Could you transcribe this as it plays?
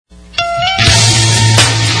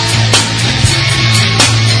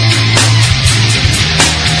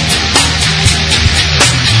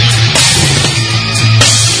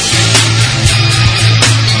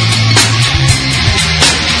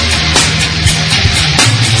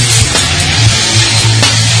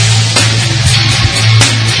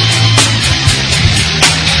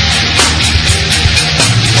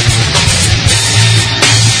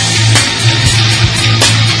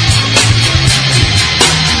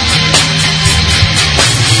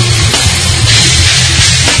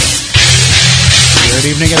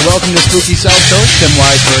Good evening and welcome to Spooky South Coast. Tim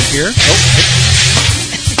Weisberg here.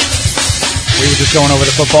 We were just going over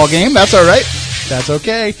the football game. That's all right. That's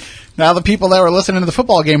okay. Now the people that were listening to the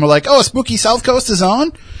football game were like, oh, Spooky South Coast is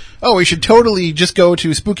on? Oh, we should totally just go to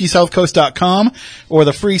SpookySouthCoast.com or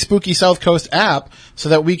the free Spooky South Coast app so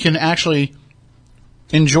that we can actually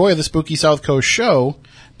enjoy the Spooky South Coast show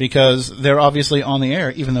because they're obviously on the air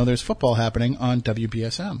even though there's football happening on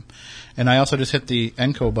WBSM. And I also just hit the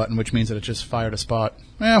Enco button, which means that it just fired a spot.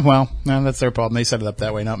 That's their problem. They set it up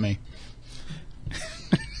that way, not me.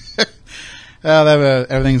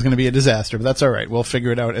 Everything's going to be a disaster, but that's all right. We'll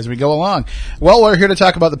figure it out as we go along. Well, we're here to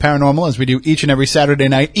talk about the paranormal as we do each and every Saturday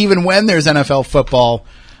night, even when there's NFL football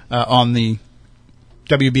on the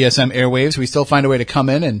WBSM airwaves. We still find a way to come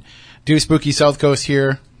in and do Spooky South Coast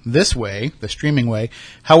here this way, the streaming way.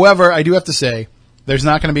 However, I do have to say, there's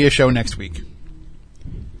not going to be a show next week.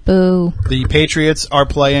 Boo. The Patriots are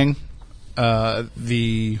playing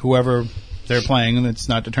whoever they're playing, and it's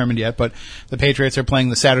not determined yet, but the Patriots are playing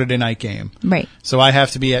the Saturday night game. Right. So I have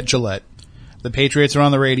to be at Gillette. The Patriots are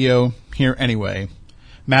on the radio here anyway.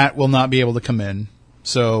 Matt will not be able to come in,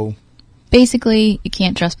 so... Basically, you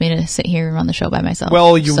can't trust me to sit here and run the show by myself.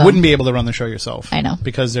 Well, you wouldn't be able to run the show yourself. I know.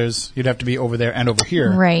 Because you'd have to be over there and over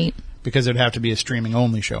here. Right. Because it'd have to be a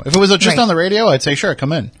streaming-only show. If it was just on the radio, I'd say, sure,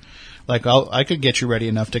 come in. Like, I could get you ready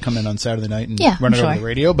enough to come in on Saturday night and run it over the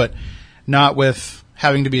radio, but not with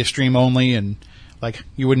having to be a stream only and, like,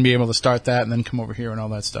 you wouldn't be able to start that and then come over here and all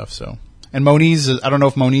that stuff, so. And Moniz, I don't know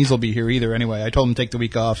if Moniz will be here either anyway. I told him to take the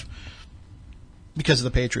week off because of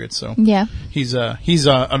the Patriots, so. Yeah. He's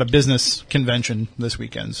on a business convention this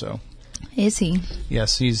weekend, so. Is he?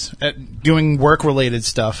 Yes, he's doing work-related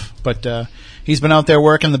stuff, but he's been out there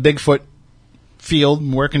working the Bigfoot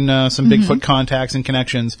field, working some Bigfoot contacts and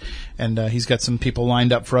connections, and he's got some people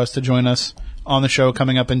lined up for us to join us on the show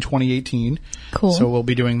coming up in 2018. Cool. So we'll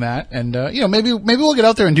be doing that, and maybe we'll get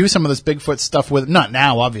out there and do some of this Bigfoot stuff with. Not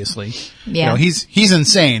now, obviously. Yeah. He's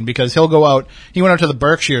insane because he'll go out. He went out to the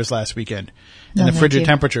Berkshires last weekend in the frigid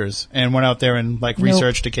temperatures and went out there and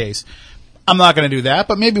researched a case. I'm not going to do that,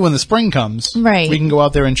 but maybe when the spring comes, we can go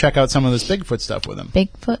out there and check out some of this Bigfoot stuff with him.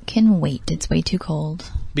 Bigfoot can wait. It's way too cold.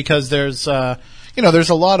 Because there's there's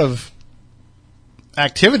a lot of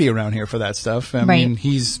activity around here for that stuff. I mean,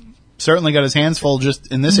 he's certainly got his hands full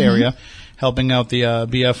just in this area, helping out the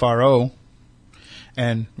BFRO.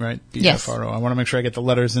 And, BFRO. Yes. I want to make sure I get the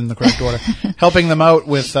letters in the correct order. Helping them out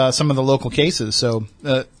with some of the local cases. So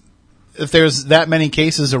if there's that many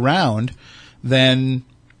cases around, then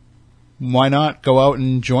why not go out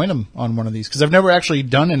and join them on one of these? Because I've never actually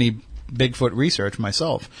done any Bigfoot research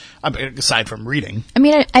myself, aside from reading. I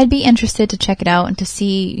mean, I'd be interested to check it out and to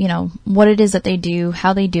see, what it is that they do,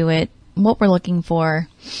 how they do it, what we're looking for,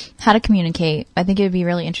 how to communicate. I think it would be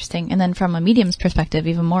really interesting. And then from a medium's perspective,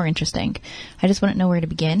 even more interesting. I just wouldn't know where to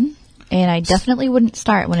begin. And I definitely wouldn't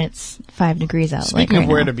start when it's 5 degrees out. Speaking of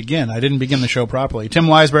where to begin, I didn't begin the show properly. Tim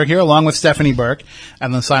Weisberg here, along with Stephanie Burke,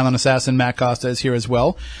 and the silent assassin Matt Costa is here as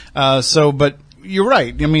well. But you're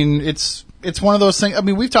right. I mean, it's one of those things. I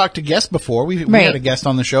mean, we've talked to guests before. We had a guest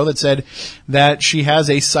on the show that said that she has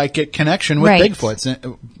a psychic connection with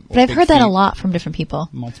Bigfoots. But I've heard that a lot from different people.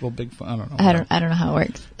 Multiple Bigfoot. I don't know. I don't know how it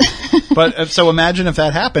works. But so imagine if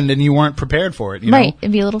that happened and you weren't prepared for it. You know?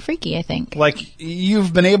 It'd be a little freaky, I think. Like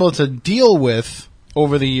you've been able to deal with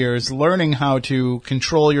over the years, learning how to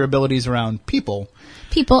control your abilities around people.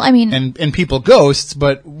 I mean, and people ghosts.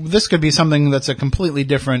 But this could be something that's a completely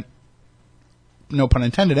different, no pun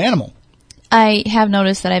intended, animal. I have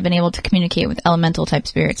noticed that I've been able to communicate with elemental type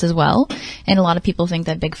spirits as well. And a lot of people think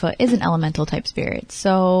that Bigfoot is an elemental type spirit.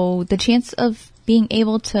 So the chance of being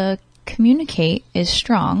able to communicate is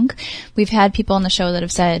strong. We've had people on the show that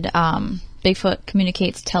have said Bigfoot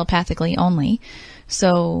communicates telepathically only.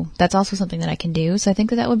 So that's also something that I can do. So I think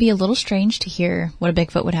that would be a little strange to hear what a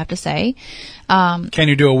Bigfoot would have to say. Can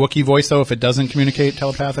you do a Wookiee voice, though, if it doesn't communicate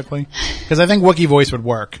telepathically? Because I think Wookiee voice would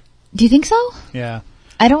work. Do you think so? Yeah.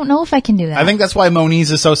 I don't know if I can do that. I think that's why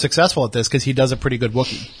Moniz is so successful at this, because he does a pretty good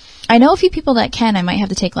Wookiee. I know a few people that can. I might have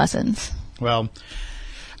to take lessons. Well,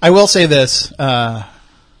 I will say this. On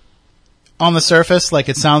the surface,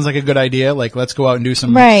 it sounds like a good idea. Let's go out and do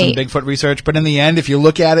some Bigfoot research. But in the end, if you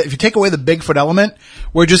look at it, if you take away the Bigfoot element,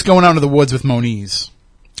 we're just going out into the woods with Moniz.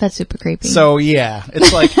 That's super creepy. So yeah,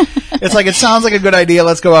 it's like it sounds like a good idea.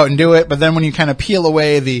 Let's go out and do it. But then when you kind of peel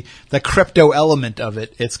away the crypto element of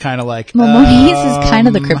it, it's kind of like Moniz is kind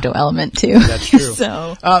of the crypto element too. That's true.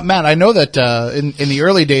 So Matt, I know that in the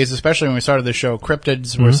early days, especially when we started the show,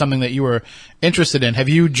 cryptids were something that you were interested in. Have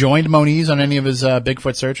you joined Moniz on any of his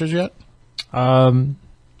Bigfoot searches yet? No,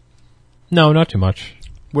 not too much.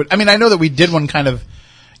 I mean, I know that we did one kind of,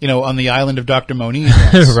 on the island of Dr.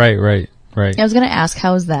 Moniz. Right. I was going to ask,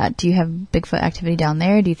 how is that? Do you have Bigfoot activity down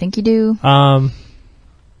there? Do you think you do?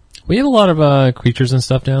 We have a lot of creatures and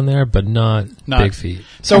stuff down there, but not big feet.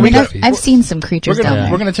 So I've seen some creatures down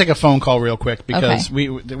there. We're going to take a phone call real quick because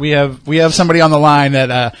we have somebody on the line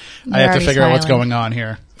that I have to figure out what's going on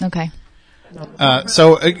here. Okay.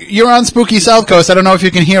 So you're on Spooky South Coast. I don't know if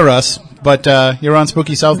you can hear us, but you're on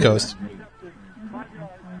Spooky South Coast.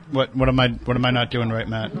 What am I not doing right,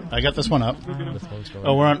 Matt? I got this one up.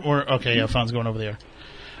 We're okay. Yeah, phone's going over there.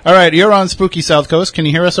 All right, you're on Spooky South Coast. Can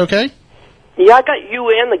you hear us? Okay. Yeah, I got you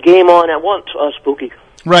and the game on at once, Spooky.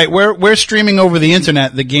 Right, we're streaming over the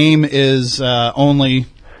internet. The game is only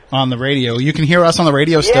on the radio. You can hear us on the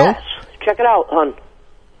radio still? Yes, check it out, hon.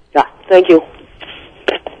 Yeah, thank you.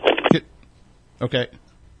 Okay.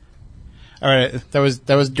 All right, that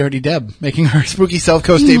was Dirty Deb making her Spooky South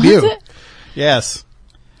Coast debut. Yes.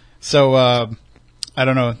 So I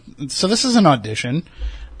don't know. So this is an audition,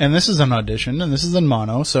 and this is an audition, and this is in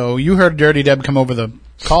mono. So you heard Dirty Deb come over the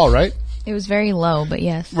call, right? It was very low, but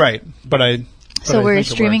yes. Right, So we're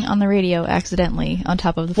streaming on the radio accidentally on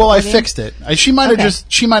top of the. Well, I fixed it. She might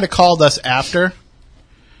have called us after.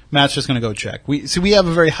 Matt's just going to go check. We have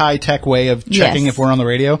a very high tech way of checking if we're on the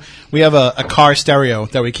radio. We have a car stereo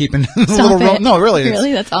that we keep in the little room. No, really,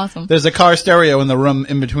 that's awesome. There's a car stereo in the room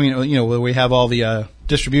in between. Where we have all the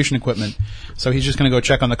distribution equipment. So he's just going to go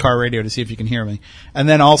check on the car radio to see if you can hear me. And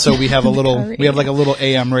then also we have a little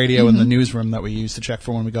AM radio in the newsroom that we use to check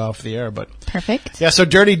for when we go off the air. But perfect. Yeah. So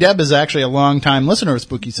Dirty Deb is actually a long-time listener of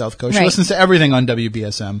Spooky South Coast. She listens to everything on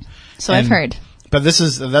WBSM. So I've heard. But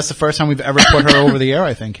that's the first time we've ever put her over the air,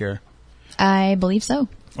 I think, here. I believe so.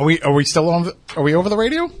 Are we still on? Are we over the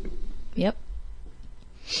radio? Yep.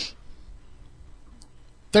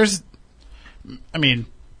 That's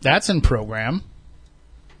in program.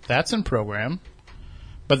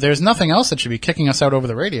 But there's nothing else that should be kicking us out over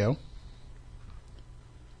the radio.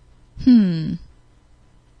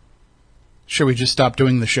 Should we just stop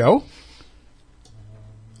doing the show?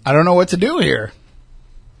 I don't know what to do here.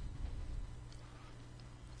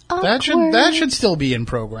 Awkward. That should still be in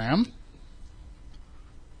program.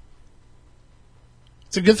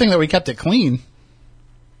 It's a good thing that we kept it clean.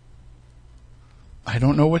 I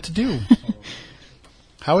don't know what to do.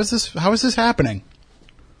 How is this happening?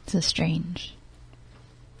 It's a strange.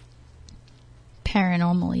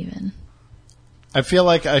 Paranormal even. I feel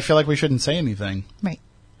like we shouldn't say anything. Right.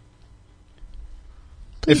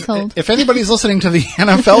 Please hold. If anybody's listening to the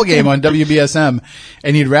NFL game on WBSM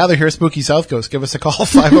and you'd rather hear Spooky South Coast, give us a call,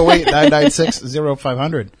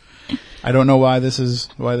 508-996-0500. I don't know why this is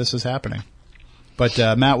happening. But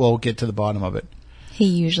Matt will get to the bottom of it. He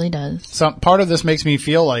usually does. So part of this makes me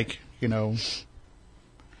feel like,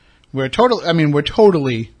 we're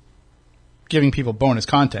totally giving people bonus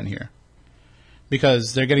content here.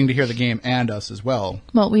 Because they're getting to hear the game and us as well.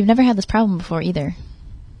 Well, we've never had this problem before either.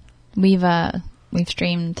 We've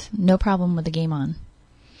streamed no problem with the game on.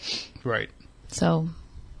 Right. So,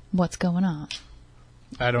 what's going on?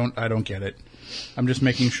 I don't get it. I'm just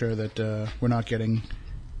making sure that we're not getting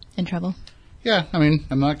in trouble. Yeah,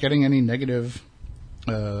 I'm not getting any negative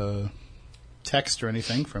text or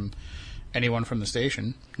anything from anyone from the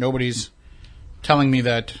station. Nobody's telling me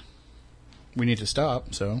that we need to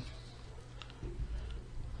stop. So,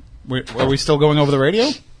 are we still going over the radio?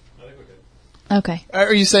 Okay.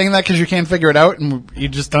 Are you saying that because you can't figure it out and you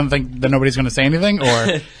just don't think that nobody's going to say anything,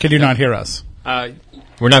 or can you not hear us?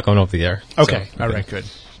 We're not going over the air. Okay. So, all right. Good.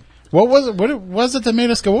 What was it that made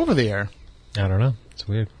us go over the air? I don't know. It's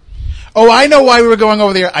weird. Oh, I know why we were going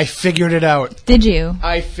over the air. I figured it out. Did you?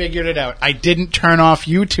 I figured it out. I didn't turn off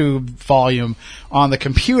YouTube volume on the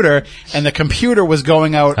computer, and the computer was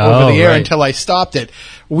going out over the air until I stopped it.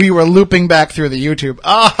 We were looping back through the YouTube.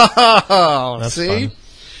 Oh, that's see? Fun.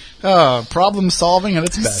 Oh, problem solving at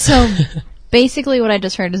its best. So, basically what I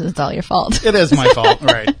just heard is it's all your fault. It is my fault,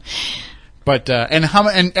 right. But,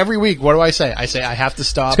 and every week, what do I say? I say I have to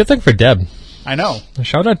stop. It's a good thing for Deb. I know.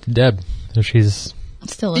 Shout out to Deb. She's...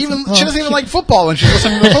 Still she doesn't even like football when she's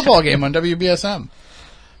listening to the football game on WBSM.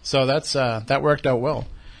 So that worked out well.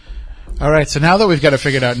 All right, so now that we've got it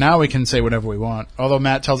figured out, now we can say whatever we want. Although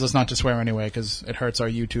Matt tells us not to swear anyway because it hurts our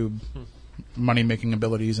YouTube money-making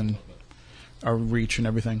abilities and our reach and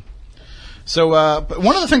everything. So but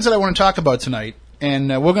one of the things that I want to talk about tonight, and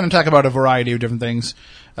we're going to talk about a variety of different things.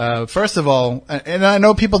 First of all, and I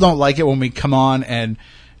know people don't like it when we come on and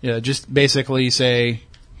just basically say,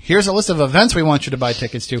 here's a list of events we want you to buy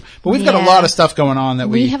tickets to. But we've got a lot of stuff going on that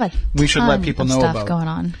we should let people know about. Going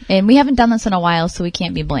on, and we haven't done this in a while, so we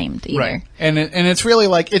can't be blamed either. Right, and it's really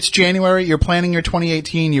like it's January. You're planning your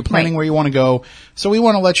 2018. You're planning where you want to go. So we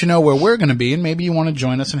want to let you know where we're going to be, and maybe you want to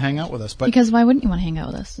join us and hang out with us. But because why wouldn't you want to hang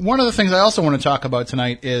out with us? One of the things I also want to talk about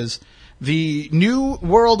tonight is the New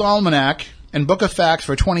World Almanac and Book of Facts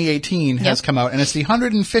for 2018 has come out, and it's the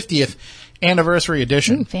 150th anniversary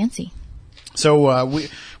edition. Ooh, fancy. So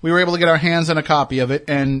we were able to get our hands on a copy of it,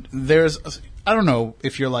 and I don't know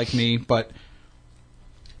if you're like me, but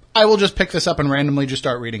I will just pick this up and randomly just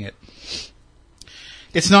start reading it.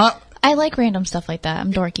 It's not... I like random stuff like that.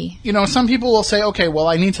 I'm dorky. You know, some people will say, okay, well,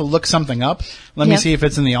 I need to look something up. Let me see if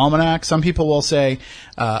it's in the almanac. Some people will say,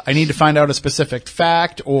 I need to find out a specific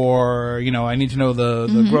fact, or, you know, I need to know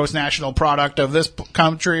the gross national product of this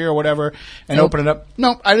country or whatever, and open it up.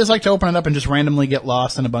 No, I just like to open it up and just randomly get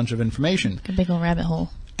lost in a bunch of information. Like a big old rabbit hole.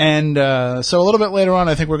 And so a little bit later on,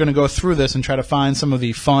 I think we're going to go through this and try to find some of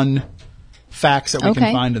the fun facts that we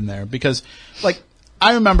can find in there. Because, like,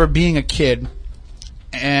 I remember being a kid...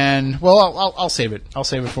 And, well, I'll save it. I'll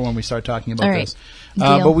save it for when we start talking about this.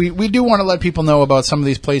 But we do want to let people know about some of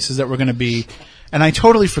these places that we're going to be. And I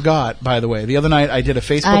totally forgot, by the way. The other night I did a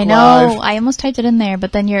Facebook Live. I know. I almost typed it in there,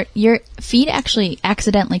 but then your feed actually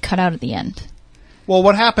accidentally cut out at the end. Well,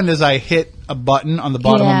 what happened is I hit a button on the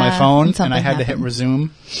bottom of my phone, and I had to hit resume.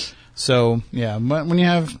 So, yeah, when you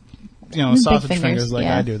have, you know, sausage fingers like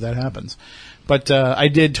I do, that happens. But I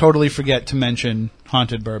did totally forget to mention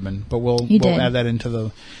Haunted Bourbon, but we'll add that into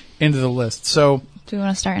the list. So, do we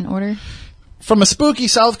want to start in order? From a spooky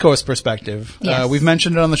South Coast perspective, we've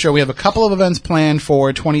mentioned it on the show. We have a couple of events planned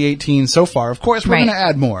for 2018 so far. Of course, we're going to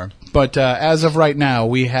add more, but as of right now,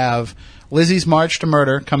 we have Lizzie's March to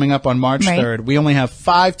Murder coming up on March 3rd. We only have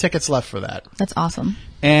 5 tickets left for that. That's awesome.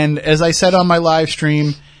 And as I said on my live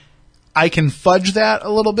stream, I can fudge that a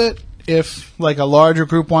little bit. If, like, a larger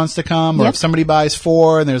group wants to come, or if somebody buys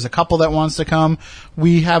 4 and there's a couple that wants to come,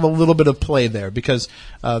 we have a little bit of play there because,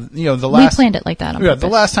 you know, we planned it like that on purpose. The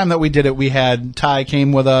last time that we did it, we had Ty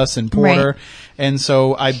came with us and Porter, and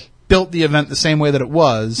so I built the event the same way that it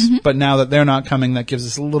was, but now that they're not coming, that gives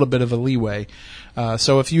us a little bit of a leeway.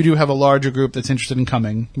 So if you do have a larger group that's interested in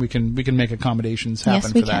coming, we can make accommodations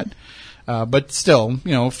happen for that. But still,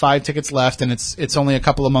 you know, 5 tickets left, and it's only a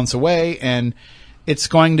couple of months away, and it's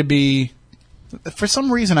going to be, for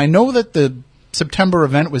some reason, I know that the September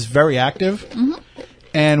event was very active,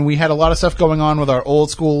 and we had a lot of stuff going on with our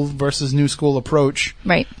old school versus new school approach.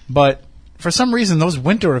 Right. But for some reason, those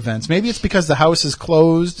winter events, maybe it's because the house is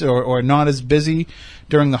closed or not as busy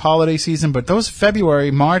during the holiday season, but those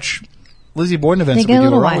February, March Lizzie Borden events that we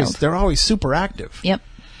do they're always super active. Yep.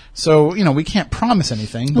 So, you know, we can't promise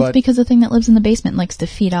anything. Well, it's because the thing that lives in the basement likes to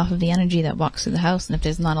feed off of the energy that walks through the house, and if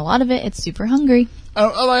there's not a lot of it, it's super hungry.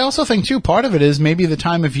 I also think, too, part of it is maybe the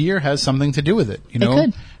time of year has something to do with it. You know? It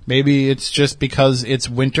could. Maybe it's just because it's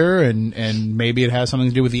winter, and maybe it has something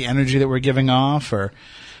to do with the energy that we're giving off, or,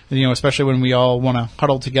 you know, especially when we all want to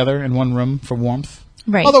huddle together in one room for warmth.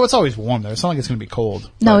 Right. Although it's always warm there. It's not like it's going to be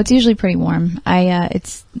cold. No, it's usually pretty warm.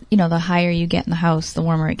 It's, you know, the higher you get in the house, the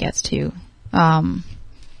warmer it gets, too.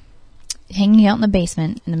 Hanging out in the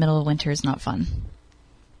basement in the middle of winter is not fun.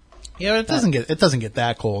 Yeah, it doesn't get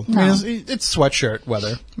that cold. No. I mean, it's sweatshirt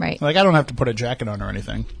weather. Right. Like, I don't have to put a jacket on or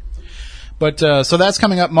anything. But so that's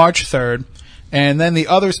coming up March 3rd. And then the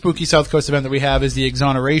other spooky South Coast event that we have is the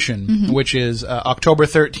Exoneration, which is October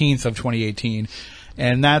 13th of 2018.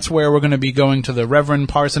 And that's where we're going to be going to the Reverend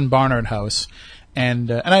Parson Barnard House. And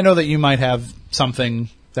I know that you might have something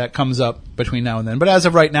that comes up between now and then. But as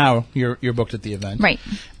of right now, you're booked at the event. Right.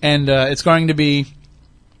 And it's going to be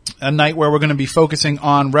a night where we're going to be focusing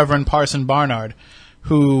on Reverend Parson Barnard,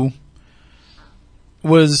 who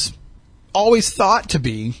was always thought to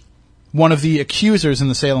be one of the accusers in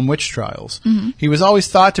the Salem witch trials. He was always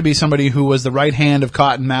thought to be somebody who was the right hand of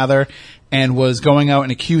Cotton Mather and was going out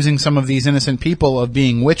and accusing some of these innocent people of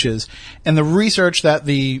being witches. And the research that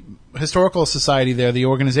the Historical Society there, the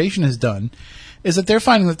organization, has done, is that they're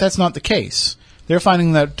finding that that's not the case. They're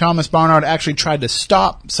finding that Thomas Barnard actually tried to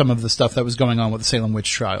stop some of the stuff that was going on with the Salem witch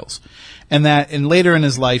trials. And that later in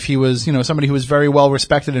his life, he was, you know, somebody who was very well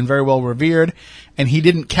respected and very well revered, and he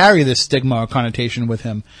didn't carry this stigma or connotation with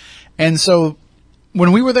him. And so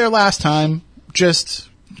when we were there last time, just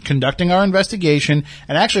conducting our investigation,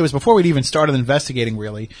 and actually it was before we'd even started investigating,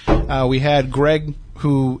 really, we had Greg,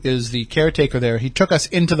 who is the caretaker there. He took us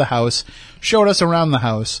into the house, showed us around the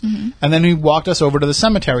house, and then he walked us over to the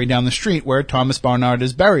cemetery down the street where Thomas Barnard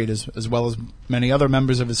is buried, as well as many other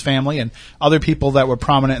members of his family and other people that were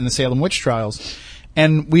prominent in the Salem witch trials.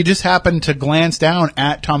 And we just happened to glance down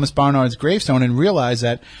at Thomas Barnard's gravestone and realize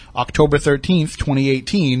that October 13th,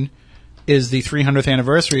 2018 is the 300th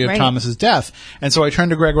anniversary of Thomas's death. And so I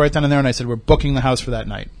turned to Greg right then and there and I said, we're booking the house for that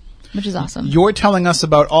night. Which is awesome. You're telling us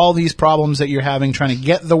about all these problems that you're having trying to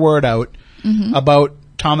get the word out about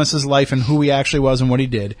Thomas's life and who he actually was and what he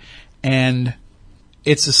did. And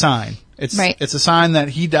it's a sign. It's a sign that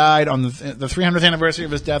he died on the 300th anniversary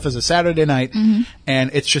of his death is a Saturday night,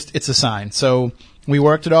 and it's a sign. So we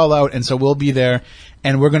worked it all out, and so we'll be there,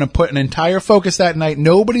 and we're going to put an entire focus that night.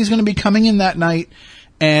 Nobody's going to be coming in that night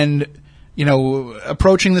and, you know,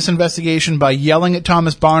 approaching this investigation by yelling at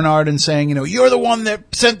Thomas Barnard and saying, you know, you're the one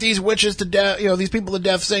that sent these witches to death, you know, these people to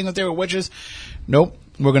death saying that they were witches. Nope.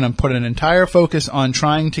 We're going to put an entire focus on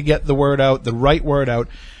trying to get the word out, the right word out.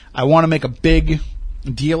 I want to make a big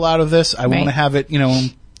deal out of this. I want to have it, you know,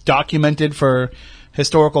 documented for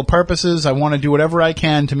historical purposes. I want to do whatever I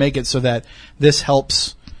can to make it so that this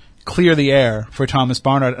helps clear the air for Thomas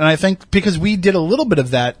Barnard. And I think because we did a little bit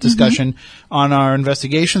of that discussion on our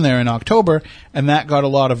investigation there in October, and that got a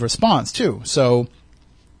lot of response too. So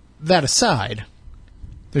that aside,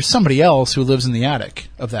 there's somebody else who lives in the attic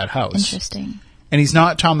of that house. Interesting. And he's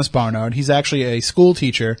not Thomas Barnard. He's actually a school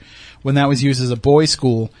teacher when that was used as a boys'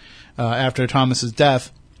 school after Thomas's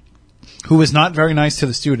death, who was not very nice to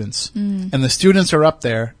the students. And the students are up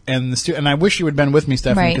there, and and I wish you had been with me,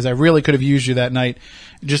 Stephanie, because I really could have used you that night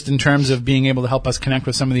just in terms of being able to help us connect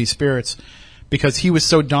with some of these spirits, because he was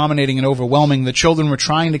so dominating and overwhelming. The children were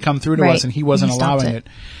trying to come through to us, and he wasn't allowing it.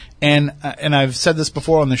 And I've said this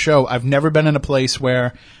before on the show, I've never been in a place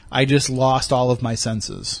where I just lost all of my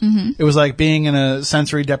senses. It was like being in a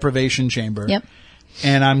sensory deprivation chamber. Yep.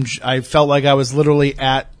 And I felt like I was literally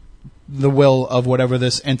at the will of whatever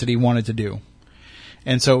this entity wanted to do.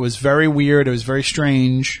 And so it was very weird. It was very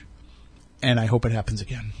strange. And I hope it happens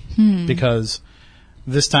again. Because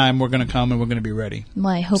this time we're going to come and we're going to be ready.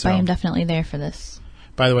 Well, I hope I am definitely there for this.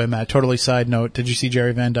 By the way, Matt, totally side note. Did you see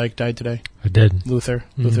Jerry Van Dyke died today? I did.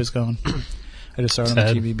 Luther's gone. I just saw it on the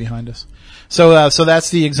TV behind us. So that's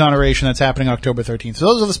the exoneration that's happening October 13th. So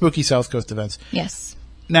those are the spooky South Coast events. Yes.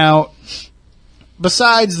 Now,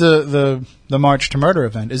 besides the March to Murder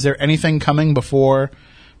event, is there anything coming before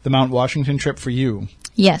the Mount Washington trip for you?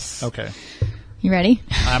 Yes. Okay. You ready?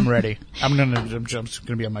 I'm ready. I'm just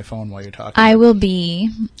gonna be on my phone while you're talking. I will be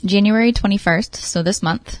January 21st, so this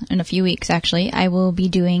month, in a few weeks actually, I will be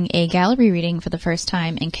doing a gallery reading for the first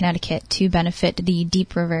time in Connecticut to benefit the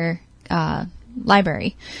Deep River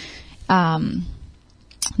Library. That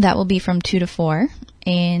will be from 2 to 4,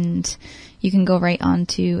 and you can go right on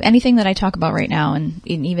to anything that I talk about right now, and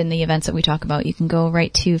even the events that we talk about. You can go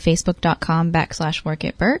right to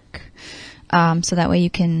facebook.com/workitburke. So that way you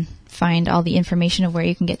can find all the information of where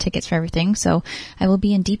you can get tickets for everything. So I will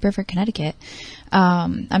be in Deep River, Connecticut.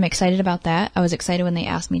 I'm excited about that. I was excited when they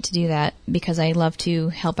asked me to do that because I love to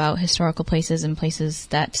help out historical places and places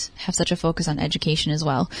that have such a focus on education as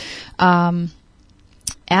well.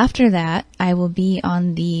 After that, I will be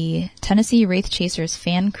on the Tennessee Wraith Chasers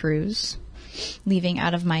fan cruise, leaving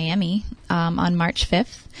out of Miami on March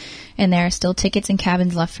 5th. And there are still tickets and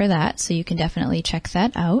cabins left for that, so you can definitely check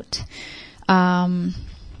that out.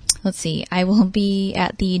 Let's see. I will be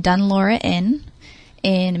at the Dunlaura Inn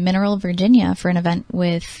in Mineral, Virginia for an event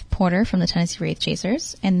with Porter from the Tennessee Wraith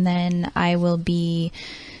Chasers. And then I will be,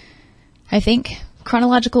 I think,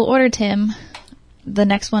 chronological order, Tim. The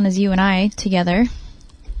next one is you and I together.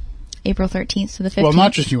 April 13th to the 15th. Well,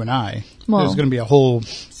 not just you and I. Well, there's going to be a whole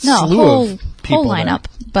slew of people whole lineup,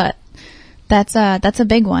 but that's a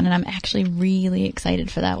big one, and I'm actually really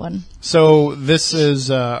excited for that one. So this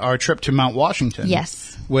is our trip to Mount Washington. Yes.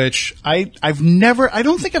 Which I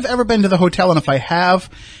don't think I've ever been to the hotel, and if I have,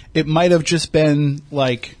 it might have just been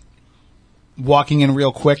like walking in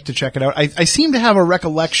real quick to check it out. I seem to have a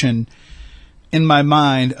recollection in my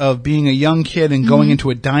mind of being a young kid and going into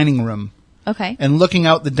a dining room. Okay. And looking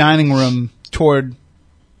out the dining room toward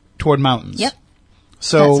mountains. Yep.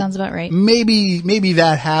 So that sounds about right. Maybe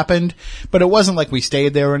that happened, but it wasn't like we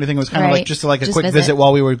stayed there or anything. It was kind of like just a quick visit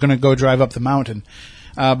while we were going to go drive up the mountain.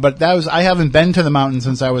 But I haven't been to the mountain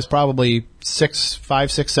since I was probably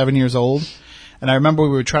 5, 6, 7 years old. And I remember we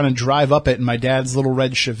were trying to drive up it in my dad's little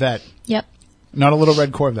red Chevette. Yep. Not a little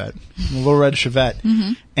red Corvette, a little red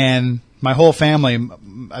Chevette. And my whole family,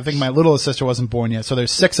 I think my littlest sister wasn't born yet, so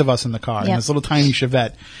there's 6 of us in the car in this little tiny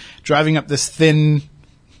Chevette, driving up this thin,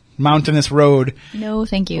 mountainous road. No,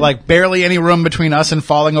 thank you. Like barely any room between us and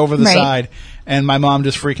falling over the side. And my mom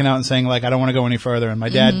just freaking out and saying, like, I don't want to go any further. And my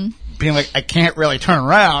dad being like, I can't really turn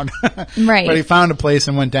around. Right. But he found a place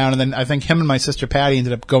and went down. And then I think him and my sister Patty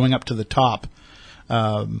ended up going up to the top.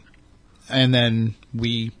 and then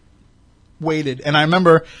we waited. And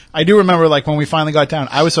I do remember, like, when we finally got down,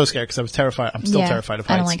 I was so scared because I was terrified. I'm still terrified of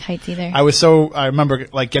heights. I don't like heights either. I remember,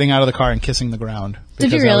 like, getting out of the car and kissing the ground.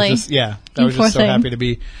 Did you really? I was just so happy to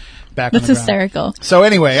be back on the ground. That's hysterical. So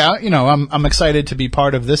anyway, I'm excited to be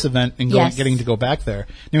part of this event and getting to go back there.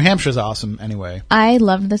 New Hampshire's awesome anyway. I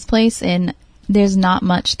loved this place, and there's not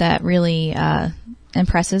much that really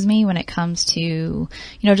impresses me when it comes to,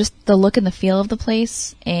 just the look and the feel of the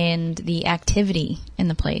place and the activity in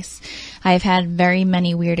the place. I've had very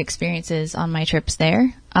many weird experiences on my trips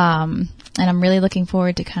there, and I'm really looking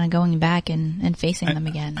forward to kind of going back and facing them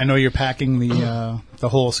again. I know you're packing the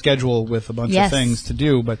whole schedule with a bunch of things to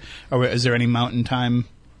do, but is there any mountain time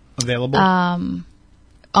available?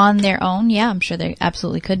 On their own, yeah, I'm sure there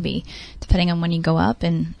absolutely could be, depending on when you go up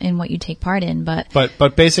and what you take part in.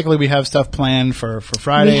 But basically, we have stuff planned for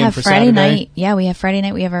Friday and for Friday Saturday. night. Yeah, we have Friday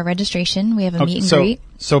night. We have our registration. We have a meet and greet.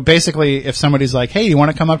 So basically, if somebody's like, "Hey, you want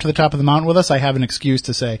to come up to the top of the mountain with us?" I have an excuse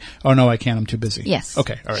to say, "Oh no, I can't. I'm too busy." Yes.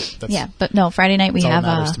 Okay. All right. But no, Friday night we have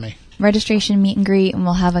a registration meet and greet, and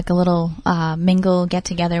we'll have like a little mingle get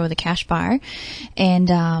together with a cash bar,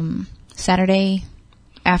 and Saturday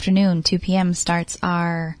afternoon, 2 p.m. starts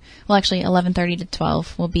our, actually 11:30 to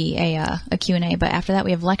 12 will be a Q&A, but after that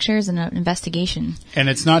we have lectures and an investigation. And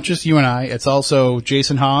it's not just you and I, it's also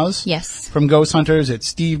Jason Hawes from Ghost Hunters, it's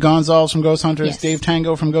Steve Gonzalez from Ghost Hunters, Dave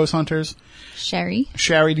Tango from Ghost Hunters, Sherry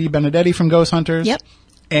D. Benedetti from Ghost Hunters. Yep.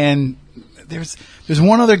 And there's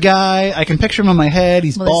one other guy, I can picture him in my head,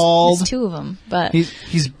 he's bald. There's two of them, but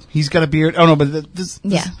he's got a beard. Oh no, but this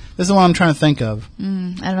is the one I'm trying to think of. I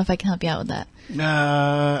don't know if I can help you out with that.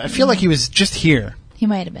 I feel like he was just here. He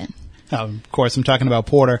might have been. Of course, I'm talking about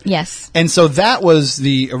Porter. Yes. And so that was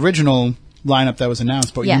the original lineup that was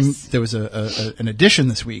announced, but there was an addition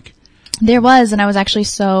this week. There was, and I was actually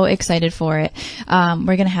so excited for it.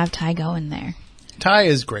 We're going to have Ty go in there. Ty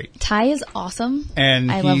is great. Ty is awesome.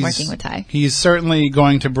 And I love working with Ty. He's certainly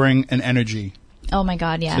going to bring an energy. Oh my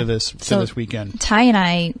God, yeah. To this weekend. Ty and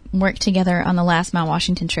I worked together on the last Mount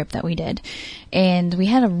Washington trip that we did. And we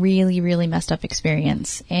had a really, really messed up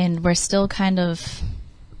experience. And we're still kind of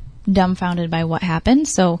dumbfounded by what happened.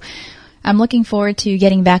 So I'm looking forward to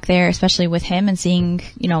getting back there, especially with him, and seeing,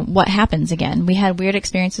 what happens again. We had weird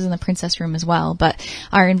experiences in the Princess Room as well, but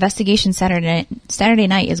our investigation Saturday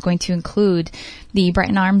night is going to include the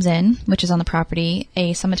Brighton Arms Inn, which is on the property,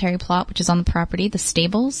 a cemetery plot, which is on the property, the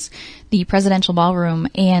stables, the presidential ballroom,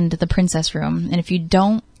 and the Princess Room. And if you're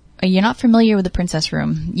not familiar with the Princess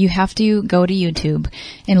Room, you have to go to YouTube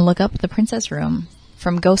and look up the Princess Room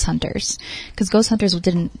from Ghost Hunters, because Ghost Hunters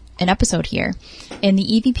did an episode here, and the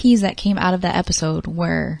EVPs that came out of that episode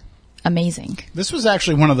were amazing. This was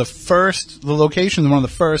actually one of the first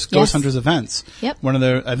Ghost Hunters events. Yep.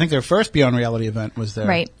 I think their first Beyond Reality event was there.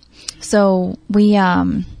 Right. So we're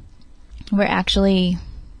actually,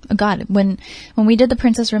 when we did the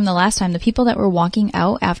Princess Room the last time, the people that were walking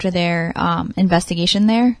out after their investigation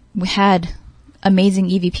there, we had amazing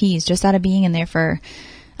EVPs just out of being in there for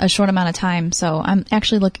a short amount of time. So I'm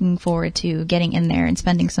actually looking forward to getting in there and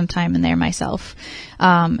spending some time in there myself.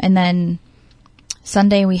 And then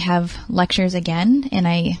Sunday we have lectures again, and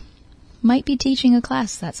I might be teaching a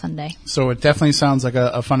class that Sunday. So it definitely sounds like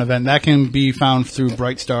a fun event. That can be found through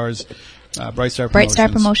Brightstar's Brightstar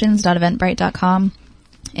Promotions. BrightstarPromotions.eventbrite.com.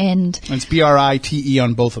 And it's BRITE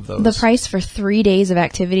on both of those. The price for 3 days of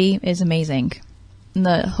activity is amazing.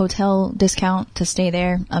 The hotel discount to stay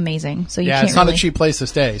there, amazing. So it's not a cheap place to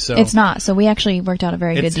stay. So it's not. So we actually worked out a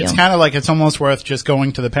very good deal. It's kind of like it's almost worth just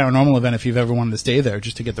going to the paranormal event if you've ever wanted to stay there,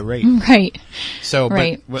 just to get the rate. Right. So,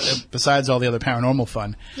 right. But besides all the other paranormal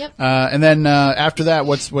fun. Yep. And then after that,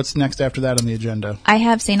 what's next after that on the agenda? I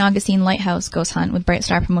have St. Augustine Lighthouse Ghost Hunt with Bright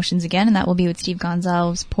Star Promotions again, and that will be with Steve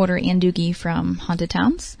Gonzalez, Porter, and Doogie from Haunted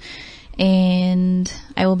Towns. And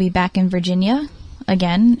I will be back in Virginia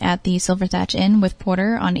again at the Silver Thatch Inn with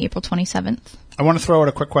Porter on April 27th. I want to throw out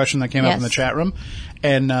a quick question that came up in the chat room.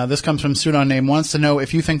 And this comes from Pseudon Name, wants to know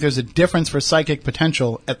if you think there's a difference for psychic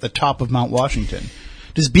potential at the top of Mount Washington.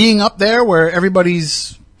 Does being up there where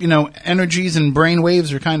everybody's, energies and brain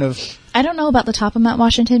waves are kind of... I don't know about the top of Mount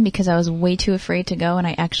Washington because I was way too afraid to go, and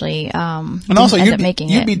I actually and also you'd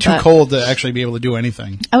be too cold to actually be able to do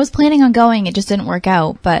anything. I was planning on going. It just didn't work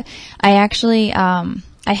out. But I actually...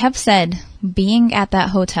 I have said being at that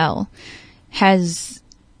hotel I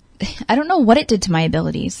don't know what it did to my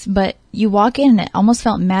abilities, but you walk in and it almost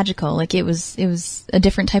felt magical. Like it was a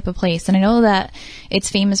different type of place. And I know that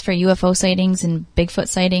it's famous for UFO sightings and Bigfoot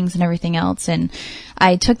sightings and everything else. And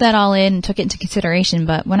I took that all in and took it into consideration.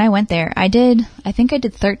 But when I went there, I think I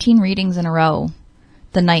did 13 readings in a row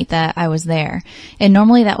the night that I was there. And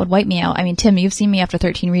normally that would wipe me out. I mean, Tim, you've seen me after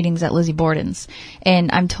 13 readings at Lizzie Borden's,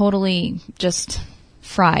 and I'm totally just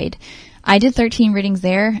fried. I did 13 readings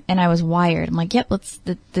there, and I was wired. I'm like, yep,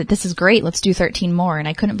 this is great. Let's do 13 more. And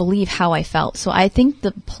I couldn't believe how I felt. So I think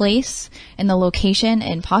the place and the location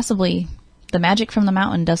and possibly the magic from the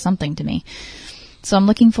mountain does something to me. So I'm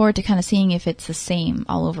looking forward to kind of seeing if it's the same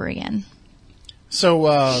all over again. So,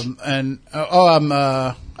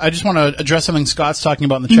 I just want to address something Scott's talking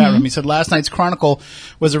about in the chat room. He said last night's Chronicle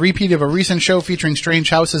was a repeat of a recent show featuring strange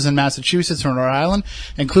houses in Massachusetts and Rhode Island,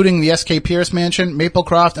 including the S.K. Pierce Mansion,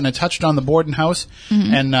 Maplecroft, and it touched on the Borden House,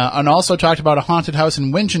 and also talked about a haunted house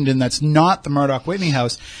in Winchendon that's not the Murdoch Whitney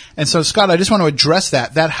house. And so, Scott, I just want to address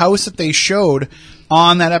that. That house that they showed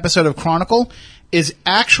on that episode of Chronicle is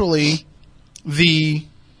actually the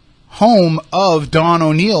home of Don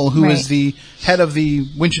O'Neill, who is the head of the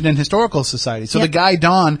Winchendon Historical Society. So the guy,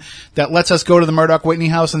 Don, that lets us go to the Murdoch Whitney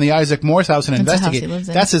house and the Isaac Morse house and investigate,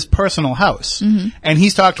 that's his personal house. And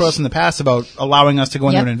he's talked to us in the past about allowing us to go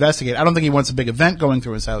in there and investigate. I don't think he wants a big event going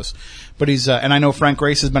through his house, but he's, and I know Frank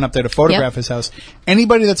Grace has been up there to photograph his house.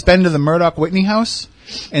 Anybody that's been to the Murdoch Whitney house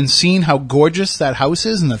and seen how gorgeous that house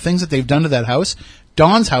is and the things that they've done to that house,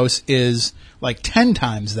 Don's house is like 10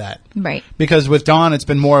 times that. Right. Because with Don, it's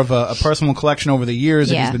been more of a personal collection over the years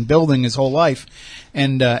that he's been building his whole life.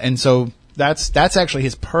 And so that's actually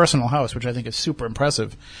his personal house, which I think is super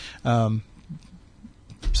impressive. So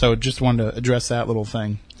just wanted to address that little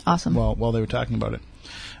thing. Awesome. While they were talking about it.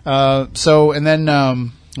 And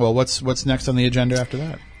then, what's next on the agenda after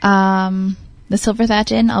that? The Silver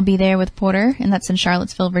Thatch Inn, I'll be there with Porter, and that's in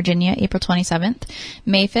Charlottesville, Virginia, April 27th.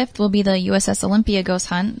 May 5th will be the USS Olympia Ghost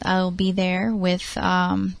Hunt. I'll be there with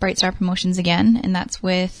Bright Star Promotions again, and that's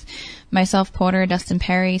with myself, Porter, Dustin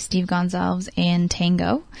Perry, Steve Gonzalez, and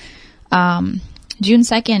Tango. June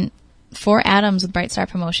 2nd, Fort Adams with Bright Star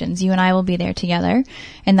Promotions. You and I will be there together,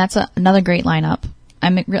 and that's another great lineup.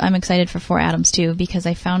 I'm excited for Fort Adams too, because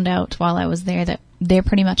I found out while I was there that they're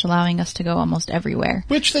pretty much allowing us to go almost everywhere.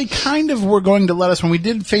 Which they kind of were going to let us, when we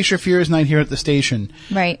did Face Your Fears night here at the station.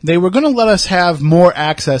 Right. They were going to let us have more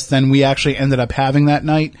access than we actually ended up having that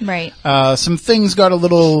night. Right. Some things got a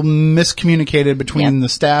little miscommunicated between the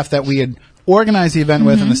staff that we had organized the event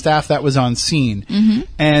with and the staff that was on scene.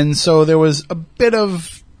 And so there was a bit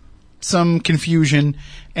of some confusion,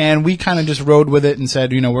 and we kind of just rode with it and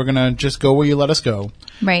said, we're going to just go where you let us go.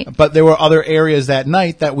 Right. But there were other areas that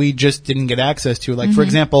night that we just didn't get access to. Like, for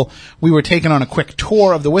example, we were taken on a quick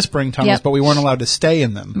tour of the Whispering Tunnels, but we weren't allowed to stay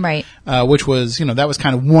in them. Right. Which was, that was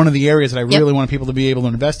kind of one of the areas that I really wanted people to be able to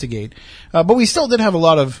investigate. But we still did have a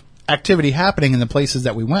lot of activity happening in the places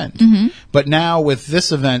that we went. But now with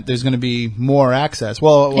this event, there's going to be more access.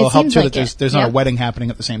 Well, it'll help too that there's not a wedding happening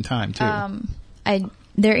at the same time too.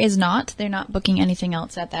 There is not. They're not booking anything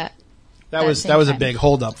else at that. That was a big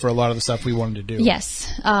holdup for a lot of the stuff we wanted to do.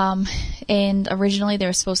 Yes. And originally there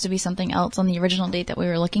was supposed to be something else on the original date that we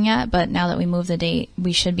were looking at, but now that we moved the date,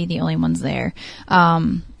 we should be the only ones there.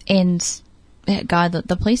 And God,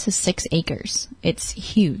 the place is 6 acres. It's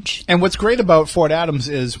huge. And what's great about Fort Adams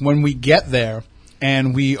is when we get there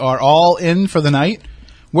and we are all in for the night,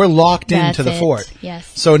 we're locked into the fort.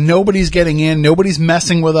 Yes. So nobody's getting in. Nobody's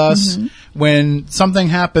messing with us. When something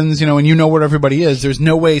happens, and you know where everybody is, there's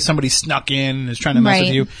no way somebody snuck in and is trying to mess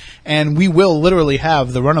with you. And we will literally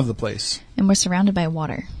have the run of the place. And we're surrounded by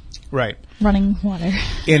water. Right. Running water.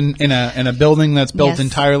 In a building that's built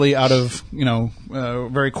entirely out of,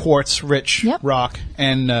 very quartz rich rock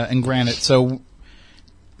and granite. So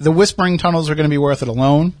the Whispering Tunnels are going to be worth it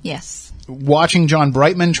alone. Yes. Watching John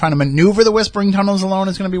Brightman trying to maneuver the Whispering Tunnels alone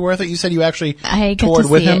is going to be worth it. You said you actually toured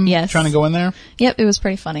with him, trying to go in there? Yep, it was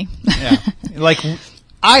pretty funny. Yeah. Like,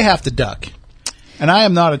 I have to duck, and I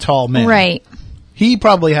am not a tall man. Right. He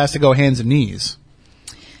probably has to go hands and knees.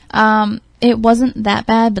 It wasn't that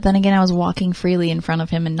bad, but then again, I was walking freely in front of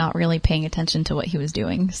him and not really paying attention to what he was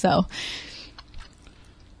doing, so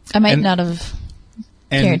I might not have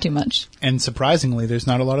cared too much. And surprisingly, there's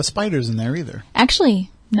not a lot of spiders in there either. Actually,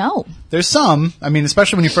 no. There's some. I mean,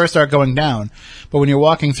 especially when you first start going down. But when you're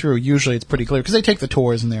walking through, usually it's pretty clear because they take the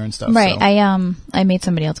tours in there and stuff. Right. So. I made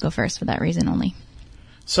somebody else go first for that reason only.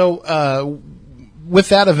 So, with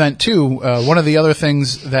that event too, one of the other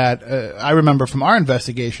things that I remember from our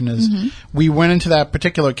investigation is we went into that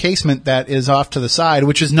particular casement that is off to the side,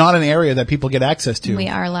 which is not an area that people get access to. We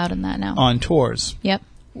are allowed in that now. On tours. Yep.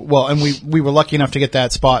 Well, and we were lucky enough to get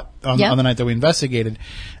that spot on the night that we investigated.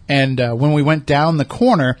 And when we went down the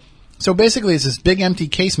corner, so basically it's this big empty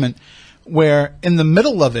casement where in the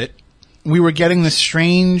middle of it, we were getting this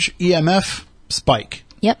strange EMF spike.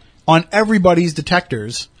 Yep. on everybody's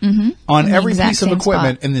detectors, on in every piece of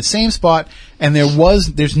equipment in the same spot, and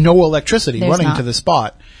there's no electricity running to the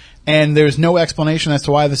spot. And there's no explanation as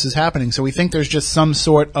to why this is happening. So we think there's just some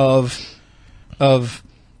sort of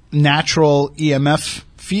natural EMF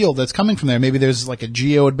field that's coming from there. Maybe there's like a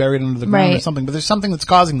geode buried under the ground or something, but there's something that's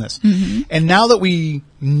causing this. And now that we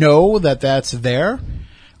know that that's there,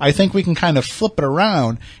 I think we can kind of flip it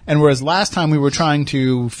around. And whereas last time we were trying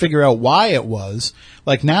to figure out why it was,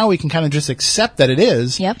 like now we can kind of just accept that it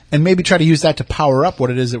is and maybe try to use that to power up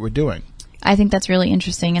what it is that we're doing. I think that's really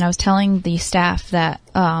interesting. And I was telling the staff that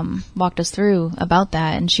walked us through about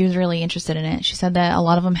that, and she was really interested in it. She said that a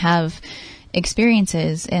lot of them have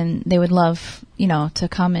experiences and they would love, to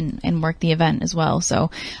come and work the event as well. So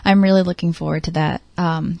I'm really looking forward to that.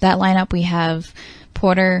 That lineup, we have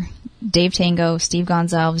Porter, Dave Tango, Steve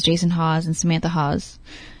Gonzalez, Jason Hawes, and Samantha Hawes,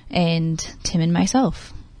 and Tim and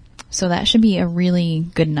myself. So that should be a really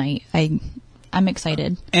good night. I'm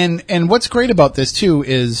excited. And what's great about this too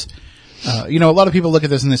is, a lot of people look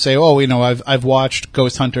at this and they say, I've watched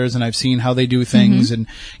Ghost Hunters and I've seen how they do things. And,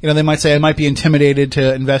 they might say I might be intimidated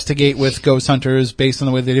to investigate with Ghost Hunters based on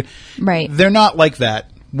the way they do. Right. They're not like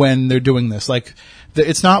that when they're doing this. Like,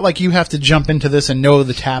 it's not like you have to jump into this and know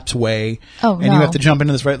the TAPS way. You have to jump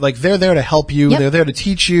into this, right? Like, they're there to help you. They're there to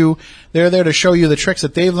teach you. They're there to show you the tricks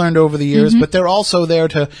that they've learned over the years, but they're also there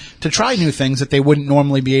to try new things that they wouldn't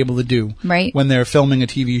normally be able to do. Right. When they're filming a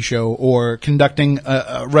TV show or conducting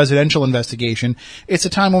a residential investigation. It's a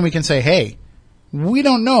time when we can say, hey, we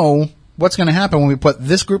don't know what's going to happen when we put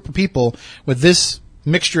this group of people with this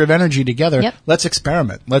mixture of energy together. Let's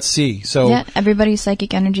experiment. Let's see. So everybody's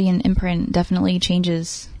psychic energy and imprint definitely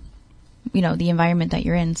changes, the environment that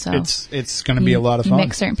you're in. So it's going to be a lot of fun. You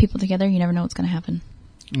mix certain people together, you never know what's going to happen.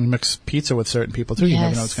 You mix pizza with certain people too. You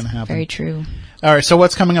never know what's going to happen. Very true. All right. So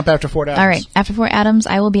what's coming up after Fort Adams? All right. After Fort Adams,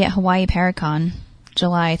 I will be at Hawaii Paracon,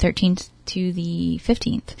 July 13th to the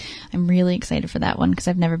 15th. I'm really excited for that one because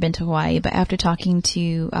I've never been to Hawaii, but after talking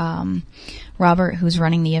to Robert, who's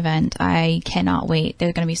running the event, I cannot wait. There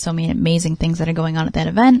are going to be so many amazing things that are going on at that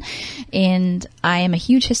event, and I am a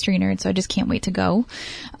huge history nerd, so I just can't wait to go.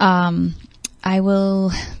 I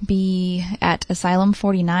will be at Asylum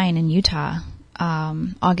 49 in Utah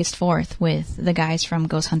August 4th with the guys from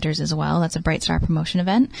Ghost Hunters as well. That's a Bright Star promotion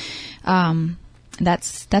event.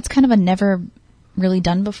 That's kind of a never really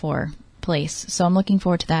done before place. So I'm looking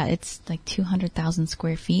forward to that. It's like 200,000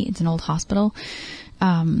 square feet. It's an old hospital.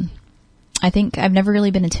 I think I've never really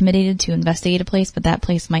been intimidated to investigate a place, but that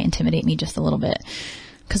place might intimidate me just a little bit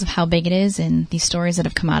because of how big it is and the stories that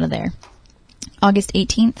have come out of there. August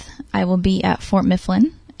 18th, I will be at Fort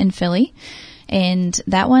Mifflin in Philly. And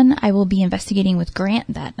that one, I will be investigating with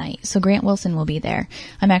Grant that night. So Grant Wilson will be there.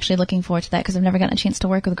 I'm actually looking forward to that because I've never gotten a chance to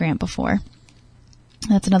work with Grant before.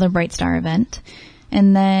 That's another Bright Star event.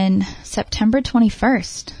 And then September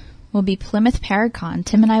 21st will be Plymouth Paracon.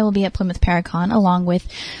 Tim and I will be at Plymouth Paracon along with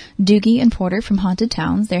Doogie and Porter from Haunted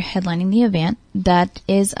Towns. They're headlining the event. That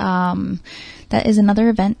is another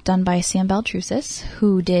event done by Sam Baltrusis,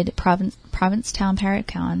 who did Provincetown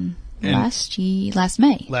Paracon last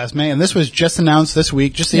May. And this was just announced this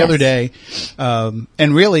week, just the other day.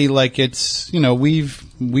 And really, like, it's,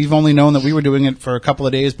 we've only known that we were doing it for a couple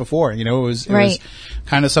of days before. It was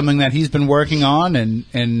kind of something that he's been working on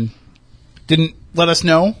and didn't let us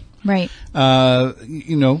know. Right.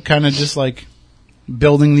 Kind of just like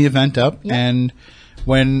building the event up. Yep. And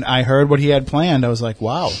when I heard what he had planned, I was like,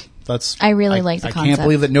 wow. I really like the concept. I can't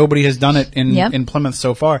believe that nobody has done it in Plymouth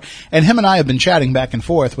so far. And him and I have been chatting back and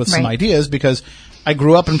forth with some ideas because I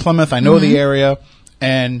grew up in Plymouth. I know the area,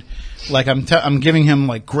 and like I'm giving him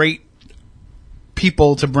like great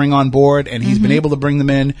people to bring on board, and he's been able to bring them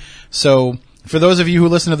in. So for those of you who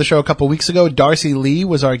listened to the show a couple weeks ago, Darcy Lee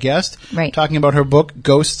was our guest, talking about her book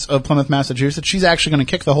Ghosts of Plymouth, Massachusetts. She's actually going to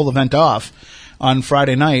kick the whole event off on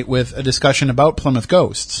Friday night with a discussion about Plymouth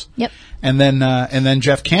ghosts. Yep. And then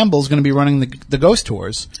Jeff Campbell's going to be running the ghost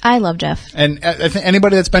tours. I love Jeff. And I think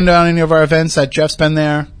anybody that's been to any of our events that Jeff's been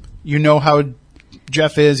there, you know how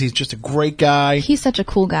Jeff is. He's just a great guy. He's such a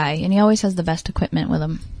cool guy, and he always has the best equipment with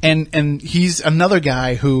him. And he's another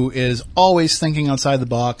guy who is always thinking outside the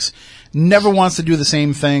box, never wants to do the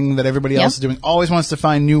same thing that everybody else is doing, always wants to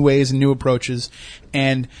find new ways and new approaches.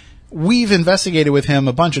 And we've investigated with him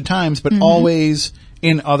a bunch of times, but always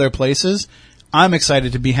in other places. I'm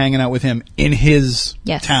excited to be hanging out with him in his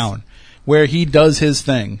town, where he does his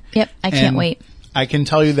thing. Yep, I can't wait. I can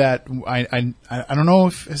tell you that I don't know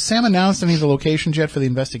if has Sam announced any of the locations yet for the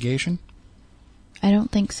investigation. I don't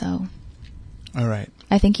think so. All right.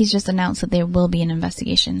 I think he's just announced that there will be an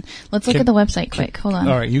investigation. Let's look at the website quick. Hold on.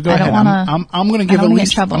 All right, you go ahead. I'm going to give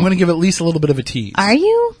at least a little bit of a tease. Are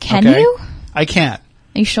you? Can you? I can't.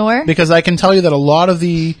 Are you sure? Because I can tell you that a lot of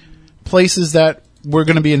the places that we're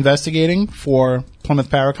going to be investigating for Plymouth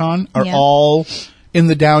Paracon are all in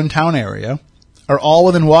the downtown area, are all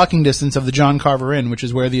within walking distance of the John Carver Inn, which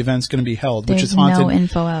is where the event's going to be held, which is haunted. No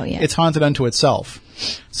info out yet. It's haunted unto itself.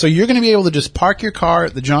 So you're going to be able to just park your car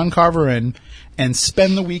at the John Carver Inn and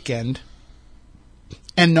spend the weekend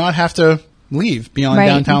and not have to leave beyond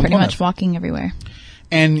downtown pretty Plymouth. Much walking everywhere.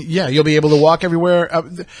 And yeah, you'll be able to walk everywhere.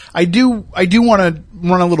 I do want to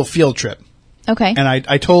run a little field trip. Okay. And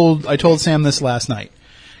I told Sam this last night.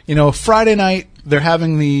 You know, Friday night they're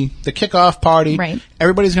having the kickoff party. Right.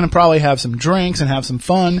 Everybody's going to probably have some drinks and have some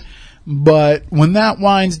fun. But when that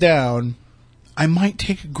winds down, I might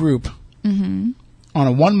take a group on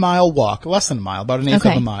a 1 mile walk, less than a mile, about an eighth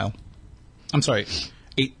of a mile. I'm sorry,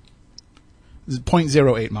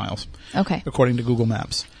 0.08 miles. Okay. According to Google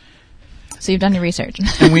Maps. So you've done your research.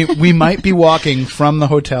 And we might be walking from the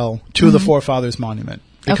hotel to the Forefathers Monument.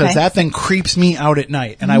 Because that thing creeps me out at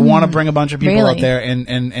night. And I want to bring a bunch of people out there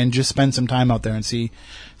and just spend some time out there and see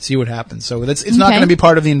what happens. So it's not going to be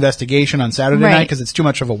part of the investigation on Saturday night because it's too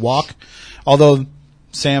much of a walk. Although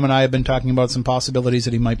Sam and I have been talking about some possibilities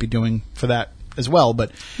that he might be doing for that as well.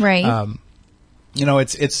 But you know,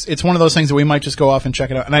 it's one of those things that we might just go off and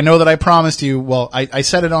check it out. And I know that I promised you, well, I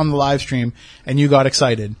said it on the live stream and you got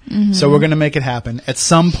excited. So we're going to make it happen. At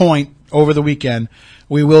some point over the weekend,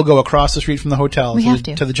 we will go across the street from the hotel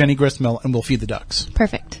to the Jenny Grist Mill and we'll feed the ducks.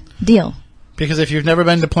 Perfect. Deal. Because if you've never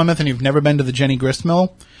been to Plymouth and you've never been to the Jenny Grist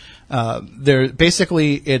Mill, there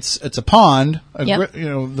basically it's a pond. You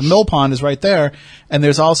know, the mill pond is right there, and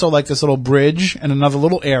there's also like this little bridge and another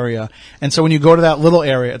little area. And so when you go to that little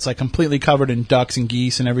area, it's like completely covered in ducks and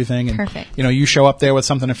geese and everything. And perfect. You know, you show up there with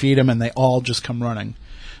something to feed them, and they all just come running.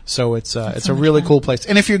 So it's a really cool place.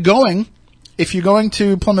 And if you're going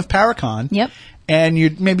to Plymouth Paracon,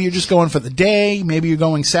 and maybe you're just going for the day, maybe you're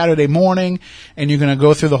going Saturday morning, and you're going to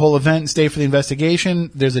go through the whole event and stay for the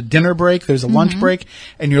investigation. There's a dinner break, there's a lunch break,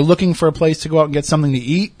 and you're looking for a place to go out and get something to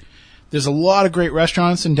eat. There's a lot of great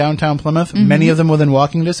restaurants in downtown Plymouth, many of them within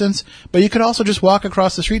walking distance, but you could also just walk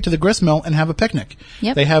across the street to the grist mill and have a picnic.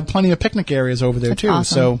 They have plenty of picnic areas over there too.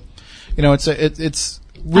 Awesome. So, you know, it's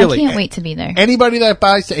really. I can't wait to be there. Anybody that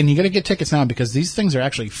buys, and you got to get tickets now because these things are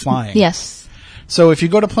actually flying. Yes. So if you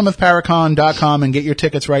go to PlymouthParacon.com and get your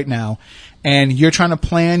tickets right now, and you're trying to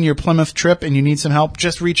plan your Plymouth trip and you need some help,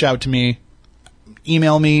 just reach out to me,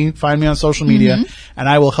 email me, find me on social media, and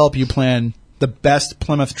I will help you plan the best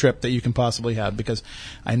Plymouth trip that you can possibly have because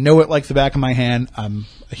I know it like the back of my hand. I'm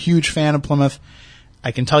a huge fan of Plymouth.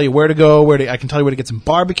 I can tell you where to go, I can tell you where to get some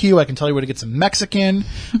barbecue, I can tell you where to get some Mexican,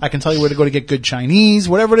 I can tell you where to go to get good Chinese,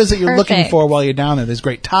 whatever it is that you're looking for while you're down there. There's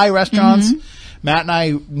great Thai restaurants. Matt and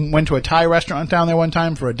I went to a Thai restaurant down there one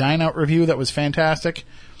time for a dine-out review that was fantastic.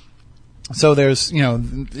 So there's, you know,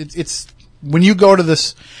 it's when you go to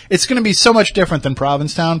this, it's going to be so much different than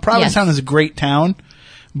Provincetown. Provincetown is a great town,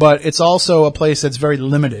 but it's also a place that's very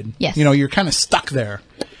limited. Yes. You know, you're kind of stuck there.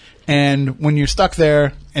 And when you're stuck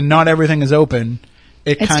there and not everything is open,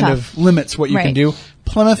 it's kind of limits what you can do.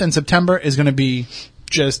 Plymouth in September is going to be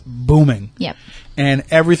just booming. Yep. And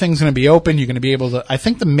everything's going to be open. You're going to be able to. I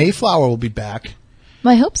think the Mayflower will be back.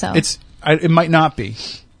 Well, I hope so. It might not be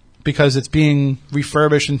because it's being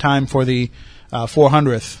refurbished in time for the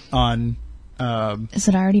 400th on. Has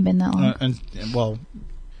it already been that long?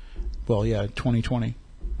 Well, yeah, 2020.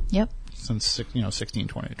 Yep. Since 16,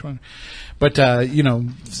 20. But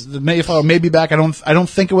the Mayflower may be back. I don't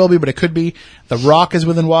think it will be, but it could be. The Rock is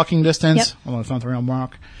within walking distance. Although it's not the real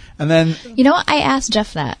Rock. And then you know what? I asked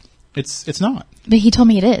Jeff that. It's not. But he told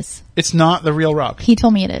me it is. It's not the real Rock. He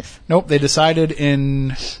told me it is. Nope. They decided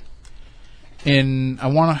in I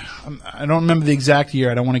don't remember the exact year.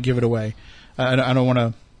 I don't want to give it away. I don't want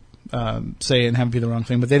to say it and have it be the wrong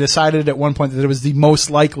thing. But they decided at one point that it was the most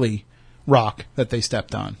likely Rock that they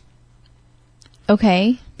stepped on.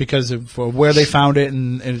 Okay. Because of where they found it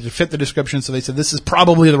and it fit the description, so they said this is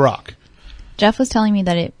probably the Rock. Jeff was telling me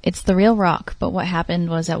that it's the real Rock, but what happened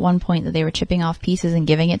was at one point that they were chipping off pieces and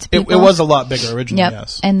giving it to people. It was a lot bigger originally,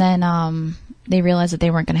 yes. And then they realized that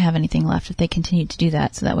they weren't going to have anything left if they continued to do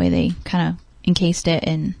that, so that way they kind of encased it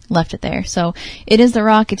and left it there. So it is the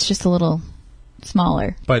Rock, it's just a little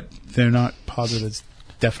smaller. But they're not positive it's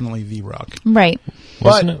definitely the Rock. Right.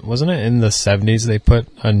 Wasn't it in the 70s they put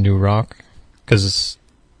a new Rock? Because,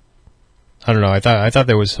 I don't know, I thought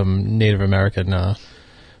there was some Native American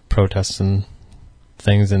protests and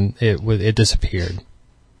things, and it disappeared.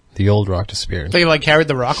 The old Rock disappeared. They carried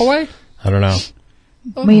the Rock away? I don't know.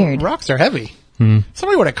 Weird. Rocks are heavy.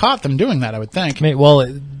 Somebody would have caught them doing that, I would think.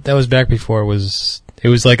 That was back before it was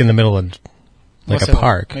like in the middle of like a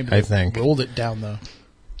park, maybe I they think. rolled it down, though.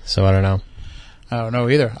 So I don't know. I don't know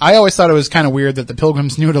either. I always thought it was kind of weird that the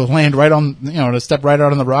Pilgrims knew to land right on, to step right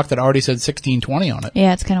out on the rock that already said 1620 on it.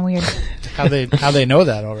 Yeah, it's kind of weird. How they know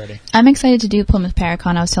that already? I'm excited to do Plymouth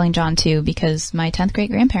Paracon. I was telling John too, because my 10th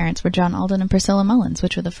great grandparents were John Alden and Priscilla Mullins,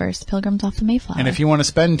 which were the first Pilgrims off the Mayflower. And if you want to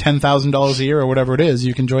spend $10,000 a year or whatever it is,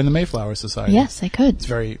 you can join the Mayflower Society. Yes, I could. It's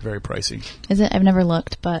very, very pricey. Is it? I've never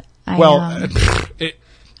looked, but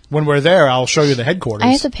when we're there, I'll show you the headquarters. I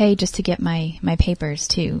have to pay just to get my papers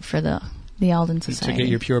too for the Alden Society. To get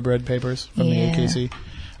your purebred papers from the Yeah. AKC.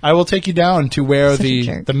 I will take you down to where Such a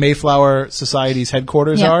jerk. the Mayflower Society's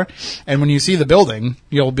headquarters Yep. are. And when you see the building,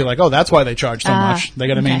 you'll be like, oh, that's why they charge so Ah, much. They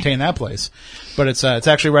got to okay. maintain that place. But it's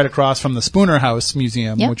actually right across from the Spooner House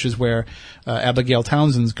Museum, Yep. which is where Abigail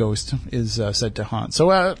Townsend's ghost is said to haunt.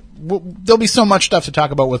 So there'll be so much stuff to talk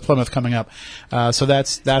about with Plymouth coming up. So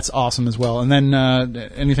that's awesome as well. And then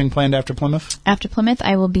anything planned after Plymouth? After Plymouth,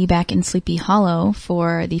 I will be back in Sleepy Hollow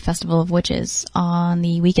for the Festival of Witches on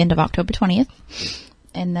the weekend of October 20th.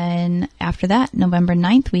 And then after that, November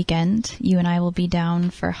 9th weekend, you and I will be down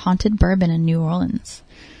for Haunted Bourbon in New Orleans.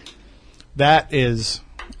 That is,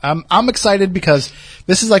 I'm excited because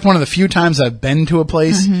this is like one of the few times I've been to a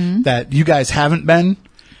place that you guys haven't been,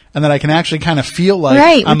 and that I can actually kind of feel like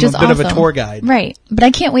I'm which a is bit of a awesome. tour guide. Right. But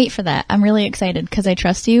I can't wait for that. I'm really excited because I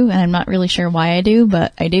trust you, and I'm not really sure why I do,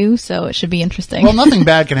 but I do, so it should be interesting. Well, nothing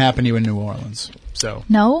bad can happen to you in New Orleans, so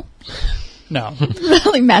No? no.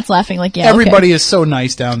 Like Matt's laughing like, yeah, Everybody okay. is so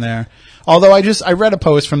nice down there. Although I read a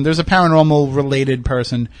post there's a paranormal related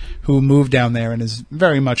person who moved down there and is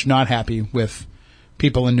very much not happy with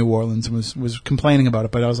people in New Orleans and was complaining about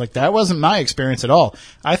it. But I was like, that wasn't my experience at all.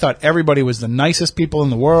 I thought everybody was the nicest people in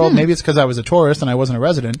the world. Maybe it's because I was a tourist and I wasn't a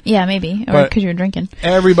resident. Yeah, maybe. Or But- because you were drinking.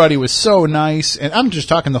 Everybody was so nice, and I'm just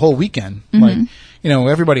talking the whole weekend. Like,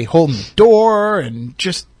 everybody holding the door and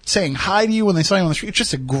just saying hi to you when they saw you on the street. It's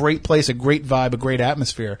just a great place, a great vibe, a great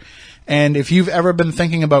atmosphere. And if you've ever been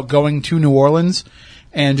thinking about going to New Orleans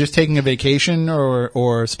and just taking a vacation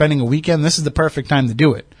or spending a weekend, this is the perfect time to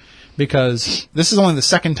do it. Because this is only the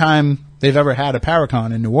second time they've ever had a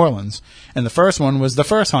Paracon in New Orleans. And the first one was the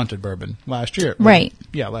first Haunted Bourbon last year. Right.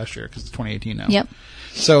 Yeah, last year, because it's 2018 now. Yep.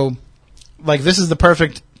 So, like, this is the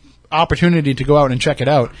perfect opportunity to go out and check it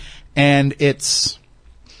out. And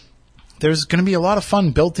there's going to be a lot of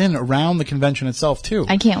fun built in around the convention itself, too.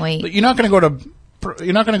 I can't wait. But you're not going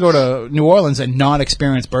to go to New Orleans and not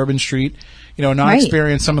experience Bourbon Street, not Right.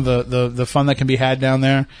 experience some of the fun that can be had down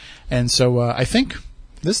there. And so, I think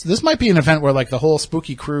this might be an event where, like, the whole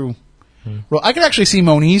spooky crew. Well, I could actually see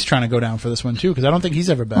Moniz trying to go down for this one, too, because I don't think he's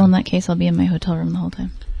ever been. Well, in that case, I'll be in my hotel room the whole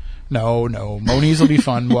time. No. Moniz will be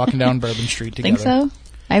fun walking down Bourbon Street together. Think so?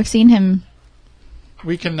 I've seen him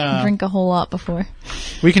We can drink a whole lot before.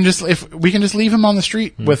 we can just leave him on the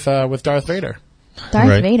street with Darth Vader. Darth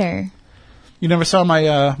Right. Vader. You never saw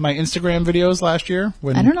my my Instagram videos last year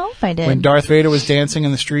when I don't know if I did. when Darth Vader was dancing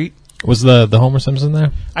in the street. Was the Homer Simpson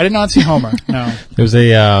there? I did not see Homer. No. There was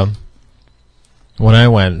a when I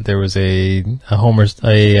went, there was a Homer's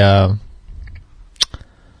well,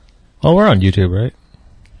 we're on YouTube, right?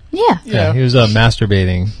 Yeah. Yeah. He was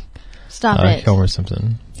masturbating. Stop it. Homer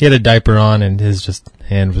Simpson. He had a diaper on, and his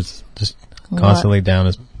hand was just constantly down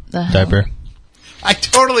his the hell? diaper. I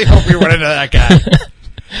totally hope we run into that guy.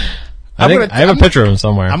 I have a picture of him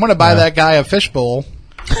somewhere. I'm going to buy Yeah. that guy a fishbowl,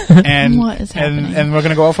 and What is happening? and we're going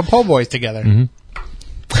to go out for po' boys together.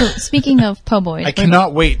 Mm-hmm. So, speaking of po' boys. I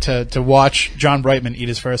cannot wait to watch John Brightman eat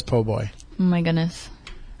his first po' boy. Oh my goodness.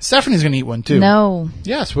 Stephanie's going to eat one too. No.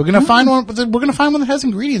 Yes, we're going to find one. We're going to find one that has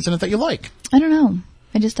ingredients in it that you like. I don't know.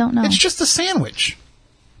 I just don't know. It's just a sandwich.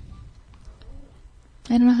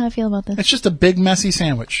 I don't know how I feel about this. It's just a big messy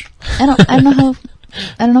sandwich. I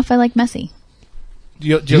don't know if I like messy.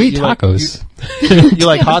 You eat tacos. Like, you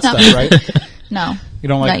like hot stuff, right? No. You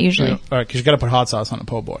don't like Not usually. All right, because you got to put hot sauce on a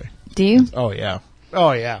po' boy. Do you? Oh yeah.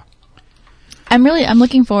 Oh yeah. I'm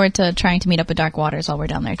looking forward to trying to meet up with Dark Waters while we're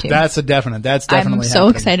down there too. That's definitely I'm so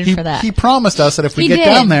happening. excited He- for that. He promised us that if we He get did,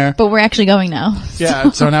 down there, but we're actually going now.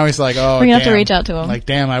 yeah. So now he's like, oh, We're gonna have to damn. reach out to him. Like,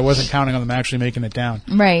 damn, I wasn't counting on them actually making it down.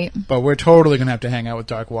 Right. But we're totally gonna have to hang out with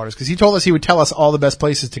Dark Waters because he told us he would tell us all the best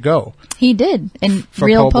places to go He did. And for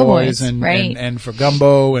real po' po' boys. and, right. and for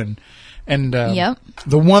gumbo and Yep.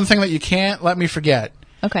 The one thing that you can't let me forget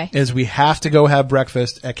Okay. is we have to go have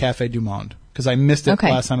breakfast at Cafe Du Monde because I missed it Okay.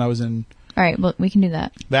 last time I was in. All right. Well, we can do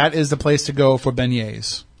that. That is the place to go for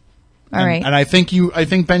beignets. All right. And I think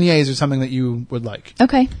beignets are something that you would like.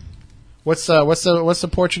 Okay. What's the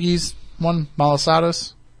Portuguese one,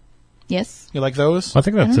 Malasadas? Yes. You like those? I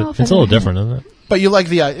think I don't know it's if a I've little ever had different, isn't it? But you like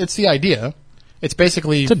it's the idea. It's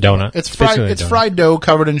basically It's a donut. It's fried. basically a It's donut. fried dough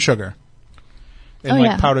covered in sugar, Oh,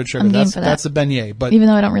 yeah. powdered sugar. I'm game That's for that. that's a beignet. But Even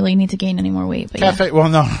though I don't really need to gain any more weight, but cafe. Well,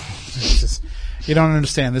 no, It's just- you don't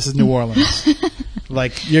understand. This is New Orleans.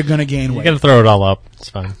 Like you're gonna gain You weight. gotta throw it all up. It's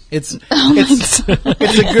fine. It's it's a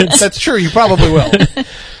good. That's true. You probably will.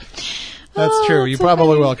 That's true. You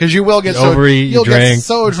probably will because you will get You overeat, you you'll get drink,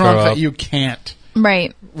 so you drunk throw that up. you can't yeah.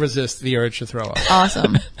 Right. resist the urge to throw up.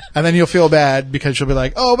 Awesome. And then you'll feel bad because you'll be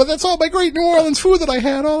like, oh, but that's all my great New Orleans food that I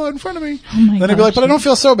had all in front of me. Oh my Then you'll be like, gosh. but I don't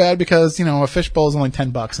feel so bad because, a fish bowl is only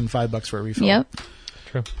 $10 and $5 for a refill. Yep.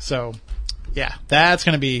 True. So, yeah, that's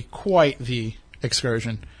going to be quite the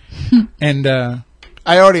excursion. And,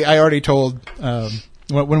 I already told,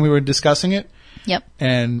 when we were discussing it, Yep.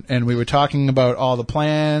 and we were talking about all the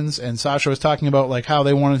plans, and Sasha was talking about like how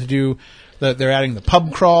they wanted to do they're adding the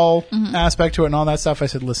pub crawl aspect to it and all that stuff. I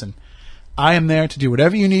said, listen, I am there to do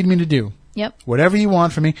whatever you need me to do. Yep. Whatever you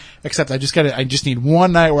want from me, except I just need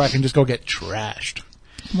one night where I can just go get trashed.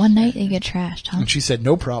 One night they get trashed, huh? And she said,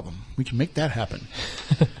 no problem. We can make that happen.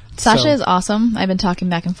 Sasha So- is awesome. I've been talking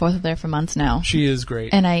back and forth with her for months now. She is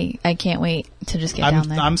great. And I can't wait to just get down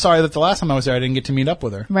there. I'm sorry that the last time I was there, I didn't get to meet up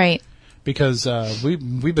with her Right. because,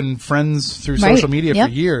 we've been friends through Right. social media Yep.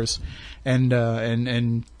 for years.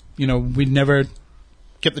 And we'd never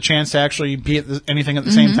get the chance to actually be at anything at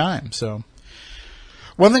the Mm-hmm. same time. So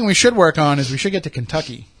one thing we should work on is we should get to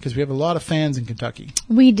Kentucky because we have a lot of fans in Kentucky.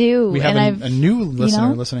 We do. We have and a new listener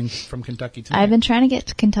know, listening from Kentucky tonight. I've been trying to get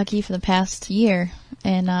to Kentucky for the past year.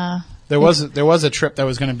 And, There was a trip that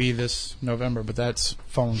was going to be this November, but that's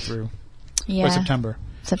fallen through. yeah. Or September.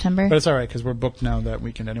 September. But it's all right because we're booked now that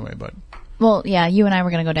weekend anyway. But Well, yeah, you and I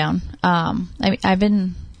were going to go down. I've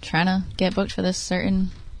been trying to get booked for this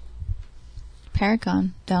certain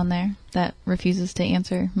Paracon down there that refuses to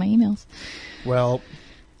answer my emails well,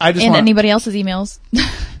 I just and want anybody else's emails.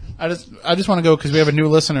 I just want to go because we have a new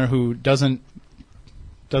listener who doesn't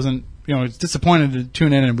is disappointed to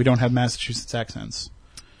tune in and we don't have Massachusetts accents.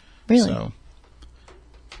 Really? So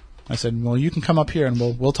I said, well, you can come up here and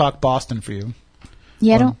we'll talk Boston for you.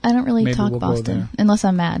 Yeah, Or I don't really maybe talk we'll go Boston there. unless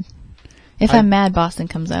I'm mad. If I- I'm mad, Boston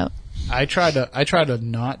comes out. I try to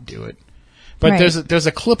not do it, but Right. there's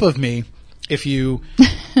a clip of me. If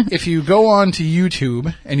you go on to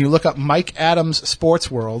YouTube and you look up Mike Adams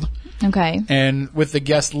Sports World Okay. and with the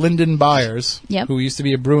guest Lyndon Byers, Yep. who used to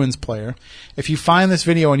be a Bruins player, if you find this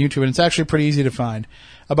video on YouTube, and it's actually pretty easy to find,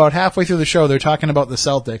 about halfway through the show they're talking about the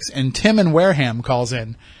Celtics, and Tim in Wareham calls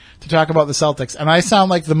in to talk about the Celtics, and I sound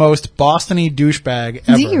like the most Boston-y douchebag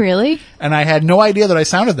ever. Do you really? And I had no idea that I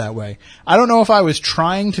sounded that way. I don't know if I was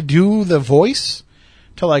trying to do the voice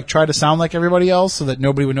to like try to sound like everybody else so that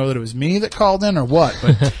nobody would know that it was me that called in or what.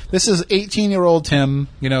 But this is 18-year-old Tim,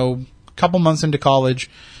 a couple months into college,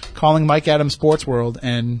 calling Mike Adams Sports World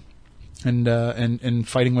and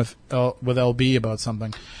fighting with LB about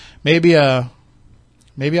something. Maybe I'll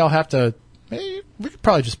have to. Maybe we could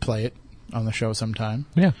probably just play it on the show sometime.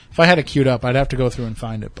 Yeah. If I had it queued up, I'd have to go through and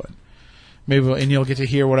find it, but maybe and you'll get to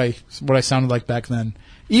hear what I sounded like back then.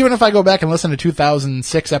 Even if I go back and listen to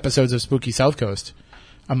 2006 episodes of Spooky South Coast,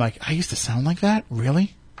 I'm like, I used to sound like that?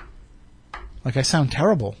 Really? Like I sound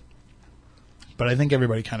terrible. But I think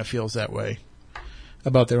everybody kind of feels that way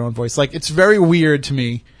about their own voice. Like it's very weird to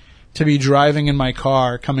me to be driving in my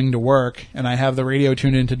car coming to work and I have the radio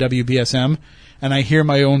tuned into WBSM and I hear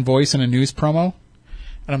my own voice in a news promo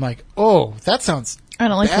and I'm like, oh, that sounds I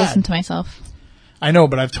don't like to bad. listen to myself. I know,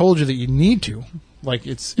 but I've told you that you need to. Like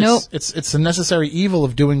it's Nope. it's a necessary evil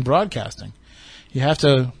of doing broadcasting. You have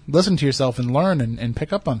to listen to yourself and learn and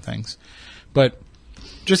pick up on things. But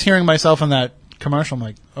just hearing myself in that commercial, I'm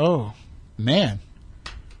like, oh man,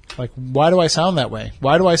 like why do I sound that way?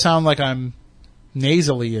 Why do I sound like I'm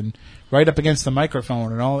nasally and right up against the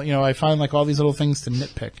microphone and all? I find like all these little things to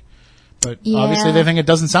nitpick. But Yeah. obviously they think it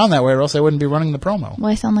doesn't sound that way, or else I wouldn't be running the promo.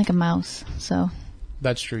 Well, I sound like a mouse, so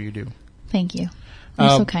That's true, you do. thank you. You're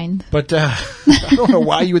so Um, kind. But I don't know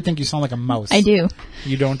why you would think you sound like a mouse. I do.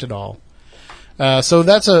 You don't at all. So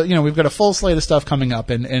that's we've got a full slate of stuff coming up,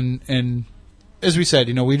 and as we said,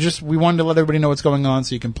 we wanted to let everybody know what's going on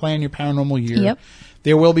so you can plan your paranormal year. Yep.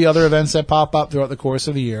 There will be other events that pop up throughout the course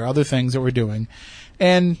of the year, other things that we're doing,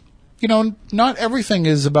 and not everything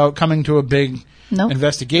is about coming to a big Nope.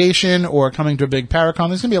 investigation or coming to a big Paracon.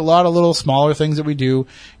 There's going to be a lot of little smaller things that we do.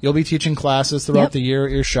 You'll be teaching classes throughout Yep. the year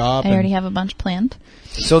at your shop. I and- already have a bunch planned.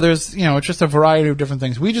 so there's, it's just a variety of different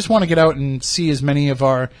things. We just want to get out and see as many of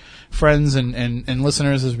our friends and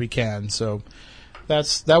listeners as we can. So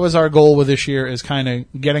that was our goal with this year, is kind of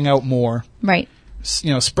getting out more. Right.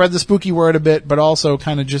 spread the spooky word a bit, but also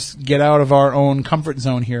kind of just get out of our own comfort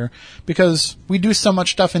zone here, because we do so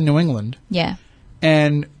much stuff in New England. Yeah.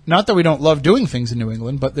 And not that we don't love doing things in New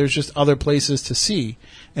England, but there's just other places to see.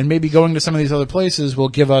 And maybe going to some of these other places will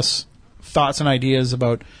give us thoughts and ideas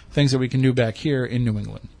about things that we can do back here in New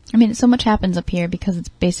England. I mean, so much happens up here because it's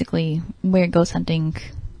basically where ghost hunting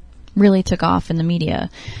really took off in the media.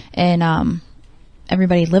 And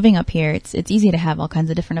everybody living up here, it's easy to have all kinds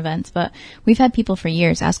of different events. But we've had people for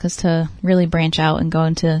years ask us to really branch out and go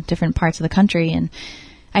into different parts of the country. And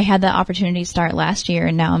I had that opportunity to start last year,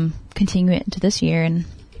 and now I'm continuing it into this year. And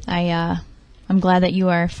I'm glad that you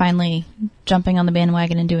are finally jumping on the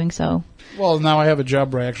bandwagon and doing so. Well, now I have a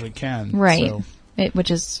job where I actually can. Right. So. It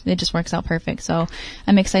just works out perfect. So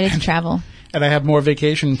I'm excited to travel. And I have more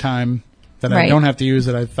vacation time that I don't have to use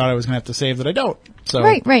that I thought I was going to have to save that I don't. So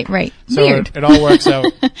Right. So Weird. It all works out.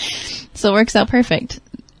 So it works out perfect.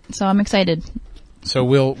 So I'm excited. So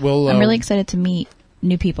we'll I'm really excited to meet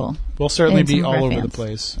new people. We'll certainly be all over the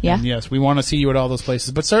place. Yeah. And yes, we want to see you at all those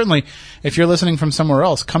places. But certainly, if you're listening from somewhere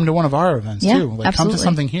else, come to one of our events too. Like, absolutely. Come to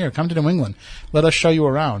something here. Come to New England. Let us show you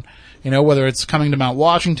around. Whether it's coming to Mount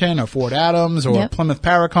Washington or Fort Adams or Plymouth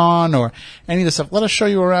Paracon or any of this stuff, let us show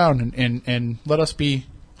you around and let us be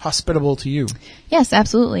hospitable to you. Yes,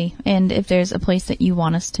 absolutely. And if there's a place that you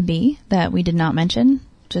want us to be that we did not mention,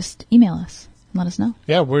 just email us and let us know.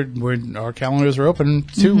 Yeah, our calendars are open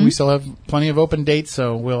too. Mm-hmm. We still have plenty of open dates,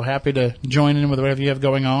 so we're happy to join in with whatever you have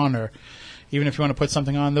going on, or even if you want to put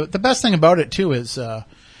something on. The best thing about it too is,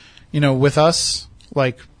 with us,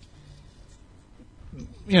 like,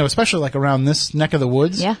 especially like around this neck of the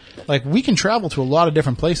woods, like we can travel to a lot of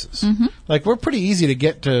different places. Mm-hmm. Like we're pretty easy to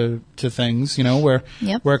get to things,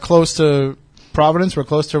 we're close to Providence, we're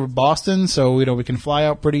close to Boston, so, we can fly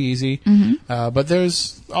out pretty easy. Mm-hmm. But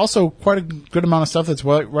there's also quite a good amount of stuff that's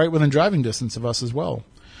right within driving distance of us as well.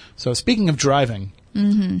 So speaking of driving,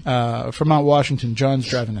 from Mount Washington, John's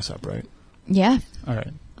driving us up, right? Yeah. All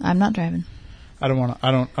right. I'm not driving. I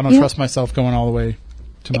don't trust myself going all the way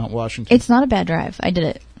to Mount Washington. It's not a bad drive. I did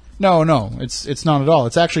it. No, it's not at all.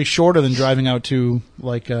 It's actually shorter than driving out to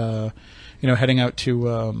heading out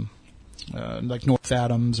to like North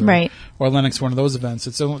Adams or Lenox, one of those events.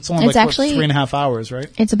 It's only like actually 3.5 hours, right?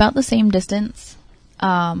 It's about the same distance,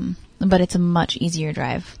 but it's a much easier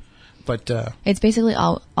drive. But it's basically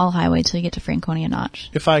all highway till you get to Franconia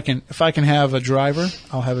Notch. If I can have a driver,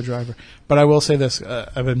 I'll have a driver. But I will say this: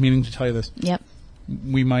 I've been meaning to tell you this. Yep.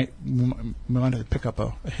 We might have to pick up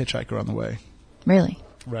a hitchhiker on the way. Really?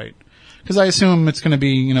 Right. Because I assume it's going to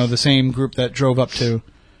be the same group that drove up to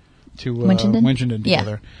Winchendon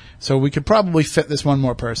together. So we could probably fit this one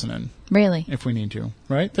more person in. Really? If we need to,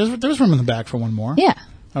 right? There's room in the back for one more. Yeah.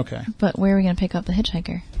 Okay. But where are we going to pick up the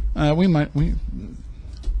hitchhiker?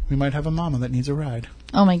 We might have a mama that needs a ride.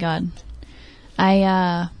 Oh my God.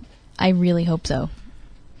 I really hope so.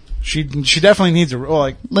 She definitely needs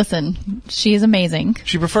listen, she's amazing.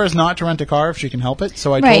 She prefers not to rent a car if she can help it.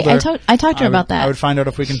 So I told her. I talked to her about that. I would find out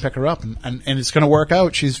if we can pick her up, and it's going to work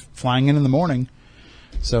out. She's flying in the morning,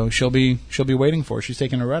 so she'll be waiting for her. She's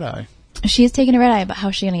taking a red eye. She is taking a red eye, but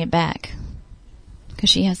how's she going to get back?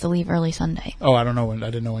 Because she has to leave early Sunday. Oh, I don't know when.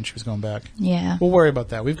 I didn't know when she was going back. Yeah, we'll worry about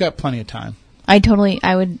that. We've got plenty of time. I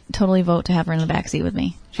would totally vote to have her in the backseat with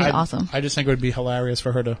me. She's awesome. I just think it would be hilarious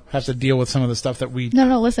for her to have to deal with some of the stuff that we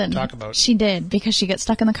listen. talk about. She did, because she got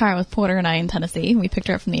stuck in the car with Porter and I in Tennessee. We picked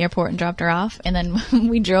her up from the airport and dropped her off, and then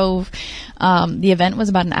we drove. The event was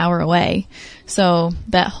about an hour away, so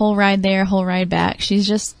that whole ride there, whole ride back,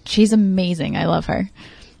 she's amazing. I love her.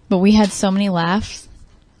 But we had so many laughs,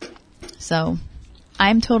 so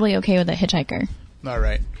I'm totally okay with a hitchhiker. All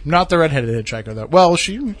right. Not the redheaded hitchhiker, though. Well,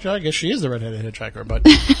 I guess she is the redheaded hitchhiker, but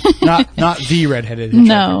not the redheaded hitchhiker.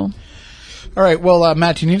 No. All right. Well,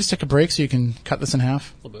 Matt, do you need us to take a break so you can cut this in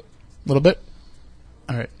half? A little bit. A little bit?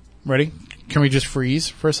 All right. Ready? Can we just freeze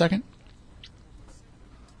for a second?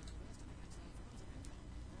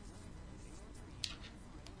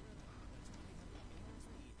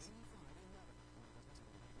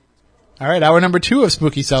 All right. Hour number 2 of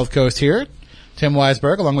Spooky South Coast here. Tim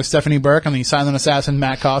Weisberg, along with Stephanie Burke and the silent assassin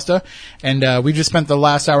Matt Costa. And we just spent the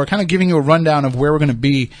last hour kind of giving you a rundown of where we're going to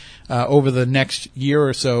be over the next year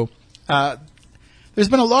or so. There's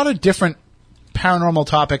been a lot of different paranormal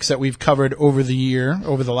topics that we've covered over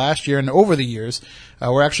the last year and over the years.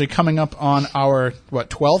 We're actually coming up on our,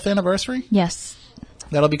 12th anniversary? Yes.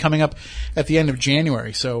 That'll be coming up at the end of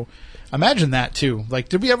January. So imagine that, too. Like,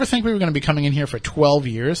 did we ever think we were going to be coming in here for 12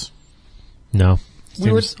 years? No.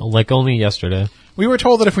 Seems like only yesterday. We were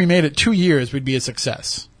told that if we made it 2 years, we'd be a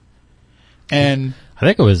success. And I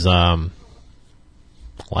think it was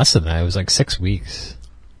less than that. It was like 6 weeks.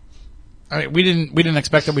 I mean, we didn't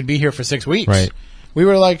expect that we'd be here for 6 weeks. Right. We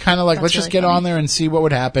were like, kind of like, That's let's just really get funny. on there and see what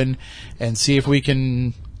would happen and see if we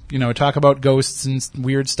can, talk about ghosts and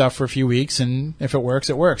weird stuff for a few weeks. And if it works,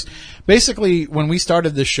 it works. Basically, when we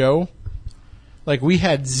started this show, like, we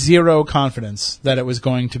had zero confidence that it was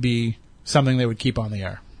going to be something they would keep on the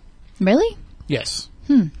air. Really? Yes.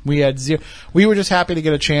 We had zero. We were just happy to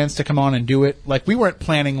get a chance to come on and do it. Like, we weren't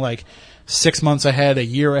planning like 6 months ahead, a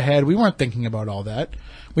year ahead. We weren't thinking about all that.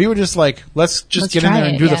 We were just like, let's get in try there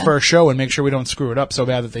and it, do the yeah. first show and make sure we don't screw it up so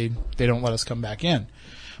bad that they don't let us come back in.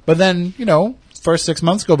 But then, first 6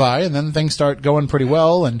 months go by and then things start going pretty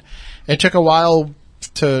well, and it took a while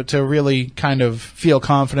to really kind of feel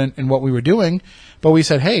confident in what we were doing. But we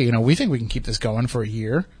said, hey, we think we can keep this going for a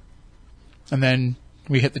year. And then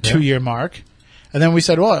we hit the 2-year mark. And then we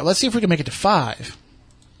said, well, let's see if we can make it to 5.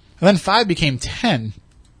 And then 5 became 10.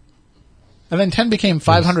 And then 10 became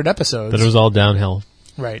 500 episodes. But it was all downhill.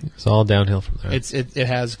 Right. It's all downhill from there. It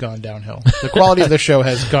has gone downhill. The quality of the show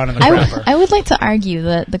has gone in the crapper. I would like to argue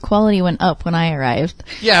that the quality went up when I arrived.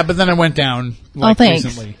 Yeah, but then it went down Thanks.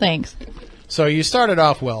 recently. Thanks. So you started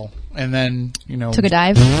off well, and then, Took a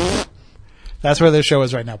dive. that's where the show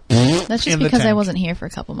is right now. That's just In the because I tank. wasn't here for a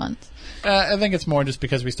couple months. I think it's more just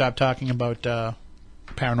because we stopped talking about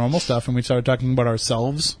paranormal stuff and we started talking about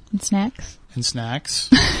ourselves And snacks. and snacks.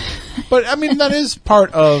 But, I mean, that is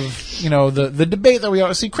part of, the debate that we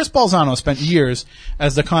always see. Chris Balzano spent years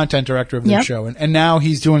as the content director of this Yep. show, and now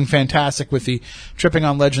he's doing fantastic with the Tripping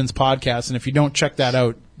on Legends podcast, and if you don't check that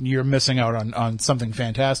out, you're missing out on something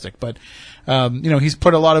fantastic. But, he's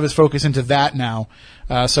put a lot of his focus into that now,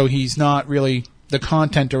 so he's not really the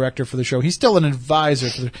content director for the show. He's still an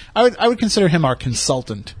advisor. I would consider him our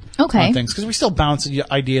consultant Okay. on things, because we still bounce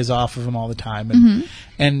ideas off of him all the time.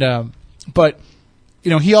 But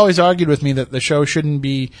he always argued with me that the show shouldn't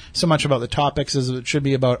be so much about the topics as it should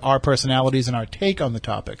be about our personalities and our take on the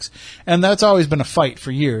topics. And that's always been a fight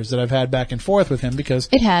for years that I've had back and forth with him, because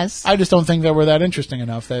It has. I just don't think that we're that interesting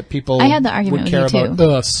enough that people I had the argument would with care you, about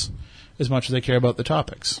too. us as much as they care about the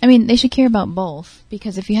topics. I mean, they should care about both,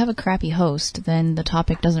 because if you have a crappy host, then the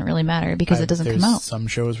topic doesn't really matter because it doesn't come There's out. some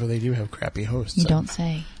shows where they do have crappy hosts. You don't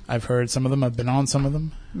say. I've heard some of them. I've been on some of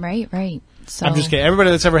them. Right. So I'm just kidding. Everybody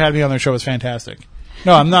that's ever had me on their show is fantastic.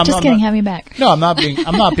 No, I'm not. Just I'm kidding. not- Have me back. No, I'm not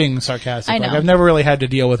being sarcastic. I know. Like, I've never really had to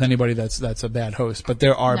deal with anybody that's a bad host, but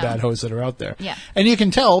there are No. bad hosts that are out there. Yeah. And you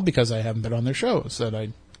can tell because I haven't been on their shows that I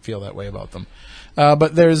feel that way about them.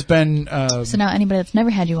 But there's been So now anybody that's never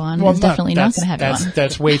had you on is definitely not going to have you on.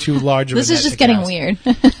 That's way too large of This a is net just to getting cast. weird.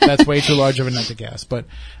 That's way too large of a net to cast. But,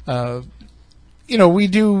 we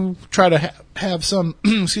do try to have some,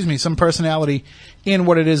 some personality in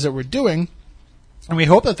what it is that we're doing. And we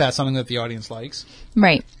hope that that's something that the audience likes.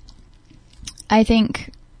 Right. I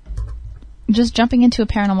think just jumping into a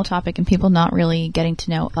paranormal topic and people not really getting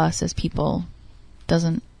to know us as people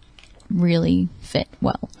doesn't really fit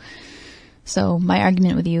well. So my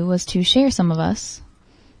argument with you was to share some of us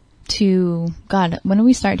when did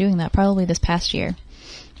we start doing that? Probably this past year.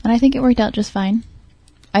 And I think it worked out just fine.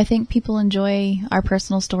 I think people enjoy our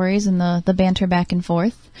personal stories and the banter back and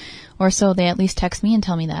forth, or so they at least text me and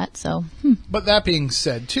tell me that. So, But that being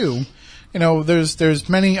said, too, there's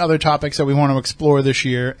many other topics that we want to explore this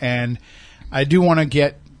year, and I do want to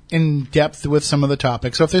get in depth with some of the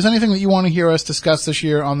topics. So if there's anything that you want to hear us discuss this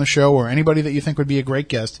year on the show, or anybody that you think would be a great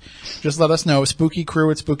guest, just let us know.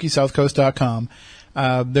 SpookyCrew@SpookySouthCoast.com.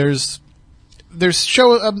 There's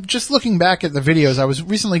just looking back at the videos, I was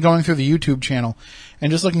recently going through the YouTube channel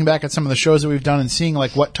and just looking back at some of the shows that we've done and seeing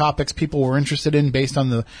like what topics people were interested in based on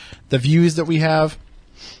the views that we have.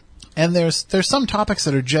 And there's some topics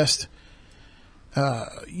that are just,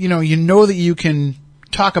 that you can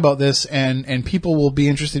talk about this and people will be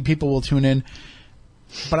interested, people will tune in.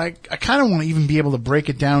 But I kind of want to even be able to break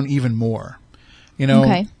it down even more.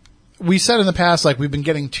 okay. We said in the past, like, we've been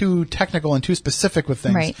getting too technical and too specific with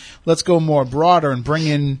things. Right. Let's go more broader and bring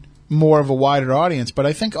in more of a wider audience. But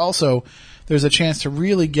I think also there's a chance to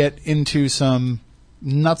really get into some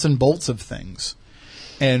nuts and bolts of things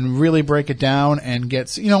and really break it down and get,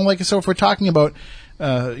 so if we're talking about,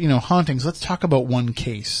 hauntings, let's talk about one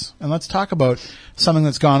case and let's talk about something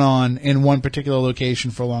that's gone on in one particular location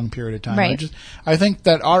for a long period of time. Right. I think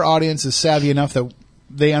that our audience is savvy enough that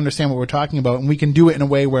they understand what we're talking about, and we can do it in a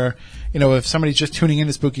way where, if somebody's just tuning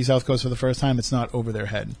into Spooky South Coast for the first time, it's not over their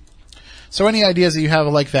head. So any ideas that you have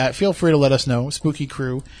like that, feel free to let us know.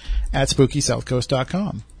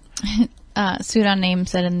 SpookyCrew@SpookySouthCoast.com. Sudan Name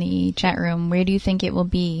said in the chat room, where do you think it will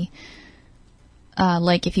be?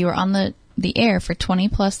 Like if you were on the the air for 20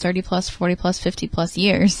 plus, 30 plus, 40 plus, 50 plus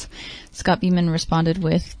years. Scott Beeman responded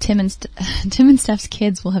with, Tim and Steph's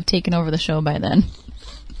kids will have taken over the show by then.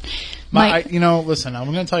 Listen,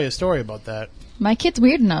 I'm going to tell you a story about that. My kid's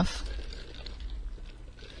weird enough.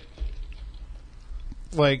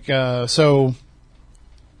 Matt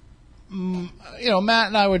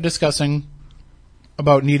and I were discussing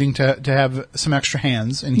about needing to have some extra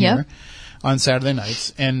hands in here on Saturday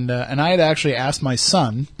nights, and I had actually asked my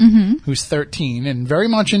son, who's 13 and very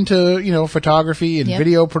much into photography and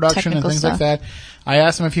video production and things like that. I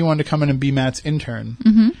asked him if he wanted to come in and be Matt's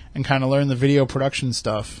intern and kind of learn the video production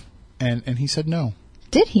stuff, and he said no.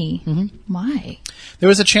 Did he? Why? There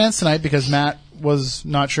was a chance tonight because Matt was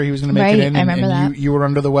not sure he was going to make it in, I remember that. You were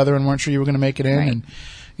under the weather and weren't sure you were going to make it in,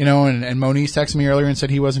 and Moniz texted me earlier and said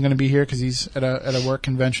he wasn't going to be here because he's at a work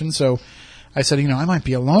convention. So I said, I might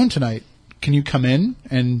be alone tonight. Can you come in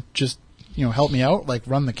and just help me out, like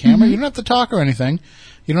run the camera? You don't have to talk or anything.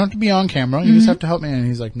 You don't have to be on camera. You just have to help me. And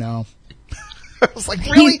he's like, no. I was like,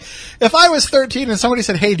 really? If I was 13 and somebody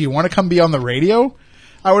said, hey, do you want to come be on the radio?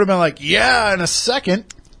 I would have been like, yeah, in a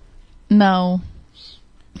second. No.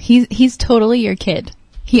 He's totally your kid.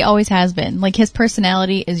 He always has been. Like, his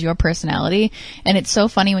personality is your personality. And it's so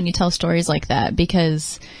funny when you tell stories like that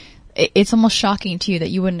because it's almost shocking to you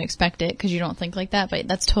that you wouldn't expect it because you don't think like that, but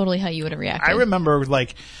that's totally how you would have reacted. I remember,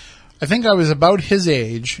 I think I was about his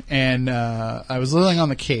age, and I was living on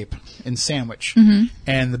the Cape in Sandwich.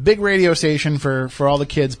 And the big radio station for all the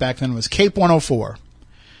kids back then was Cape 104.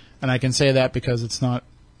 And I can say that because it's not,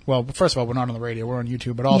 well, first of all, we're not on the radio, we're on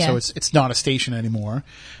YouTube, but also it's not a station anymore.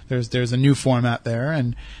 There's a new format there,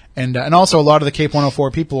 and also a lot of the Cape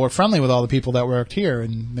 104 people were friendly with all the people that worked here,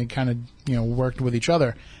 and they kind of, worked with each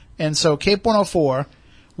other. And so Cape 104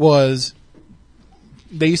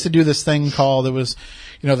 they used to do this thing called, it was,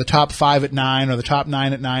 the top 5 at 9 or the top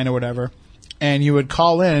 9 at 9 or whatever. And you would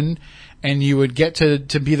call in and you would get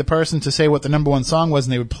to be the person to say what the number one song was,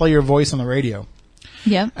 and they would play your voice on the radio.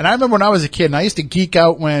 Yeah. And I remember when I was a kid, and I used to geek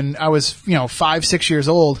out when I was, 5, 6 years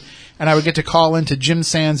old, and I would get to call into Jim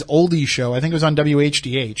Sand's Oldies show. I think it was on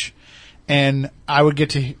WHDH. And I would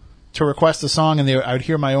get to request a song, and I would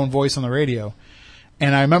hear my own voice on the radio.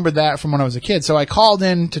 And I remember that from when I was a kid. So I called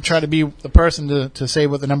in to try to be the person to say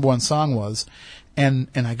what the number one song was. And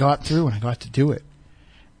I got through, and I got to do it.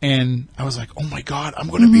 And I was like, oh my God, I'm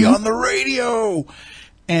going to be on the radio.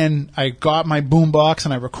 And I got my boombox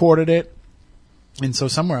and I recorded it. And so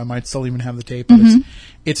somewhere I might still even have the tape, but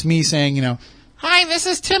it's me saying, hi, this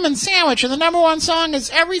is Tim and Sandwich, and the number one song is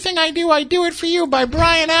Everything I Do It For You by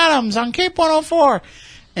Bryan Adams on Cape 104.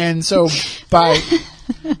 And so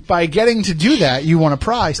by getting to do that, you won a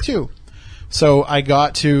prize too. So I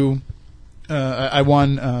got to, I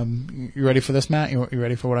won, you ready for this, Matt? You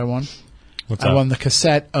ready for what I won? What's I up? won the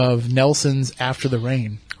cassette of Nelson's After the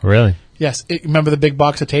Rain. Really? Yes. Remember the big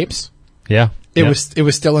box of tapes? Yeah. It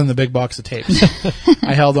was still in the big box of tapes.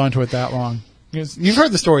 I held on to it that long. You've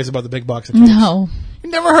heard the stories about the big box of tapes. No. You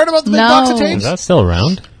never heard about the big box of tapes? Is that still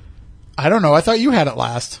around? I don't know. I thought you had it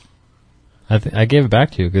last. I gave it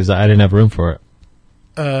back to you because I didn't have room for it.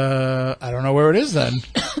 I don't know where it is then.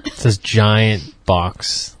 It's this giant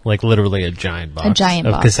box, like literally a giant box. A giant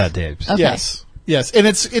of box. cassette tapes. Okay. Yes. And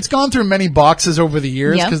it's gone through many boxes over the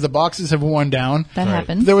years Yep. because the boxes have worn down. That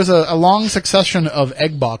happens. There was a long succession of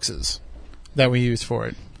egg boxes that we used for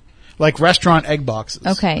it. Like restaurant egg boxes.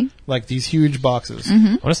 Okay. Like these huge boxes. I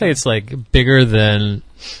want to say it's like bigger than,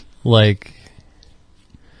 like,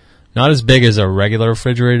 not as big as a regular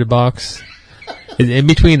refrigerator box. In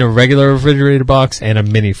between a regular refrigerator box and a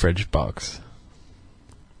mini fridge box.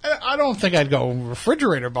 I don't think I'd go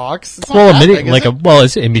refrigerator box. It's not Well, a that mini, big, like is it?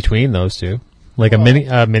 it's in between those two. Like a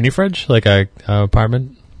mini fridge, like a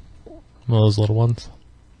apartment. One of those little ones.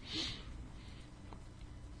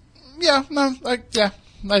 Yeah, no,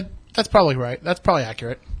 that's probably right. That's probably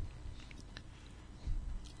accurate.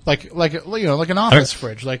 Like an office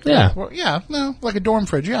fridge. Like like a dorm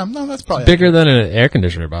fridge. Yeah, no, that's probably Bigger accurate. than an air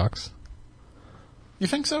conditioner box. You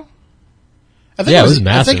think so? I think Yeah, it was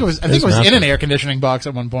massive. I think it was in massive. an air conditioning box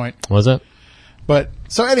at one point. Was it? But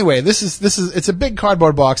so anyway, this is it's a big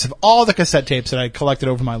cardboard box of all the cassette tapes that I collected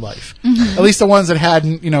over my life. At least the ones that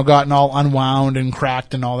hadn't, gotten all unwound and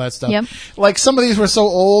cracked and all that stuff. Yep. Like some of these were so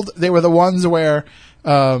old, they were the ones where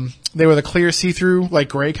they were the clear see-through, like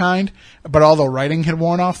gray kind, but all the writing had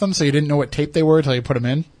worn off them, so you didn't know what tape they were until you put them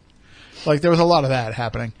in. Like there was a lot of that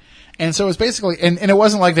happening. And so it was basically, and it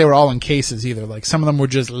wasn't like they were all in cases either. Like some of them were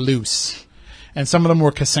just loose. And some of them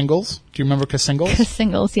were Cassingles. Do you remember Cassingles?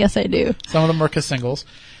 Singles, yes, I do. Some of them were Cassingles.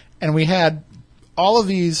 And we had all of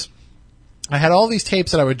these, I had all these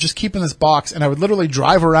tapes that I would just keep in this box, and I would literally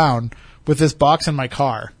drive around with this box in my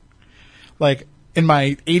car, like in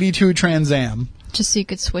my 82 Trans Am. Just so you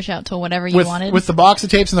could switch out to whatever you wanted. With the box of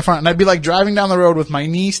tapes in the front. And I'd be like driving down the road with my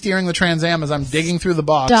knee steering the Trans Am as I'm digging through the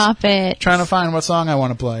box. Stop it. Trying to find what song I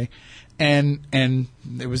want to play. And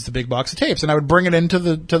it was the big box of tapes. And I would bring it into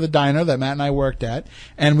the diner that Matt and I worked at.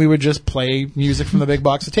 And we would just play music from the big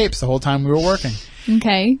box of tapes the whole time we were working.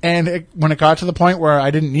 Okay. And when it got to the point where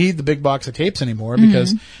I didn't need the big box of tapes anymore,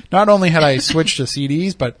 because not only had I switched to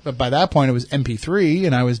CDs, but by that point it was MP3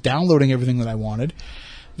 and I was downloading everything that I wanted,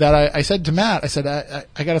 that I said to Matt, I said,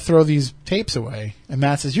 I got to throw these tapes away. And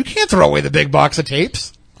Matt says, you can't throw away the big box of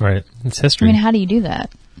tapes. Right. It's history. I mean, how do you do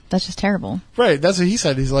that? That's just terrible. Right. That's what he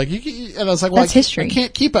said. He's like, and I was like, well, That's history. I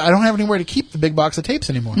can't keep it. I don't have anywhere to keep the big box of tapes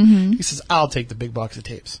anymore. He says, I'll take the big box of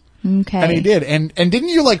tapes. Okay. And he did. And didn't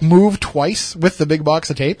you like move twice with the big box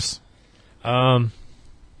of tapes?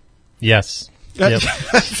 Yes. Yep.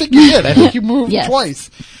 I think you did. I think you moved Yes. twice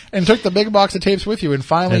and took the big box of tapes with you. And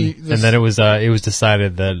finally, And then it was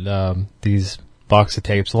decided that these box of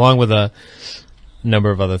tapes, along with a number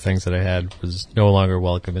of other things that I had, was no longer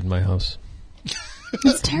welcome in my house.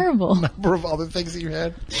 That's terrible. number of other things that you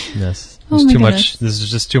had. Yes. Oh It's my too goodness. much. This is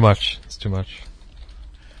just too much. It's too much.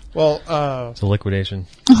 Well, It's a liquidation.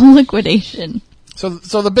 Liquidation. so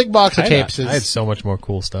the big box of tapes I had so much more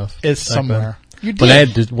cool stuff. is back somewhere. You then.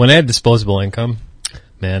 did. When I had disposable income,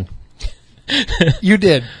 man. You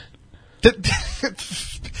did.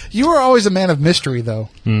 You were always a man of mystery, though.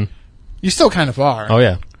 You still kind of are. Oh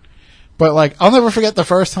yeah. But like, I'll never forget the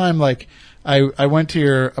first time like I went to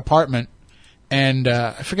your apartment, and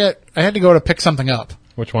I forget I had to go to pick something up.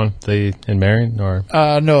 Which one? The in Marion or?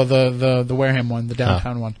 No, the Wareham one, the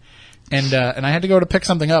downtown one, and I had to go to pick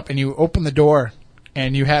something up, and you opened the door,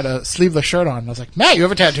 and you had a sleeveless shirt on. And I was like, Matt, you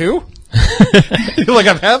have a tattoo? You're like,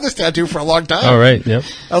 I've had this tattoo for a long time. Oh right. Yep.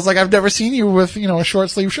 I was like, I've never seen you with a short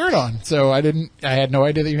sleeve shirt on, so I had no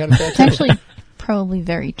idea that you had a tattoo. It's actually probably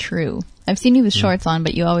very true. I've seen you with shorts on,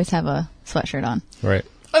 but you always have a sweatshirt on. Right.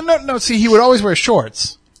 No. See, he would always wear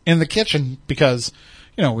shorts in the kitchen because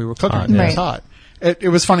we were cooking. Hot, and yeah. It was hot. It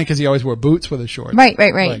was funny because he always wore boots with his shorts. Right.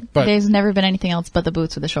 Like, but There's never been anything else but the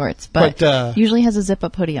boots with the shorts. But usually has a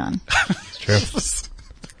zip-up hoodie on. It's true.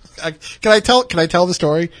 Can I tell the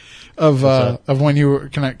story of when you were?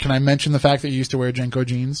 Can I mention the fact that you used to wear Jenko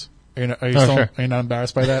jeans? Are you Sure. Are you not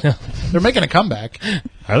embarrassed by that? They're making a comeback.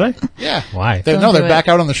 Are they? Yeah. Why? They're Don't do back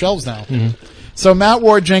it. out on the shelves now. So Matt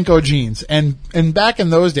wore Jenko jeans, and back in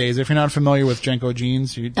those days, if you're not familiar with Jenko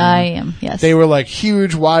jeans, I am, yes. They were like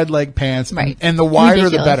huge, wide leg pants, Right. and the wider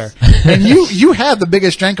the Ridiculous. better. And you had the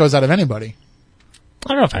biggest Jenkos out of anybody.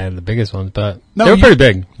 I don't know if I had the biggest ones, but No, they were you- pretty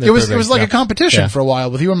big. It was like a competition for a while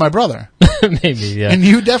with you and my brother. Maybe, yeah. And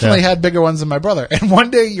you definitely Yeah. had bigger ones than my brother. And one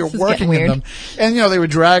day you're This is working getting in weird. them, and they would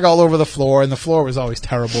drag all over the floor, and the floor was always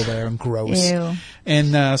terrible there and gross. Ew.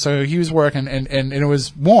 And so he was working, and it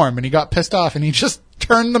was warm, and he got pissed off, and he just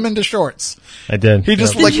turned them into shorts. I did. He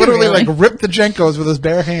just Yep. like Did you literally really? like ripped the Jenkos with his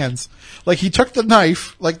bare hands. Like he took the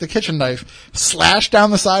knife, like the kitchen knife, slashed down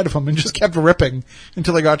the side of them, and just kept ripping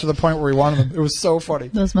until he got to the point where he wanted them. It was so funny.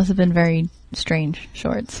 Those must have been very strange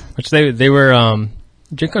shorts. Which they were,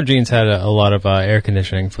 Jinko jeans had a lot of air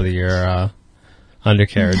conditioning for the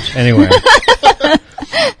undercarriage anyway.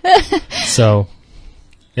 So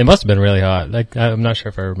it must have been really hot. Like I'm not sure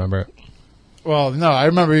if I remember it. Well, no, I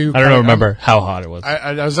remember you. I don't remember how hot it was.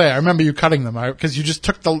 I was saying, I remember you cutting them because you just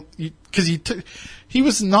took he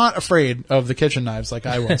was not afraid of the kitchen knives like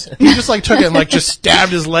I was. He just like took it and like just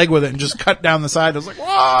stabbed his leg with it and just cut down the side. I was like,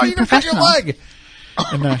 "Whoa, you can cut your Professional. leg!"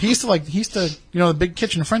 And he used to the big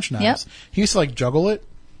kitchen French knives. Yep. He used to like juggle it.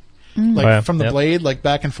 Mm. Like Oh, yeah. from the Yep. blade, like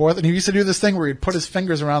back and forth, and he used to do this thing where he'd put his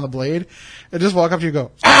fingers around the blade and just walk up to you and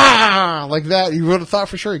go, ah, like that. You would have thought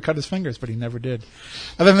for sure he cut his fingers, but he never did.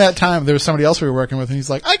 And then that time, there was somebody else we were working with, and he's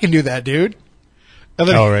like, I can do that, dude. And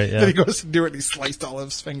then, Oh, right, yeah. then he goes to do it, and he sliced all of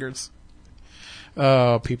his fingers.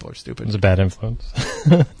 Oh, people are It stupid. was a bad influence.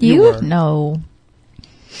 You were. No.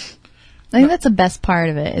 I think that's the best part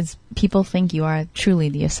of it is people think you are truly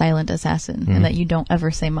the silent assassin and that you don't ever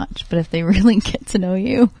say much. But if they really get to know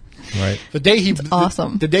you, Right. The day he,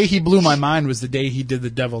 awesome. The day he blew my mind was the day he did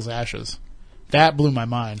the Devil's Ashes. That blew my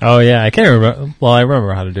mind. Oh yeah, I can't remember. Well, I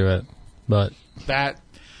remember how to do it, but That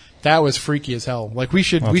was freaky as hell. Like we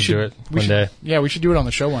should I'll have to do it one day. Yeah, we should do it on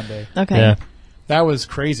the show one day. okay. yeah, That was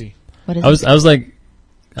crazy. What is I was like,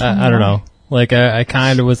 I don't why. know. Like I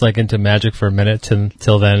kind of was like into magic for a minute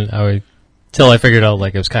till then. Till I figured out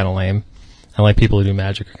like it was kind of lame, and like people who do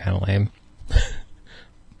magic are kind of lame.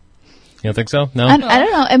 You don't think so? No. I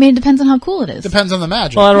don't know. I mean, it depends on how cool it is. Depends on the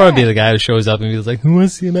magic. Well, I don't want to be the guy who shows up and he's like, "Who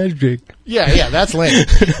wants to see a magic trick?" Yeah, that's lame.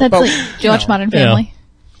 That's But, like, do you watch no. Modern Yeah. Family?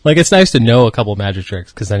 Like, it's nice to know a couple magic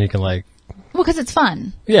tricks, because then you can, like... Well, because it's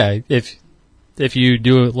fun. Yeah, if you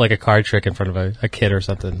do, like, a card trick in front of a kid or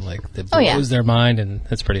something, like, it blows their mind, and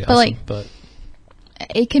it's pretty awesome. But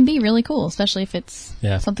it can be really cool, especially if it's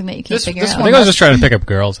something that you can't figure out. I think I was just trying to pick up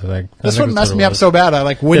girls, I think. This one messed me up so bad, I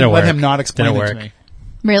wouldn't let him not explain it to me.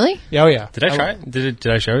 Really? Oh, yeah. Did I try it? Did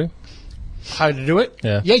I show you? How to do it?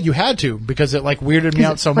 Yeah. Yeah, you had to, because it, weirded me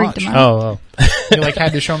out so much. Oh. You,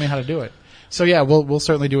 had to show me how to do it. So, yeah, we'll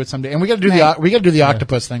certainly do it someday. And we gotta do the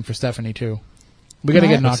octopus thing for Stephanie, too. We gotta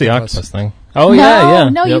get an What's octopus. the octopus thing? Oh, yeah.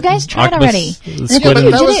 No, you guys tried already.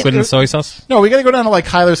 Squid and soy sauce? No, we gotta go down to,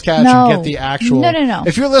 Kyler's Catch and get the actual... No.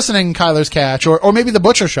 If you're listening, Kyler's Catch, or maybe the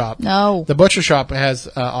Butcher Shop. No. The Butcher Shop has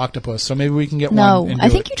octopus, so maybe we can get one and do I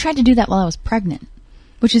think you tried to do that while I was pregnant,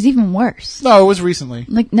 which is even worse. No, it was recently.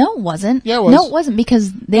 No, it wasn't. Yeah, it was. No, it wasn't,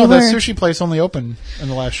 because they were... the sushi place only opened in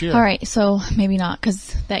the last year. All right, so maybe not,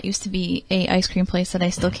 because that used to be a ice cream place that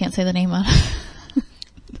I still can't say the name of.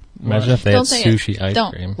 Imagine if they had sushi ice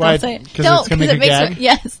cream. Don't say it. Because it's going to make you gag?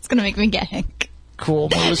 Yes, it's going to make me gag. Cool.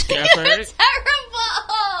 It's terrible!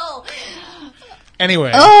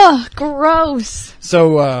 Anyway. Oh, gross.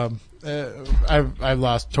 So, I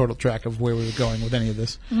lost total track of where we were going with any of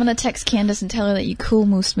this. I'm going to text Candace and tell her that you cool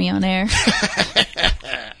moosed me on air.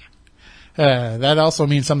 That also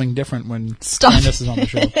means something different when Candace is on the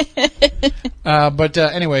show. But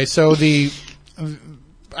anyway, so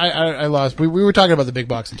I lost. We were talking about the big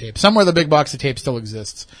box of tape. Somewhere the big box of tape still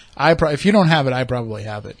exists. If you don't have it, I probably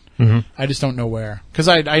have it. Mm-hmm. I just don't know where. Because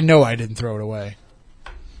I know I didn't throw it away.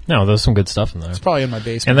 No, there's some good stuff in there. It's probably in my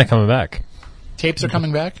basement. And they're coming back. Tapes are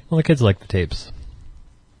coming back? Well, the kids like the tapes.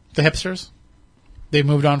 The hipsters? They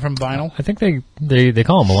moved on from vinyl? I think they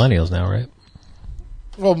call them millennials now, right?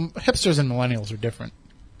 Well, hipsters and millennials are different.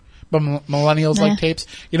 But millennials like tapes.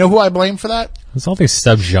 You know who I blame for that? There's all these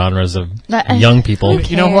subgenres of young people.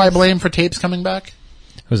 You know who I blame for tapes coming back?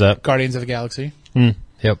 Who's that? Guardians of the Galaxy.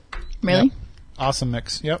 Yep. Really? Yep. Awesome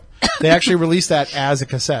mix. Yep. They actually released that as a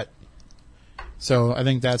cassette. So I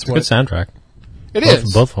think that's it's a good soundtrack. It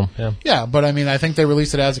is. Both of them, yeah. Yeah, but I mean, I think they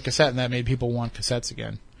released it as a cassette, and that made people want cassettes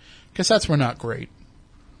again. Cassettes were not great.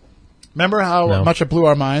 Remember how much it blew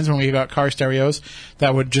our minds when we got car stereos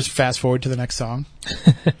that would just fast forward to the next song?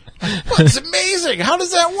 It's amazing. How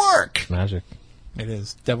does that work? Magic. It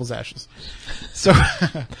is. Devil's ashes. So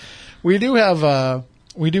we do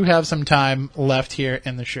have some time left here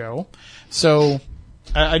in the show. So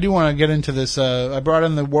I do want to get into this. I brought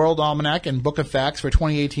in the World Almanac and Book of Facts for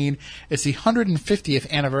 2018. It's the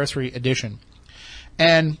 150th anniversary edition.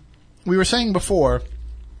 And we were saying before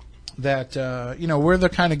that, we're the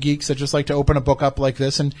kind of geeks that just like to open a book up like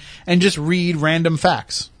this and just read random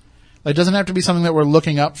facts. It doesn't have to be something that we're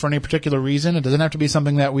looking up for any particular reason. It doesn't have to be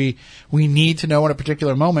something that we need to know at a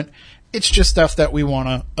particular moment. It's just stuff that we want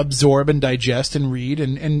to absorb and digest and read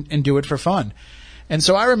and do it for fun. And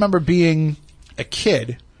so I remember being a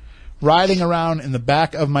kid riding around in the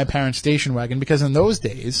back of my parents' station wagon, because in those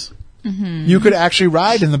days, you could actually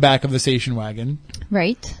ride in the back of the station wagon.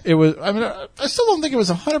 Right. It was, I still don't think it was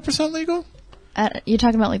 100% legal. You're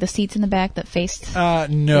talking about the seats in the back that faced No,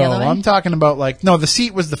 the other way? I'm talking about the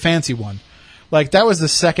seat was the fancy one. That was the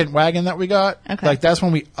second wagon that we got. Okay. That's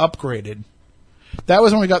when we upgraded. That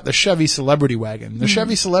was when we got the Chevy Celebrity wagon. The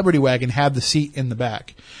Chevy Celebrity wagon had the seat in the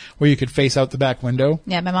back where you could face out the back window.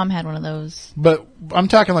 Yeah, my mom had one of those. But I'm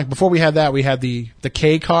talking before we had that, we had the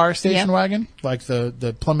K car station wagon,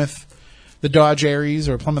 the Plymouth, the Dodge Aries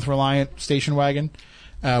or Plymouth Reliant station wagon,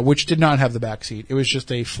 which did not have the back seat. It was just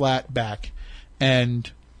a flat back. And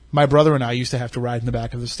my brother and I used to have to ride in the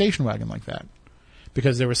back of the station wagon like that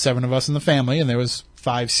because there were 7 of us in the family and there was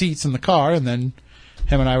 5 seats in the car, and then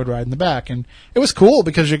him and I would ride in the back. And it was cool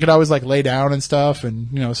because you could always lay down and stuff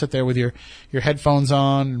and, sit there with your headphones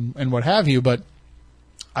on and what have you. But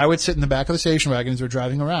I would sit in the back of the station wagon as we're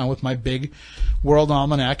driving around with my big World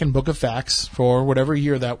Almanac and Book of Facts for whatever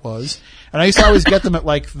year that was. And I used to always get them at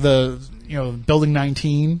the Building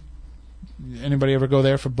 19. Anybody ever go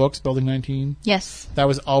there for books, Building 19? Yes. That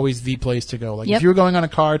was always the place to go. If you were going on a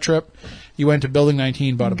car trip, you went to Building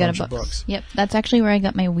 19, bought a bunch of books. Yep. That's actually where I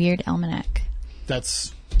got my weird almanac.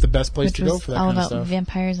 That's the best place to go for that kind of stuff. All about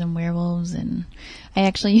vampires and werewolves, and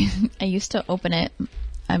I used to open it.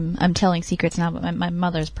 I'm telling secrets now, but my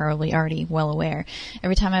mother's probably already well aware.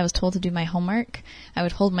 Every time I was told to do my homework, I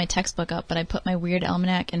would hold my textbook up, but I'd put my weird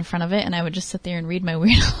almanac in front of it, and I would just sit there and read my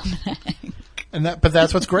weird almanac. But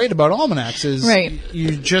that's what's great about almanacs is right.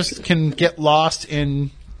 You just can get lost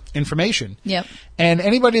in information. Yep. And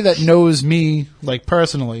anybody that knows me,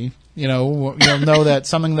 personally, you'll know that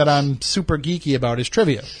something that I'm super geeky about is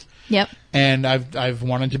trivia. Yep. And I've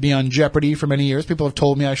wanted to be on Jeopardy for many years. People have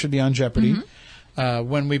told me I should be on Jeopardy.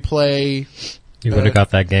 When we play, You would have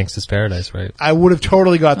got that Gangsta's Paradise right. I would have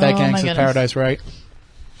totally got that Oh, my Gangsta's goodness. Paradise right.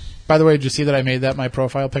 By the way, did you see that I made that my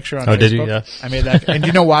profile picture on Facebook? Oh, did you? Yeah. I made that. And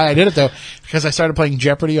you know why I did it though? Because I started playing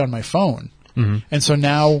Jeopardy on my phone. And so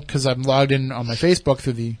now, because I'm logged in on my Facebook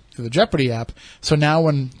through the Jeopardy app, so now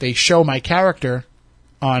when they show my character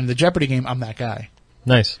on the Jeopardy game, I'm that guy.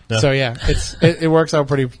 Nice. Yeah. So yeah, it works out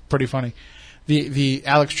pretty funny. The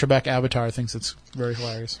Alex Trebek avatar thinks it's very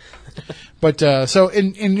hilarious. But so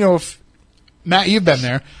in you know, if, Matt, you've been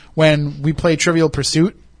there when we play Trivial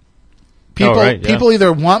Pursuit. People right, yeah. people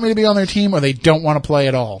either want me to be on their team or they don't want to play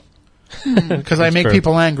at all. Because I make true.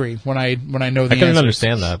 people angry when I know the I couldn't answers.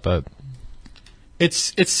 understand that, but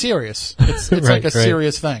It's serious. It's like a Right.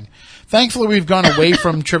 serious thing. Thankfully, we've gone away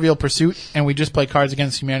from Trivial Pursuit and we just play Cards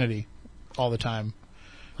Against Humanity all the time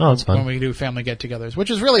oh, it's when fun. we do family get-togethers, which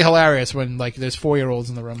is really hilarious when like there's 4-year-olds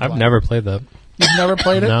in the room. I've playing. never played that. You've never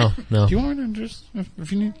played it? No. Do you want to just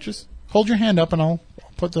if you need just hold your hand up and I'll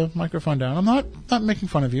put the microphone down. I'm not making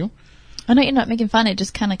fun of you. I know you're not making fun. It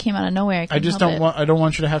just kind of came out of nowhere. I just don't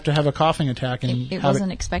want you to have a coughing attack and It have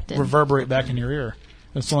wasn't expected. reverberate back in your ear.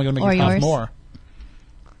 It's only going to make Or you cough yours. more.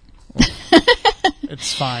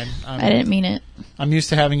 It's fine. I didn't mean it. I'm used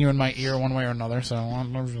to having you in my ear one way or another, so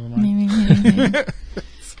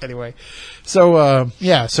anyway. So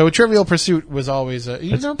yeah, so Trivial Pursuit was always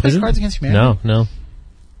you never played Cards Against Humanity? No.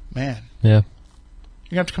 Man, Yeah. you're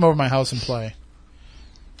gonna have to come over to my house and play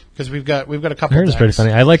because we've got a I couple. heard it's pretty decks.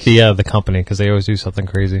 funny. I like the company because they always do something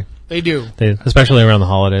crazy. They do. Especially around the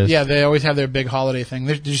holidays. Yeah, they always have their big holiday thing.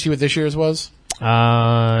 Did you see what this year's was?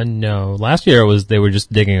 No. Last year they were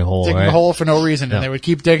just digging a hole, Digging right? a hole for no reason, Yeah. and they would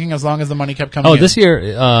keep digging as long as the money kept coming. Oh, in. this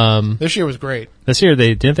year was great.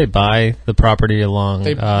 they buy the property along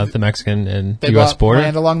They- the Mexican and They U.S. bought border.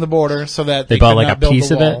 land along the border so that They could bought like not a build piece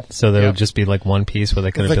the of wall. it, so there Yep. would just be like one piece where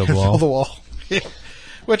they could They have built could the wall. build the wall.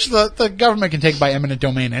 Which the government can take by eminent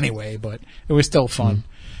domain anyway, but it was still fun.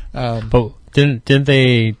 But didn't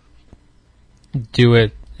they do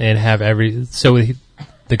it and have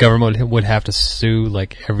the government would have to sue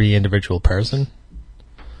like every individual person?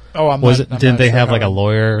 Oh, I'm Was not, it? I'm Didn't not they sure have how like a it-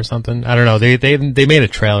 lawyer or something? I don't know. They made a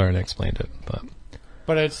trailer and explained it, but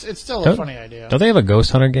But it's still a Don't- funny idea. don't they have a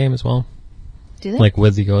Ghost Hunter game as well? Do they? Like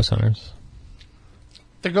with the Ghost Hunters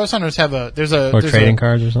The Ghost Hunters have or there's trading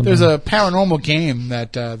cards or something? There's a paranormal game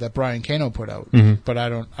that Brian Cano put out, Mhm. but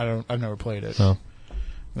I've never played it. Oh.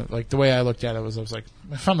 Like the way I looked at it was, I was like,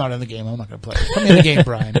 if I'm not in the game, I'm not going to play it. Put me in the game,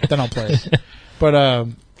 Brian, then I'll play it. But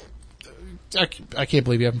I can't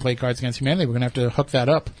believe you haven't played Cards Against Humanity. We're going to have to hook that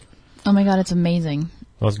up. Oh my god, it's amazing.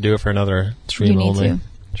 We'll have to do it for another stream You need only to.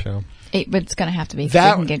 show. But it's gonna have to be. 'Cause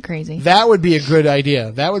That it can get crazy. That would be a good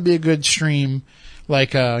idea. That would be a good stream.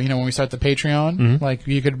 Like when we start the Patreon, Mhm. like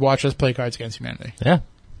you could watch us play Cards Against Humanity Yeah.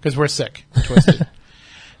 because we're sick, and twisted.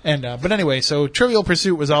 And but anyway, so Trivial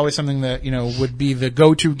Pursuit was always something that would be the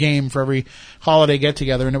go-to game for every holiday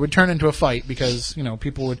get-together, and it would turn into a fight because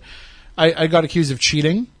people would. I got accused of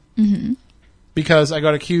cheating because I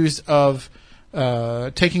got accused of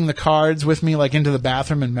taking the cards with me like into the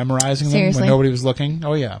bathroom and memorizing them Seriously? when nobody was looking.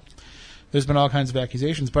 Oh yeah. There's been all kinds of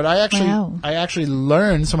accusations, but I actually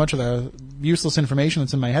learned so much of the useless information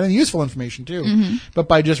that's in my head, and useful information too, but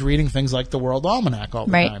by just reading things like the World Almanac all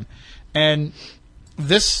the Right. time. And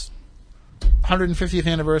this 150th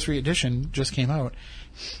anniversary edition just came out,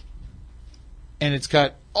 and it's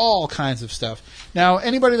got all kinds of stuff. Now,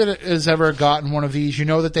 anybody that has ever gotten one of these, you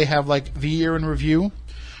know that they have like the year in review,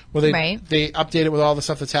 where they update it with all the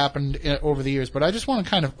stuff that's happened over the years. But I just want to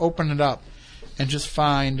kind of open it up and just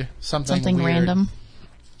find something weird. random.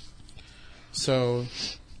 So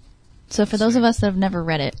So for those of us that have never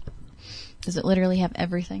read it, does it literally have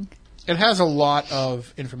everything? it has a lot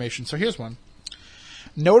of information. So here's one.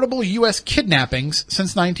 Notable U.S. kidnappings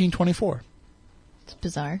since 1924. It's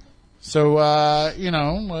bizarre. So, you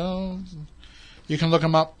can look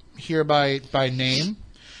them up here by name.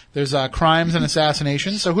 There's crimes and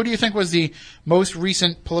assassinations. So who do you think was the most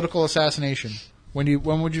recent political assassination? When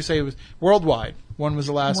would you say it was worldwide? When was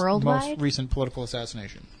the last Worldwide? most recent political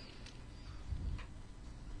assassination?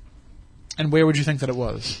 And where would you think that it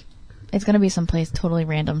was? It's going to be someplace totally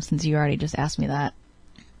random since you already just asked me that.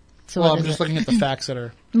 So Well, what I'm is just it? looking at the facts that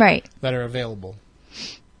are Right. available.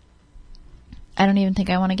 I don't even think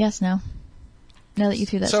I want to guess now. Now that you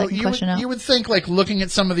threw that So second question out. you would think, like, looking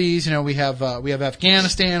at some of these, we have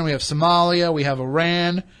Afghanistan, we have Somalia, we have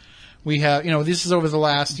Iran, we have, this is over the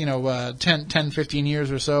last, 10, 15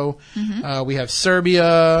 years or so. We have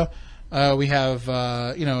Serbia, we have,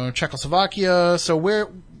 Czechoslovakia. So where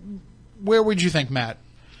would you think, Matt,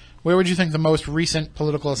 Where would you think the most recent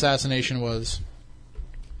political assassination was?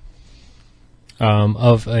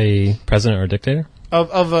 Of a president or dictator?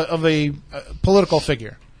 Of a political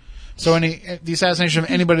figure. So the assassination of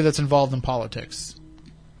anybody that's involved in politics.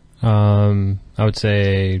 I would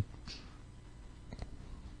say,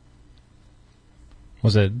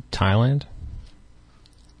 was it Thailand?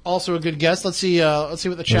 Also a good guess. Let's see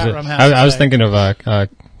what the chat room has. I was thinking of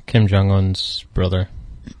Kim Jong-un's brother.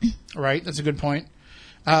 Right, that's a good point.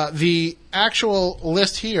 The actual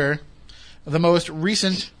list here, the most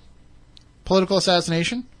recent political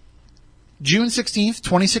assassination, June 16th,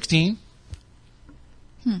 2016.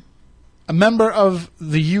 A member of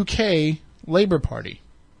the UK Labour Party,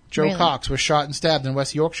 Joe Cox, was shot and stabbed in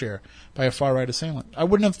West Yorkshire by a far-right assailant. I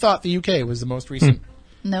wouldn't have thought the UK was the most recent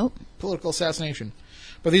political assassination.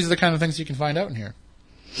 But these are the kind of things you can find out in here.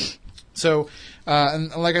 So,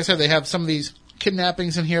 and like I said, they have some of these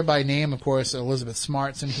kidnappings in here by name. Of course, Elizabeth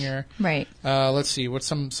Smart's in here. Right. Let's see. What's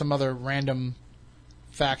some other random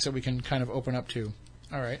facts that we can kind of open up to?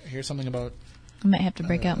 All right. Here's something about... I might have to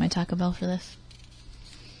break out my Taco Bell for this.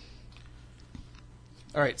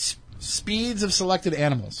 All right. Speeds of selected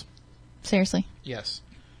animals. Seriously? Yes.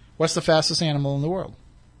 What's the fastest animal in the world?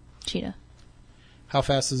 Cheetah. How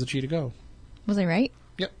fast does a cheetah go? Was I right?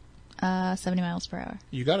 Yep. 70 miles per hour.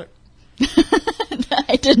 You got it.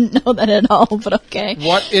 I didn't know that at all, but okay.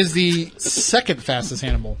 What is the second fastest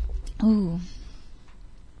animal? Ooh.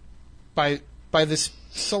 By this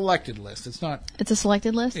selected list. It's not... It's a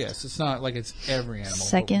selected list? Yes, it's not like it's every animal.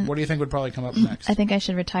 Second. What do you think would probably come up next? I think I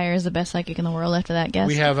should retire as the best psychic in the world after that guess.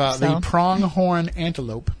 We have the pronghorn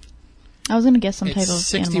antelope. I was going to guess some It's type of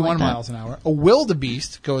 61 animal like miles an hour. A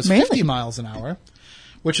wildebeest goes 50 Really? miles an hour,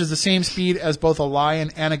 which is the same speed as both a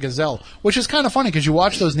lion and a gazelle, which is kind of funny because you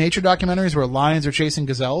watch those nature documentaries where lions are chasing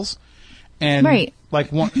gazelles, and Right.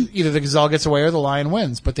 like either the gazelle gets away or the lion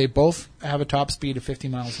wins, but they both have a top speed of 50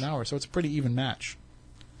 miles an hour, so it's a pretty even match.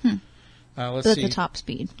 Let's that. see. The top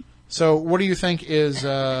speed. So what do you think is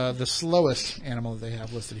the slowest animal that they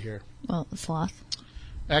have listed here? Well, the sloth.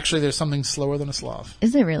 Actually, there's something slower than a sloth.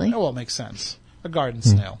 Is there really? Oh, well, it makes sense. A garden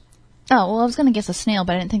snail. Oh, well, I was going to guess a snail,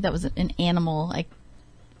 but I didn't think that was an animal. I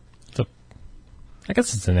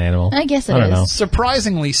guess it's an animal. I guess it I don't is. know.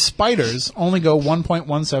 Surprisingly, spiders only go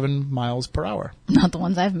 1.17 miles per hour. Not the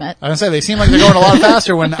ones I've met. I was going to say, they seem like they're going a lot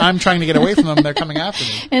faster when I'm trying to get away from them. They're coming after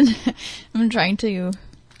me. And I'm trying to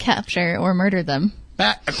capture or murder them.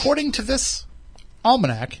 Matt, according to this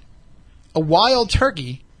almanac, a wild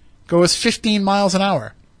turkey goes 15 miles an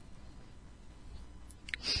hour.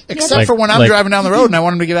 Except for when I'm driving down the road and I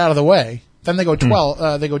want them to get out of the way. Then they go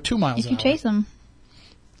 12. They go 2 miles If an you hour. chase them,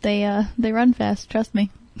 they run fast. Trust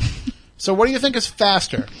me. So what do you think is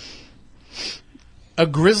faster? A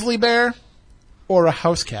grizzly bear or a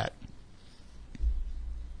house cat?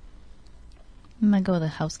 I'm gonna go with a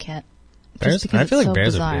house cat. Bears? Just because I feel it's like so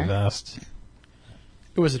bears bizarre. are pretty fast.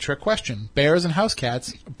 It was a trick question. Bears and house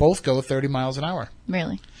cats both go 30 miles an hour.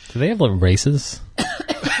 Really? Do they have like races?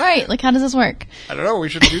 Right. Like, how does this work? I don't know. We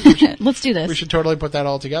should Let's do this. we should totally put that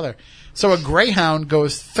all together. So a greyhound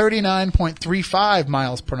goes 39.35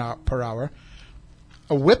 miles per hour.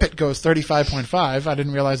 A whippet goes 35.5. I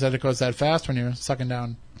didn't realize that it goes that fast when you're sucking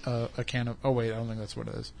down a can of... Oh, wait. I don't think that's what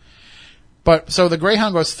it is. But so the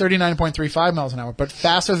greyhound goes 39.35 miles an hour, but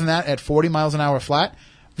faster than that at 40 miles an hour flat,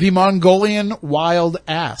 the Mongolian wild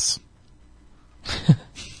ass.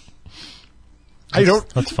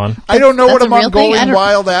 That's fun. I don't know what That's a a real thing? I Mongolian don't-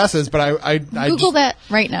 wild ass is, but I Google just, that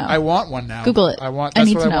right now. I want one now. Google it. I want. I That's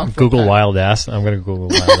need what to I know. want for a Google pet. wild ass. I'm gonna Google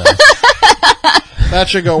wild ass. That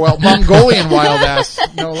should go well. Mongolian wild ass,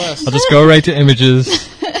 no less. I'll just go right to images.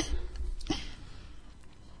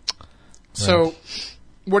 So,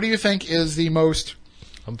 what do you think is the most?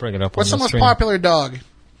 I'm bringing it up. What's the on the most screen. popular dog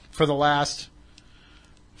for the last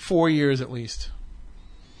 4 years at least?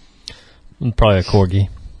 Probably a corgi.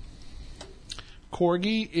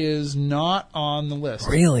 Corgi is not on the list.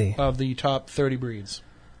 Really? Of the top 30 breeds.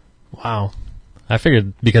 Wow. I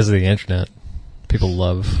figured because of the internet, people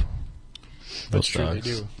love those That's true, dogs.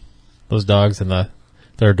 they do. Those dogs and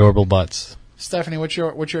their adorable butts. Stephanie, what's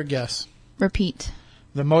your guess? Repeat.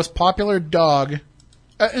 The most popular dog,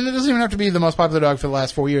 and it doesn't even have to be the most popular dog for the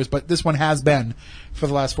last 4 years, but this one has been for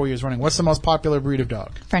the last 4 years running. What's the most popular breed of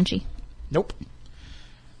dog? Frenchie. Nope.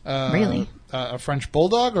 Really? A French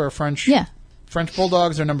bulldog or a French? Yeah. French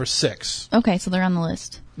bulldogs are number 6. Okay, so they're on the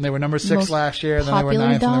list. And they were number 6 Most last year, then they were popular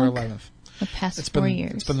 9th, and they were dog? 11th. The past It's 4 been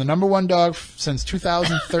years. It's been the number 1 dog since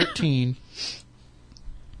 2013.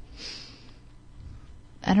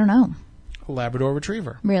 I don't know. A Labrador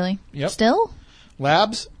Retriever. Really? Yep. Still?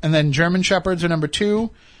 Labs, and then German Shepherds are number 2.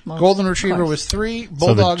 Well, Golden of Retriever course. was 3. So the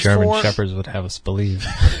Bulldogs German 4. Shepherds would have us believe.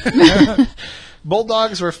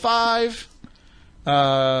 Bulldogs were 5.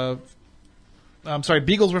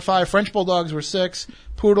 Beagles were 5. French Bulldogs were 6.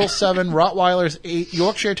 Poodles 7. Rottweilers 8.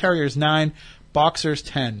 Yorkshire Terriers 9. Boxers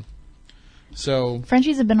 10. So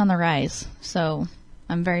Frenchies have been on the rise, so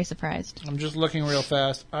I'm very surprised. I'm just looking real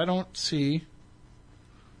fast. I don't see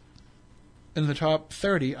in the top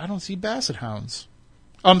 30. I don't see Basset Hounds.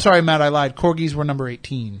 Oh, I'm sorry, Matt. I lied. Corgis were number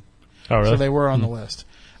 18, Oh, really? so they were on the list.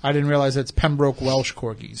 I didn't realize it's Pembroke Welsh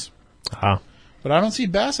Corgis. Ah. But I don't see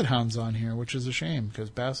Basset Hounds on here, which is a shame because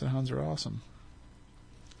Basset Hounds are awesome.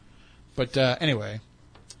 But anyway,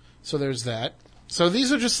 so there's that. So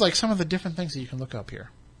these are just like some of the different things that you can look up here.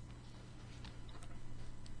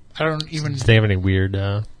 I don't even. Do they have any weird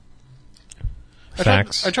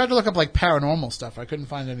facts? I tried to look up like paranormal stuff. I couldn't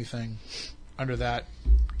find anything under that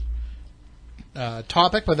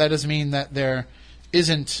topic, but that doesn't mean that there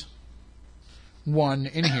isn't one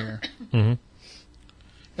in here. Mm-hmm.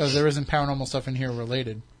 There isn't paranormal stuff in here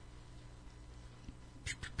related.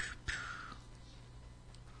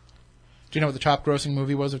 Do you know what the top grossing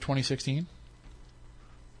movie was of 2016?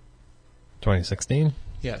 2016?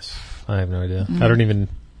 Yes. I have no idea. I don't even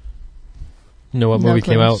know what No movie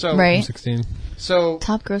clue. came out So- in Right. 2016. So,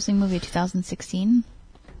 Top grossing movie of 2016?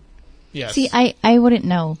 yes. See, I wouldn't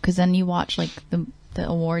know, because then you watch like the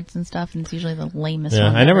awards and stuff, and it's usually the lamest Yeah,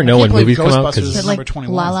 one. I never ever. know when believe movies come out Ghostbusters Is because it number like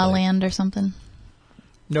 21 La is La like- Land or something?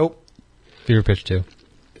 Nope. Fever Pitch 2.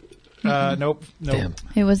 Nope. Damn.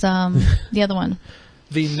 It was the other one.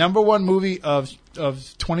 The number one movie of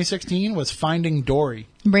 2016 was Finding Dory.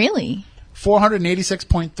 Really?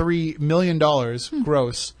 $486.3 million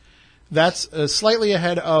gross. That's slightly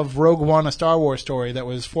ahead of Rogue One, a Star Wars story, that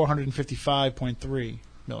was $455.3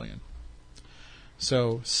 million.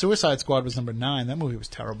 So Suicide Squad was number 9. That movie was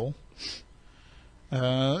terrible.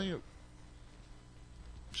 Just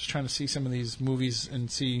trying to see some of these movies and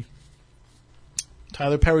see.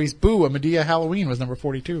 Tyler Perry's Boo, a Medea Halloween was number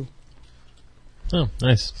 42. Oh,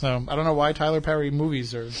 nice. So I don't know why Tyler Perry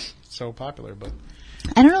movies are so popular, but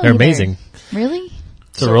I don't know. They're either. amazing. Really?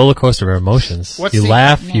 It's So- a roller coaster of emotions. What's You the-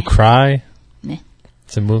 laugh, Meh. you cry. Meh.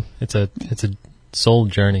 It's a soul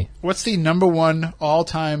journey. what's the number one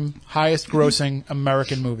all-time highest grossing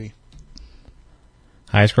American movie?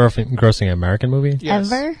 Highest grossing American movie?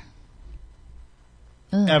 Yes. Ever?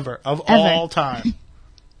 Ugh. Ever. Of Ever. all time.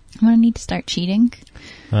 I'm gonna need to start cheating.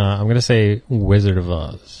 I'm going to say Wizard of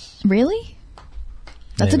Oz. Really?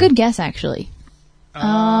 That's a Maybe. good guess, actually.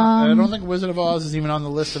 I don't think Wizard of Oz is even on the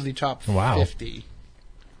list of the top Wow. 50.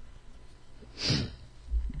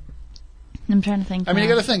 I'm trying to think. I mean, you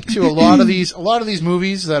now. got to think too. A lot of these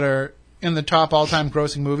movies that are in the top all-time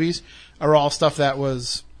grossing movies are all stuff that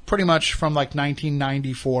was pretty much from like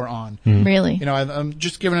 1994 on. Really? You know, I'm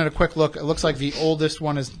just giving it a quick look. It looks like the oldest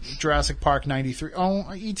one is Jurassic Park 93.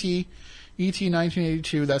 Oh, E.T.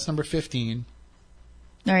 1982. That's number 15.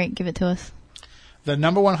 All right, give it to us. The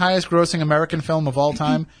number one highest grossing American film of all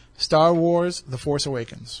time, Star Wars: The Force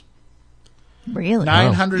Awakens. Really?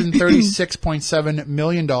 $936.7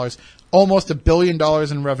 million. Almost $1 billion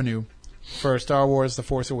in revenue for Star Wars: The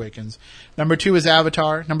Force Awakens. Number 2 is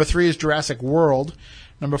Avatar. Number 3 is Jurassic World.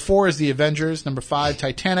 Number 4 is The Avengers. Number 5,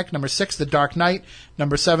 Titanic. Number 6, The Dark Knight.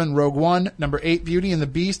 Number 7, Rogue One. Number 8, Beauty and the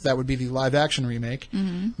Beast. That would be the live-action remake.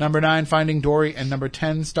 Number 9, Finding Dory. And number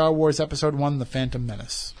 10, Star Wars Episode 1, The Phantom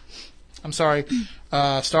Menace. I'm sorry.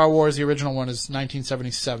 Star Wars, the original one, is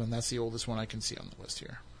 1977. That's the oldest one I can see on the list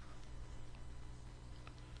here.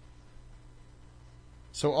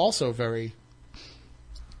 So also very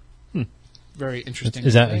interesting.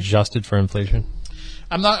 Is that information. adjusted for inflation?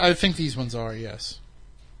 I think these ones are, yes.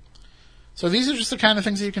 So these are just the kind of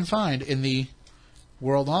things that you can find in the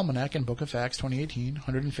World Almanac and Book of Facts 2018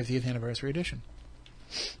 150th Anniversary Edition.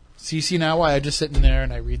 So you see now why I just sit in there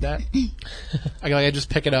and I read that? I just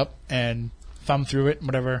pick it up and thumb through it,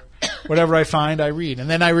 and whatever I find, I read. And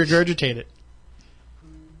then I regurgitate it.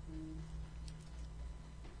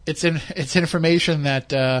 It's information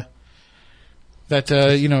that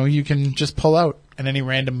you can just pull out at any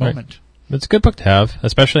random moment. It's a good book to have,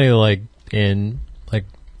 especially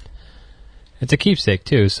it's a keepsake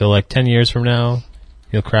too. So like 10 years from now,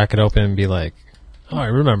 you'll crack it open and be like, "Oh, I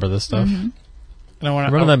remember this stuff." And I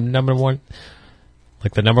want Remember that number one,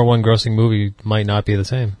 like the number one grossing movie might not be the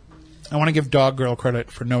same. I want to give Dog Girl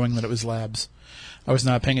credit for knowing that it was Labs. I was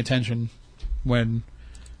not paying attention when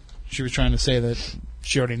she was trying to say that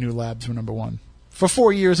she already knew Labs were number one. For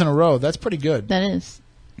 4 years in a row, that's pretty good. That is.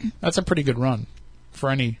 That's a pretty good run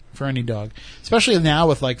for any dog. Especially now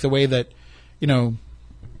with like the way that,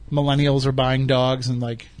 millennials are buying dogs and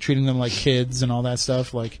like treating them like kids and all that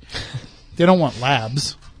stuff. Like, they don't want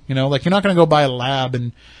labs, you know. Like, you're not going to go buy a lab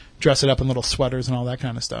and dress it up in little sweaters and all that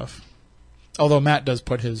kind of stuff. Although Matt does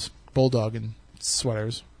put his bulldog in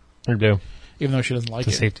sweaters. I do. Even though she doesn't like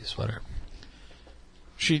It's a it. safety sweater.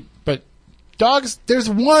 But dogs, there's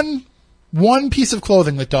one piece of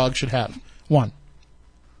clothing that dogs should have. One.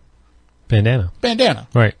 Bandana. Bandana.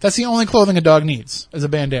 Right. That's the only clothing a dog needs, is a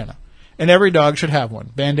bandana. And every dog should have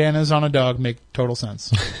one. Bandanas on a dog make total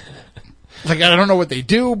sense. Like, I don't know what they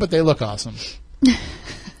do, but they look awesome.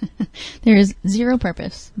 There is zero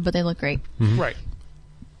purpose, but they look great. Mm-hmm. Right.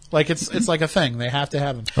 Like, it's like a thing. They have to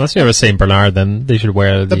have them. Unless you have a St. Bernard, then they should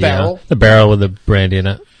wear the barrel. The barrel with the brandy in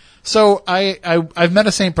it. So I've met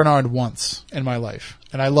a St. Bernard once in my life,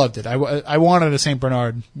 and I loved it. I wanted a St.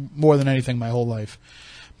 Bernard more than anything my whole life.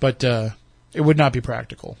 But it would not be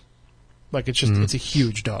practical. Like, it's just, it's a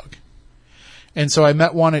huge dog. And so I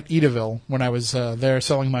met one at Edaville when I was there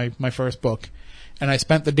selling my first book. And I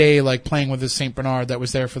spent the day, like, playing with this St. Bernard that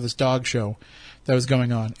was there for this dog show that was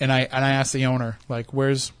going on. And I asked the owner, like,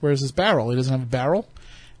 where's his barrel? He doesn't have a barrel?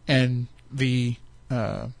 And the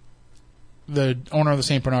owner of the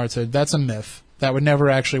St. Bernard said, that's a myth. That would never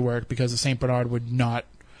actually work because the St. Bernard would not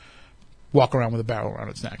walk around with a barrel around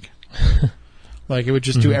its neck. Like, it would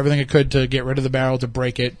just do everything it could to get rid of the barrel, to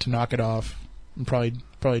break it, to knock it off, and probably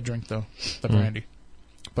drink the brandy.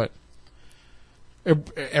 But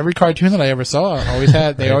every cartoon that I ever saw always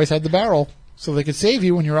had the barrel, so they could save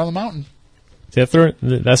you when you're on the mountain. See,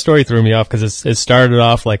 that story threw me off because it started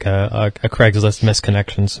off like a Craigslist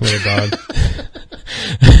misconnections with a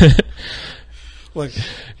dog. Like,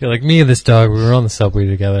 You're like, me and this dog, we were on the subway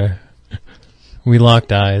together. We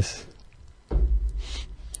locked eyes.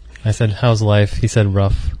 I said, how's life? He said,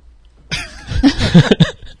 rough.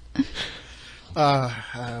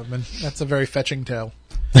 that's a very fetching tale.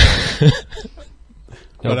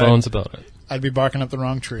 No But bones about it. I'd be barking up the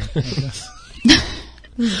wrong tree. This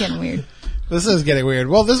is getting weird. This is getting weird.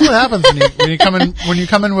 Well, this is what happens when you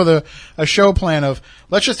come in with a show plan of,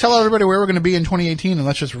 let's just tell everybody where we're going to be in 2018 and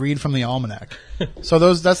let's just read from the almanac. So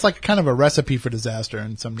that's like kind of a recipe for disaster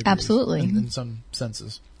in some degrees. Absolutely. In some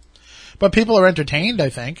senses. But people are entertained, I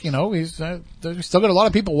think. You know, we've still got a lot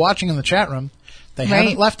of people watching in the chat room. They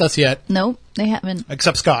haven't left us yet. Nope, they haven't.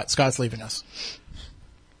 Except Scott. Scott's leaving us.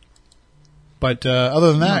 But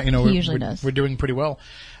other than that, you know, we're doing pretty well.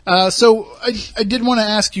 So I did want to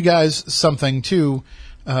ask you guys something too.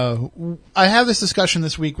 I have this discussion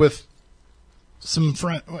this week with some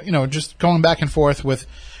friend, you know, just going back and forth with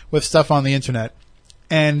stuff on the internet,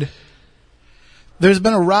 and there's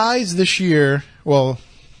been a rise this year. Well,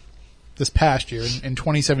 this past year in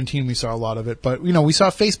 2017, we saw a lot of it, but you know, we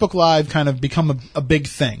saw Facebook Live kind of become a big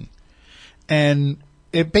thing, and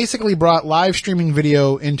it basically brought live streaming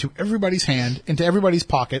video into everybody's hand, into everybody's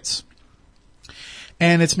pockets.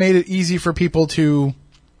 And it's made it easy for people to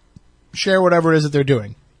share whatever it is that they're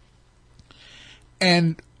doing.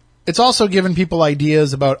 And it's also given people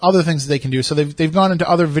ideas about other things that they can do. So they've gone into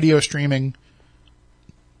other video streaming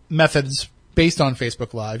methods based on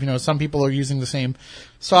Facebook Live. You know, some people are using the same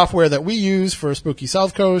software that we use for Spooky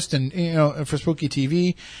South Coast and, you know, for Spooky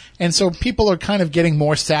TV. And so people are kind of getting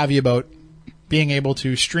more savvy about being able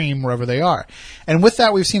to stream wherever they are. And with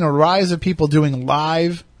that, we've seen a rise of people doing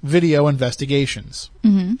live video investigations.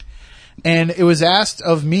 Mm-hmm. And it was asked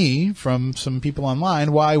of me from some people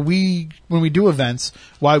online why when we do events,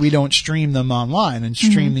 why we don't stream them online and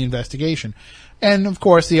stream the investigation. And of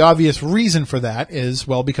course, the obvious reason for that is,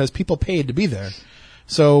 well, because people paid to be there.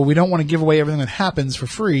 So we don't want to give away everything that happens for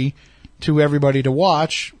free to everybody to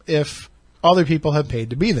watch if other people have paid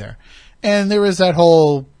to be there. And there is that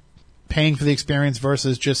whole paying for the experience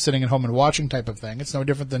versus just sitting at home and watching type of thing. It's no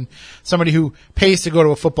different than somebody who pays to go to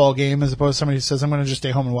a football game as opposed to somebody who says, I'm going to just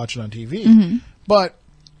stay home and watch it on TV. Mm-hmm. But,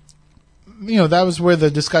 you know, that was where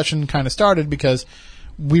the discussion kind of started because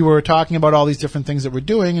we were talking about all these different things that we're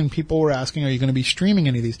doing and people were asking, are you going to be streaming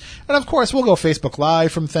any of these? And of course, we'll go Facebook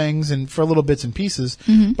Live from things and for little bits and pieces,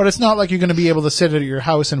 but it's not like you're going to be able to sit at your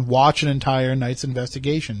house and watch an entire night's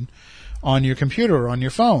investigation on your computer or on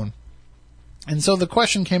your phone. And so the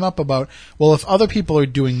question came up about, well, if other people are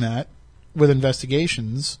doing that with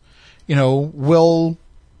investigations, you know, will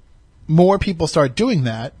more people start doing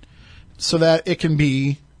that so that it can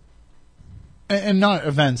be, and not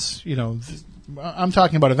events, you know, I'm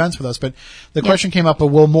talking about events with us, but the question came up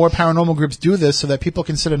of, will more paranormal groups do this so that people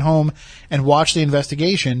can sit at home and watch the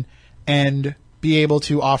investigation and be able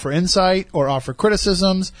to offer insight or offer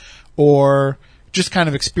criticisms or just kind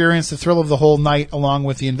of experience the thrill of the whole night along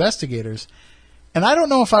with the investigators? And I don't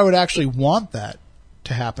know if I would actually want that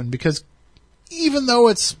to happen because even though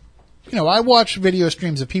it's I watch video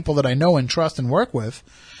streams of people that I know and trust and work with,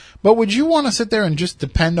 but would you want to sit there and just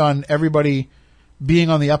depend on everybody being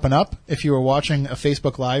on the up and up if you were watching a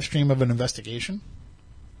Facebook live stream of an investigation?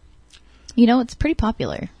 It's pretty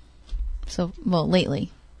popular. So,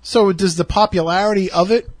 lately. So does the popularity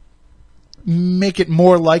of it make it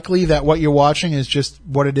more likely that what you're watching is just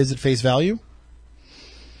what it is at face value?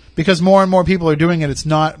 Because more and more people are doing it, it's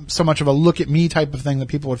not so much of a look at me type of thing that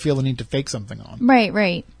people would feel the need to fake something on.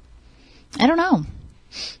 Right. I don't know.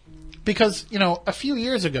 Because, a few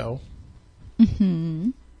years ago,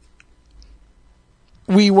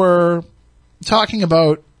 we were talking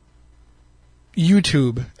about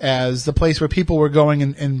YouTube as the place where people were going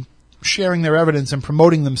and sharing their evidence and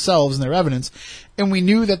promoting themselves and their evidence. And we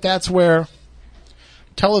knew that that's where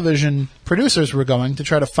television producers were going to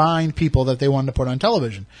try to find people that they wanted to put on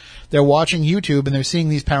television. They're watching YouTube and they're seeing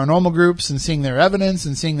these paranormal groups and seeing their evidence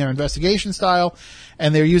and seeing their investigation style,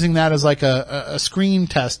 and they're using that as like a screen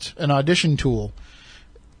test, an audition tool.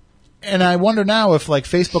 And I wonder now if like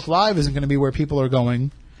Facebook Live isn't going to be where people are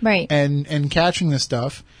going, right? And catching this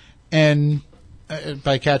stuff, and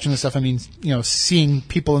by catching this stuff I mean seeing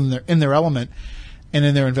people in their element and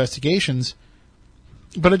in their investigations.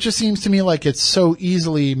 But it just seems to me like it's so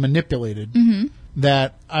easily manipulated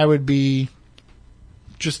that I would be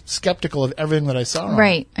just skeptical of everything that I saw.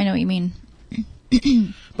 Right. I know what you mean.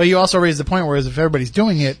 But you also raised the point, whereas if everybody's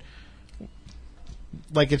doing it,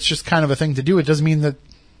 like it's just kind of a thing to do, it doesn't mean that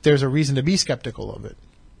there's a reason to be skeptical of it.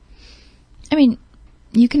 I mean,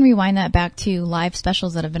 you can rewind that back to live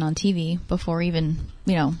specials that have been on TV before even,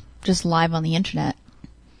 just live on the internet.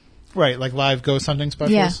 Right, like live ghost hunting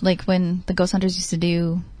specials? Yeah, like when the ghost hunters used to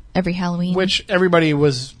do every Halloween. Which everybody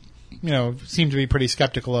was, seemed to be pretty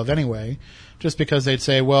skeptical of anyway, just because they'd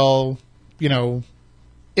say, well,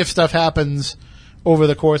 if stuff happens over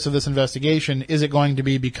the course of this investigation, is it going to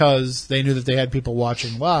be because they knew that they had people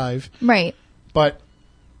watching live? Right. But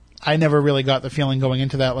I never really got the feeling going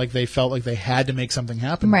into that like they felt like they had to make something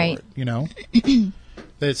happen right. for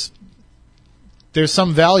it, There's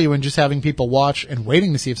some value in just having people watch and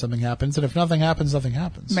waiting to see if something happens, and if nothing happens, nothing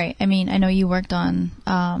happens. Right. I mean, I know you worked on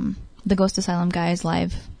the Ghost Asylum guys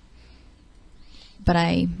live, but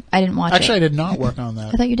I didn't watch it. Actually, I did not work on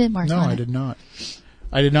that. I thought you did work on it. No, I did not.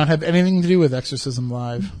 I did not have anything to do with Exorcism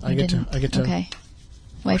Live. I get to okay.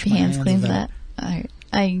 Wipe your hands clean that. I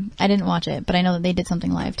didn't watch it, but I know that they did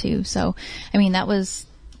something live too. So, I mean, that was,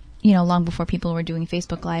 long before people were doing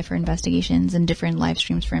Facebook Live for investigations and different live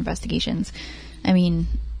streams for investigations. I mean,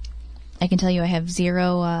 I can tell you I have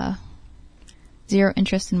zero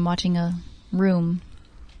interest in watching a room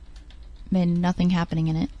and nothing happening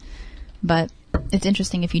in it. But it's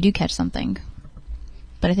interesting if you do catch something.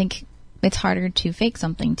 But I think it's harder to fake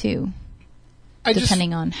something too,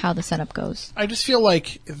 depending on how the setup goes. I just feel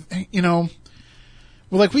like,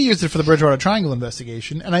 like we used it for the Bridgewater Triangle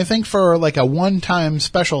investigation, and I think for like a one-time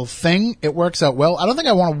special thing, it works out well. I don't think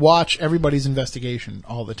I want to watch everybody's investigation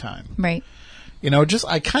all the time. Right.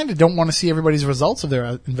 I kind of don't want to see everybody's results of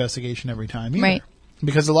their investigation every time either. Right.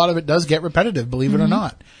 Because a lot of it does get repetitive, believe it or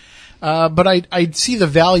not. But I see the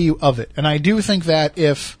value of it. And I do think that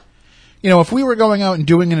if we were going out and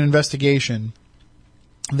doing an investigation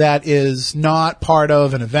that is not part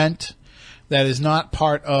of an event, that is not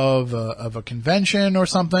part of a convention or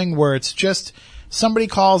something, where it's just somebody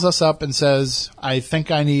calls us up and says, I think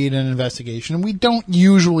I need an investigation. And we don't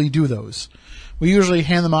usually do those. We usually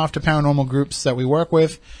hand them off to paranormal groups that we work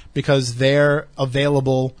with because they're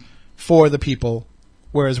available for the people,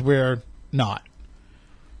 whereas we're not.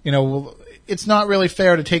 It's not really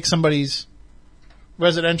fair to take somebody's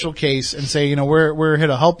residential case and say, we're here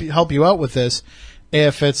to help you out with this,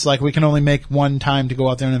 if it's like we can only make one time to go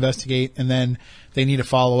out there and investigate, and then they need a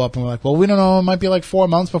follow-up, and we're like, well, we don't know, it might be like 4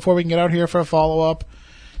 months before we can get out here for a follow-up.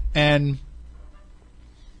 And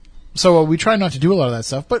so we try not to do a lot of that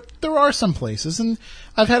stuff, but there are some places, and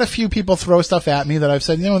I've had a few people throw stuff at me that I've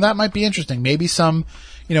said, that might be interesting. Maybe some,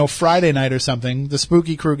 Friday night or something, the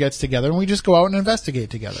spooky crew gets together and we just go out and investigate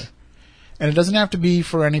together. And it doesn't have to be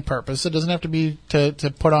for any purpose. It doesn't have to be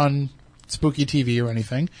to put on spooky TV or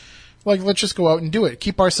anything. Like, let's just go out and do it.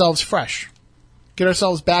 Keep ourselves fresh. Get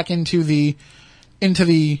ourselves back into the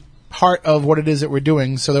heart of what it is that we're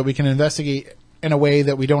doing, so that we can investigate in a way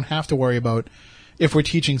that we don't have to worry about if we're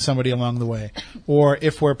teaching somebody along the way, or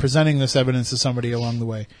if we're presenting this evidence to somebody along the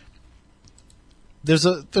way. There's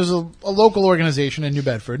a local organization in New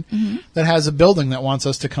Bedford that has a building that wants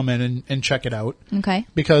us to come in and check it out. Okay.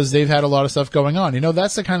 Because they've had a lot of stuff going on.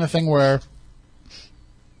 That's the kind of thing where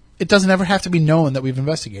it doesn't ever have to be known that we've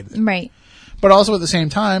investigated it. Right. But also at the same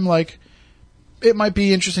time, like, it might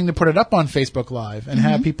be interesting to put it up on Facebook Live and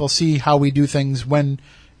have people see how we do things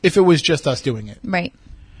if it was just us doing it. Right.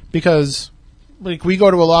 Because, like, we go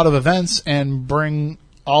to a lot of events and bring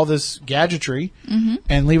all this gadgetry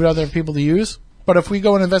and leave it out there for people to use. But if we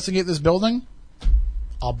go and investigate this building,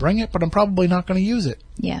 I'll bring it, but I'm probably not going to use it.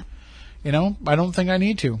 Yeah. You know, I don't think I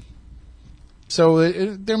need to. So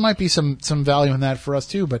there might be some value in that for us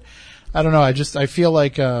too, but I don't know. I feel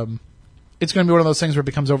like it's going to be one of those things where it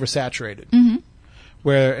becomes oversaturated.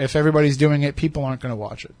 Where if everybody's doing it, people aren't going to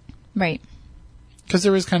watch it. Right. Because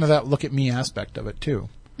there is kind of that look at me aspect of it too,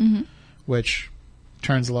 which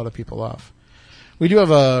turns a lot of people off. We do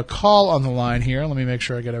have a call on the line here. Let me make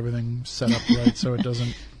sure I get everything set up right so it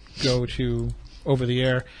doesn't go to over the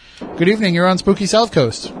air. Good evening. You're on Spooky South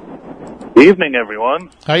Coast. Good evening,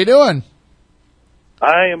 everyone. How you doing?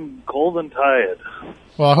 I am cold and tired.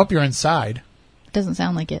 Well, I hope you're inside. Doesn't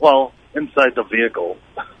sound like it. Well, inside the vehicle.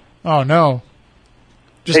 Oh no.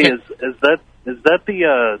 Hey, is that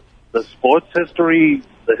the sports history,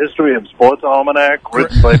 the history of sports almanac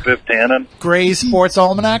written by Biff Tannen? Gray's Sports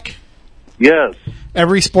Almanac? Yes.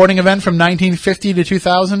 Every sporting event from 1950 to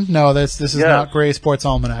 2000? No, this is not Gray's Sports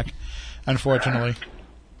Almanac, unfortunately.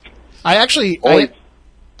 I actually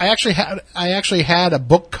had a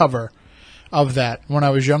book cover of that when I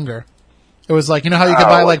was younger. It was like, you know how you could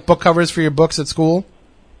buy like book covers for your books at school?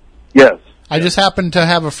 Yes. I just happened to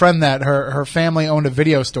have a friend that her family owned a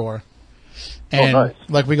video store. And nice.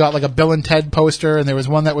 like we got like a Bill and Ted poster, and there was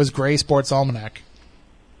one that was Gray Sports Almanac.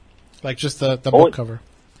 Like just the book cover.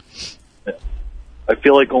 Yeah. I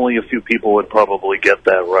feel like only a few people would probably get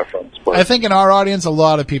that reference. But I think in our audience, a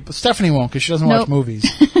lot of people. Stephanie won't because she doesn't watch movies.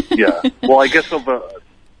 Yeah. Well, I guess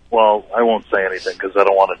well, I won't say anything because I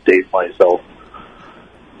don't want to date myself.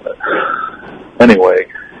 Anyway,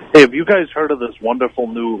 hey, have you guys heard of this wonderful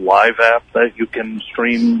new live app that you can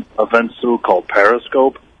stream events through called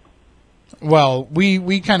Periscope? Well,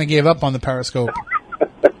 we kind of gave up on the Periscope.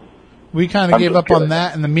 We kind of gave up on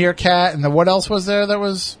that and the Meerkat and what else was there that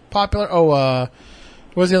was popular? Oh, what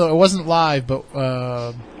was the other? It wasn't live, but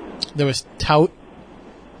there was Tout.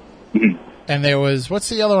 And there was, what's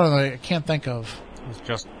the other one that I can't think of? It's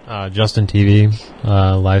just Justin TV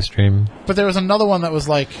live stream. But there was another one that was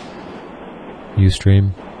like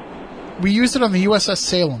Ustream. We used it on the USS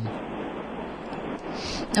Salem.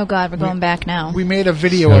 Oh God, we're going back now. We made a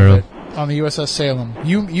video of it on the USS Salem.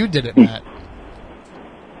 You did it, Matt.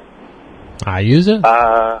 I use it.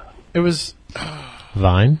 It was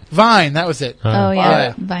Vine. Vine. That was it. Oh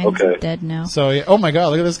yeah, Vine's dead now. So oh my God,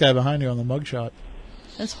 look at this guy behind you on the mugshot.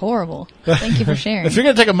 That's horrible. Thank you for sharing. If you're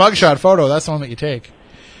going to take a mugshot photo, that's the one that you take.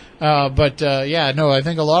 Yeah, no, I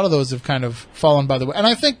think a lot of those have kind of fallen by the way. And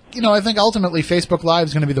I think ultimately Facebook Live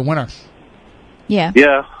is going to be the winner. Yeah.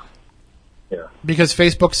 Yeah. Because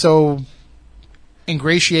Facebook's so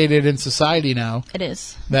ingratiated in society now. It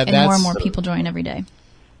is. And more and more people join every day.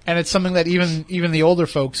 And it's something that even the older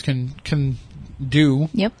folks can do.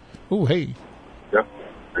 Yep. Oh, hey. Yeah,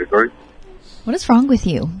 I agree. What is wrong with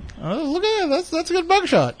you? Oh, look at that. That's a good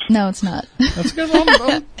mugshot. No, it's not. That's a good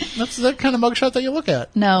one. That's that kind of mugshot that you look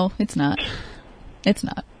at. No, it's not. It's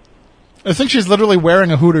not. I think she's literally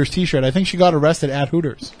wearing a Hooters t-shirt. I think she got arrested at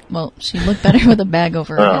Hooters. Well, she looked better with a bag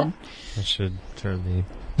over her head. I should turn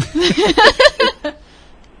the...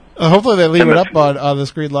 Hopefully they leave it up on the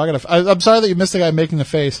screen long enough. I'm sorry that you missed the guy making the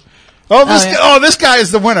face. This guy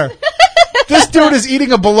is the winner. This dude is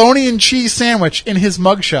eating a bologna and cheese sandwich in his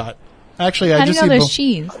mugshot. Actually, I just see there's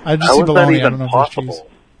cheese. I just see bologna. I don't know if there's cheese.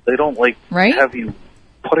 They don't have you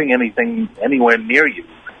putting anything anywhere near you.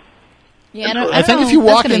 Yeah, I think if you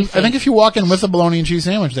walk in, with a bologna and cheese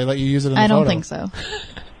sandwich, they let you use it in the photo. I don't think so.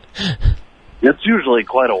 It's usually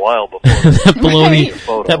quite a while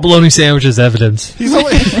before that bologna sandwich is evidence. He's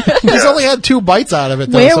only had 2 bites out of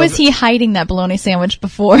it. Though, Where was he hiding that bologna sandwich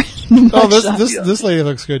before? This lady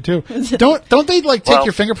looks good too. Don't they take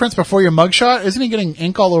your fingerprints before your mugshot? Isn't he getting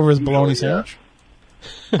ink all over his bologna sandwich?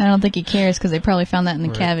 I don't think he cares because they probably found that in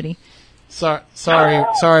the cavity. Sorry,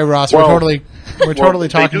 Ross. We're totally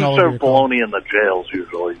talking all over your They do serve bologna in the jails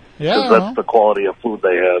usually. Yeah, because that's the quality of food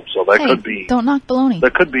they have. So that could be. Don't knock bologna.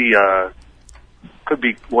 That could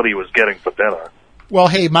be what he was getting for dinner. Well,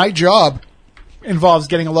 hey, my job involves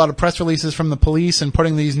getting a lot of press releases from the police and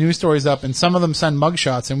putting these news stories up, and some of them send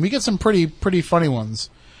mugshots, and we get some pretty funny ones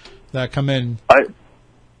that come in.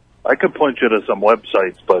 I could point you to some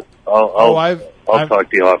websites, but I'll talk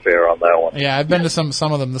to you off air on that one. Yeah, I've been to some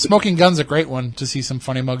of them. The Smoking Gun's a great one to see some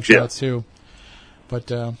funny mugshots too. But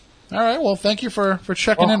all right, well, thank you for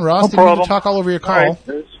checking in, Ross. Didn't mean to talk all over your call. All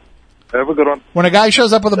right. Have a good one. When a guy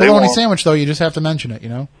shows up with a bologna sandwich, though, you just have to mention it, you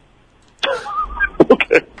know?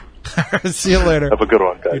 Okay. See you later. Have a good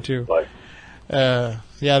one, guys. You too. Bye.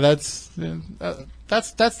 Yeah, that's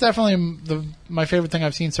definitely my favorite thing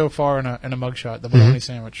I've seen so far in a mugshot, the bologna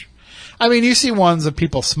sandwich. I mean, you see ones of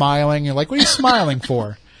people smiling. You're like, what are you smiling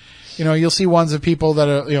for? You know, you'll see ones of people that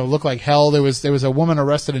are, look like hell. There was a woman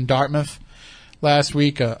arrested in Dartmouth last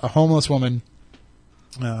week, a homeless woman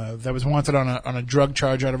that was wanted on a drug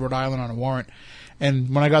charge out of Rhode Island on a warrant.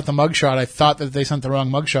 And when I got the mugshot, I thought that they sent the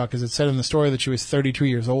wrong mugshot because it said in the story that she was 32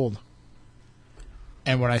 years old.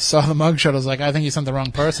 And when I saw the mugshot, I was like, I think you sent the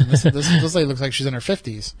wrong person. This lady looks like she's in her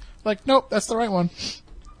 50s. Like, nope, that's the right one.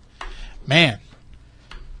 Man.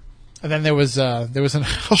 And then there was I'll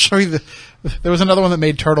show you there was another one that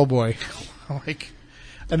made Turtle Boy.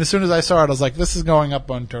 And as soon as I saw it, I was like, this is going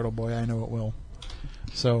up on Turtle Boy. I know it will.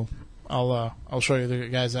 So I'll show you the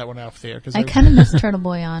guys that one off the air. I kind of miss Turtle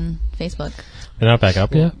Boy on Facebook. They're not back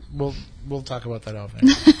up yet? We'll talk about that off air.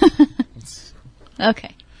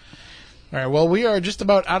 Okay. All right. Well, we are just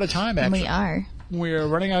about out of time, actually. We are. We are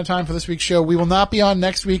running out of time for this week's show. We will not be on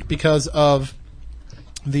next week because of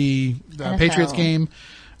the Patriots game.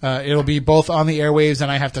 It'll be both on the airwaves, and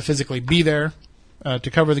I have to physically be there to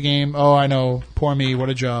cover the game. Oh, I know. Poor me. What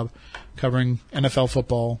a job covering NFL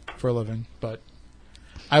football for a living. But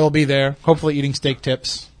I will be there, hopefully eating steak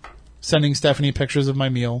tips, sending Stephanie pictures of my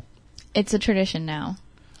meal. It's a tradition now.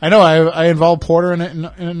 I know. I involved Porter in it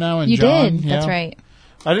now, and you John. did. That's right.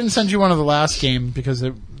 I didn't send you one of the last game because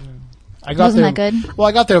I got wasn't there, that good? Well,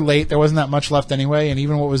 I got there late. There wasn't that much left anyway, and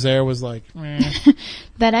even what was there was like,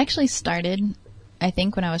 That actually started, I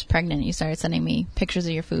think, when I was pregnant. You started sending me pictures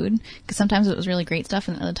of your food because sometimes it was really great stuff,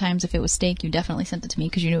 and other times if it was steak, you definitely sent it to me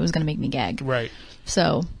because you knew it was going to make me gag. Right.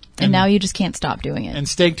 So, and now you just can't stop doing it. And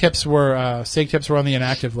steak tips were on the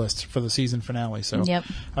inactive list for the season finale. So Yep.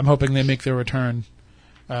 I'm hoping they make their return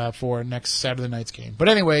for next Saturday night's game. But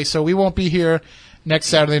anyway, so we won't be here next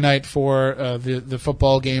Saturday night for the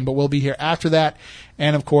football game, but we'll be here after that.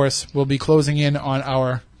 And, of course, we'll be closing in on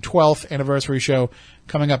our 12th anniversary show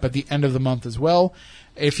coming up at the end of the month as well.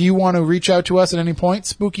 If you want to reach out to us at any point,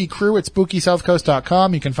 Spooky Crew at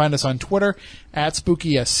SpookySouthCoast.com. You can find us on Twitter at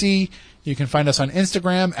SpookySC. You can find us on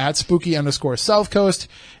Instagram at Spooky_Southcoast.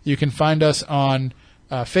 You can find us on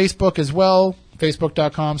Facebook as well,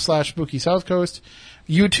 Facebook.com/SpookySouthcoast.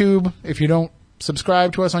 YouTube, if you don't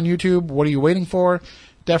subscribe to us on YouTube, what are you waiting for?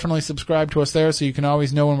 Definitely subscribe to us there so you can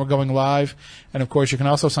always know when we're going live. And, of course, you can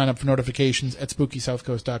also sign up for notifications at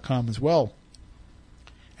SpookySouthcoast.com as well.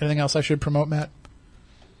 Anything else I should promote, Matt?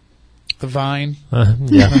 The Vine?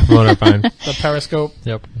 Yeah, Motor Vine. The Periscope?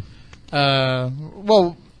 Yep.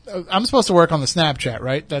 Well, I'm supposed to work on the Snapchat,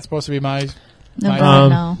 right? That's supposed to be my...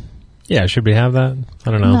 No. Yeah, should we have that?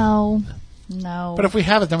 I don't know. No. But if we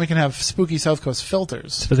have it, then we can have Spooky South Coast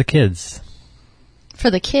filters. It's for the kids.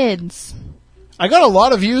 For the kids. I got a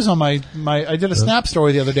lot of views on my I did a Snap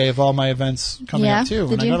story the other day of all my events coming up too,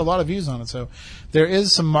 and I got a lot of views on it. So there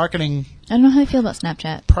is some marketing. I don't know how I feel about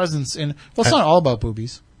Snapchat. Presence in. Well, it's not all about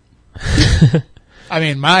boobies. I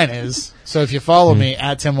mean, mine is. So if you follow me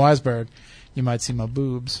at Tim Weisberg, you might see my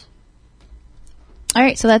boobs. All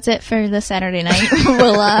right, so that's it for this Saturday night.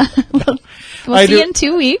 We'll see you in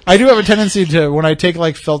 2 weeks. I do have a tendency to, when I take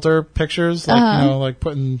like filter pictures, like like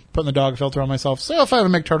putting the dog filter on myself. So if I ever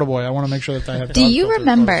make Turtle Boy, I want to make sure that I have. Do you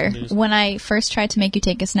remember when I first tried to make you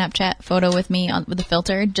take a Snapchat photo with me with the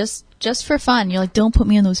filter, just for fun? You're like, don't put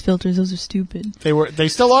me on those filters; those are stupid. They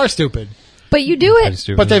still are stupid. But you do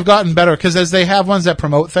it. But they've gotten better because as they have ones that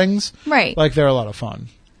promote things, right? Like they're a lot of fun.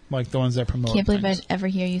 Like the ones that promote. Can't believe things. I'd ever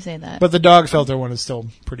hear you say that. But the dog filter one is still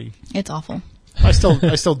pretty. It's awful. I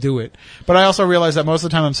still do it. But I also realize that most of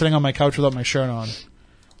the time I'm sitting on my couch without my shirt on.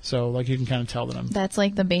 So like you can kind of tell that I'm. That's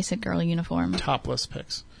like the basic girl uniform. Topless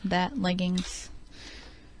pics. That leggings.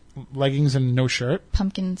 Leggings and no shirt.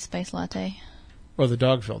 Pumpkin spice latte. Or the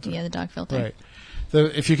dog filter. Yeah, the dog filter. Right.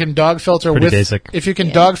 If you can dog filter pretty with basic. If you can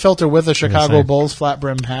dog filter with a Chicago Bulls flat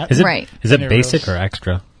brim hat. Is it, right. Is it basic or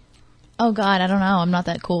extra? Oh God, I don't know. I'm not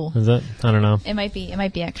that cool. Is it? I don't know. It might be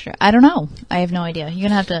extra. I don't know. I have no idea. You're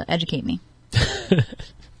gonna have to educate me.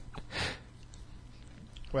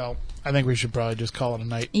 Well, I think we should probably just call it a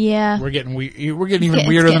night. Yeah. We're getting even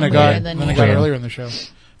weirder than I got earlier in the show.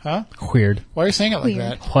 Huh? Weird. Why are you saying it like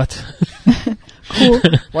that? What? Cool.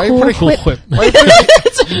 Why are you putting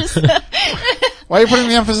Why are you putting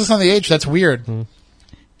the emphasis on the H? That's weird.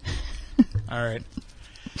 All right.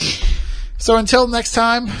 So until next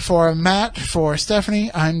time, for Matt, for Stephanie,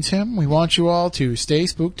 I'm Tim. We want you all to stay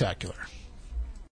spooktacular.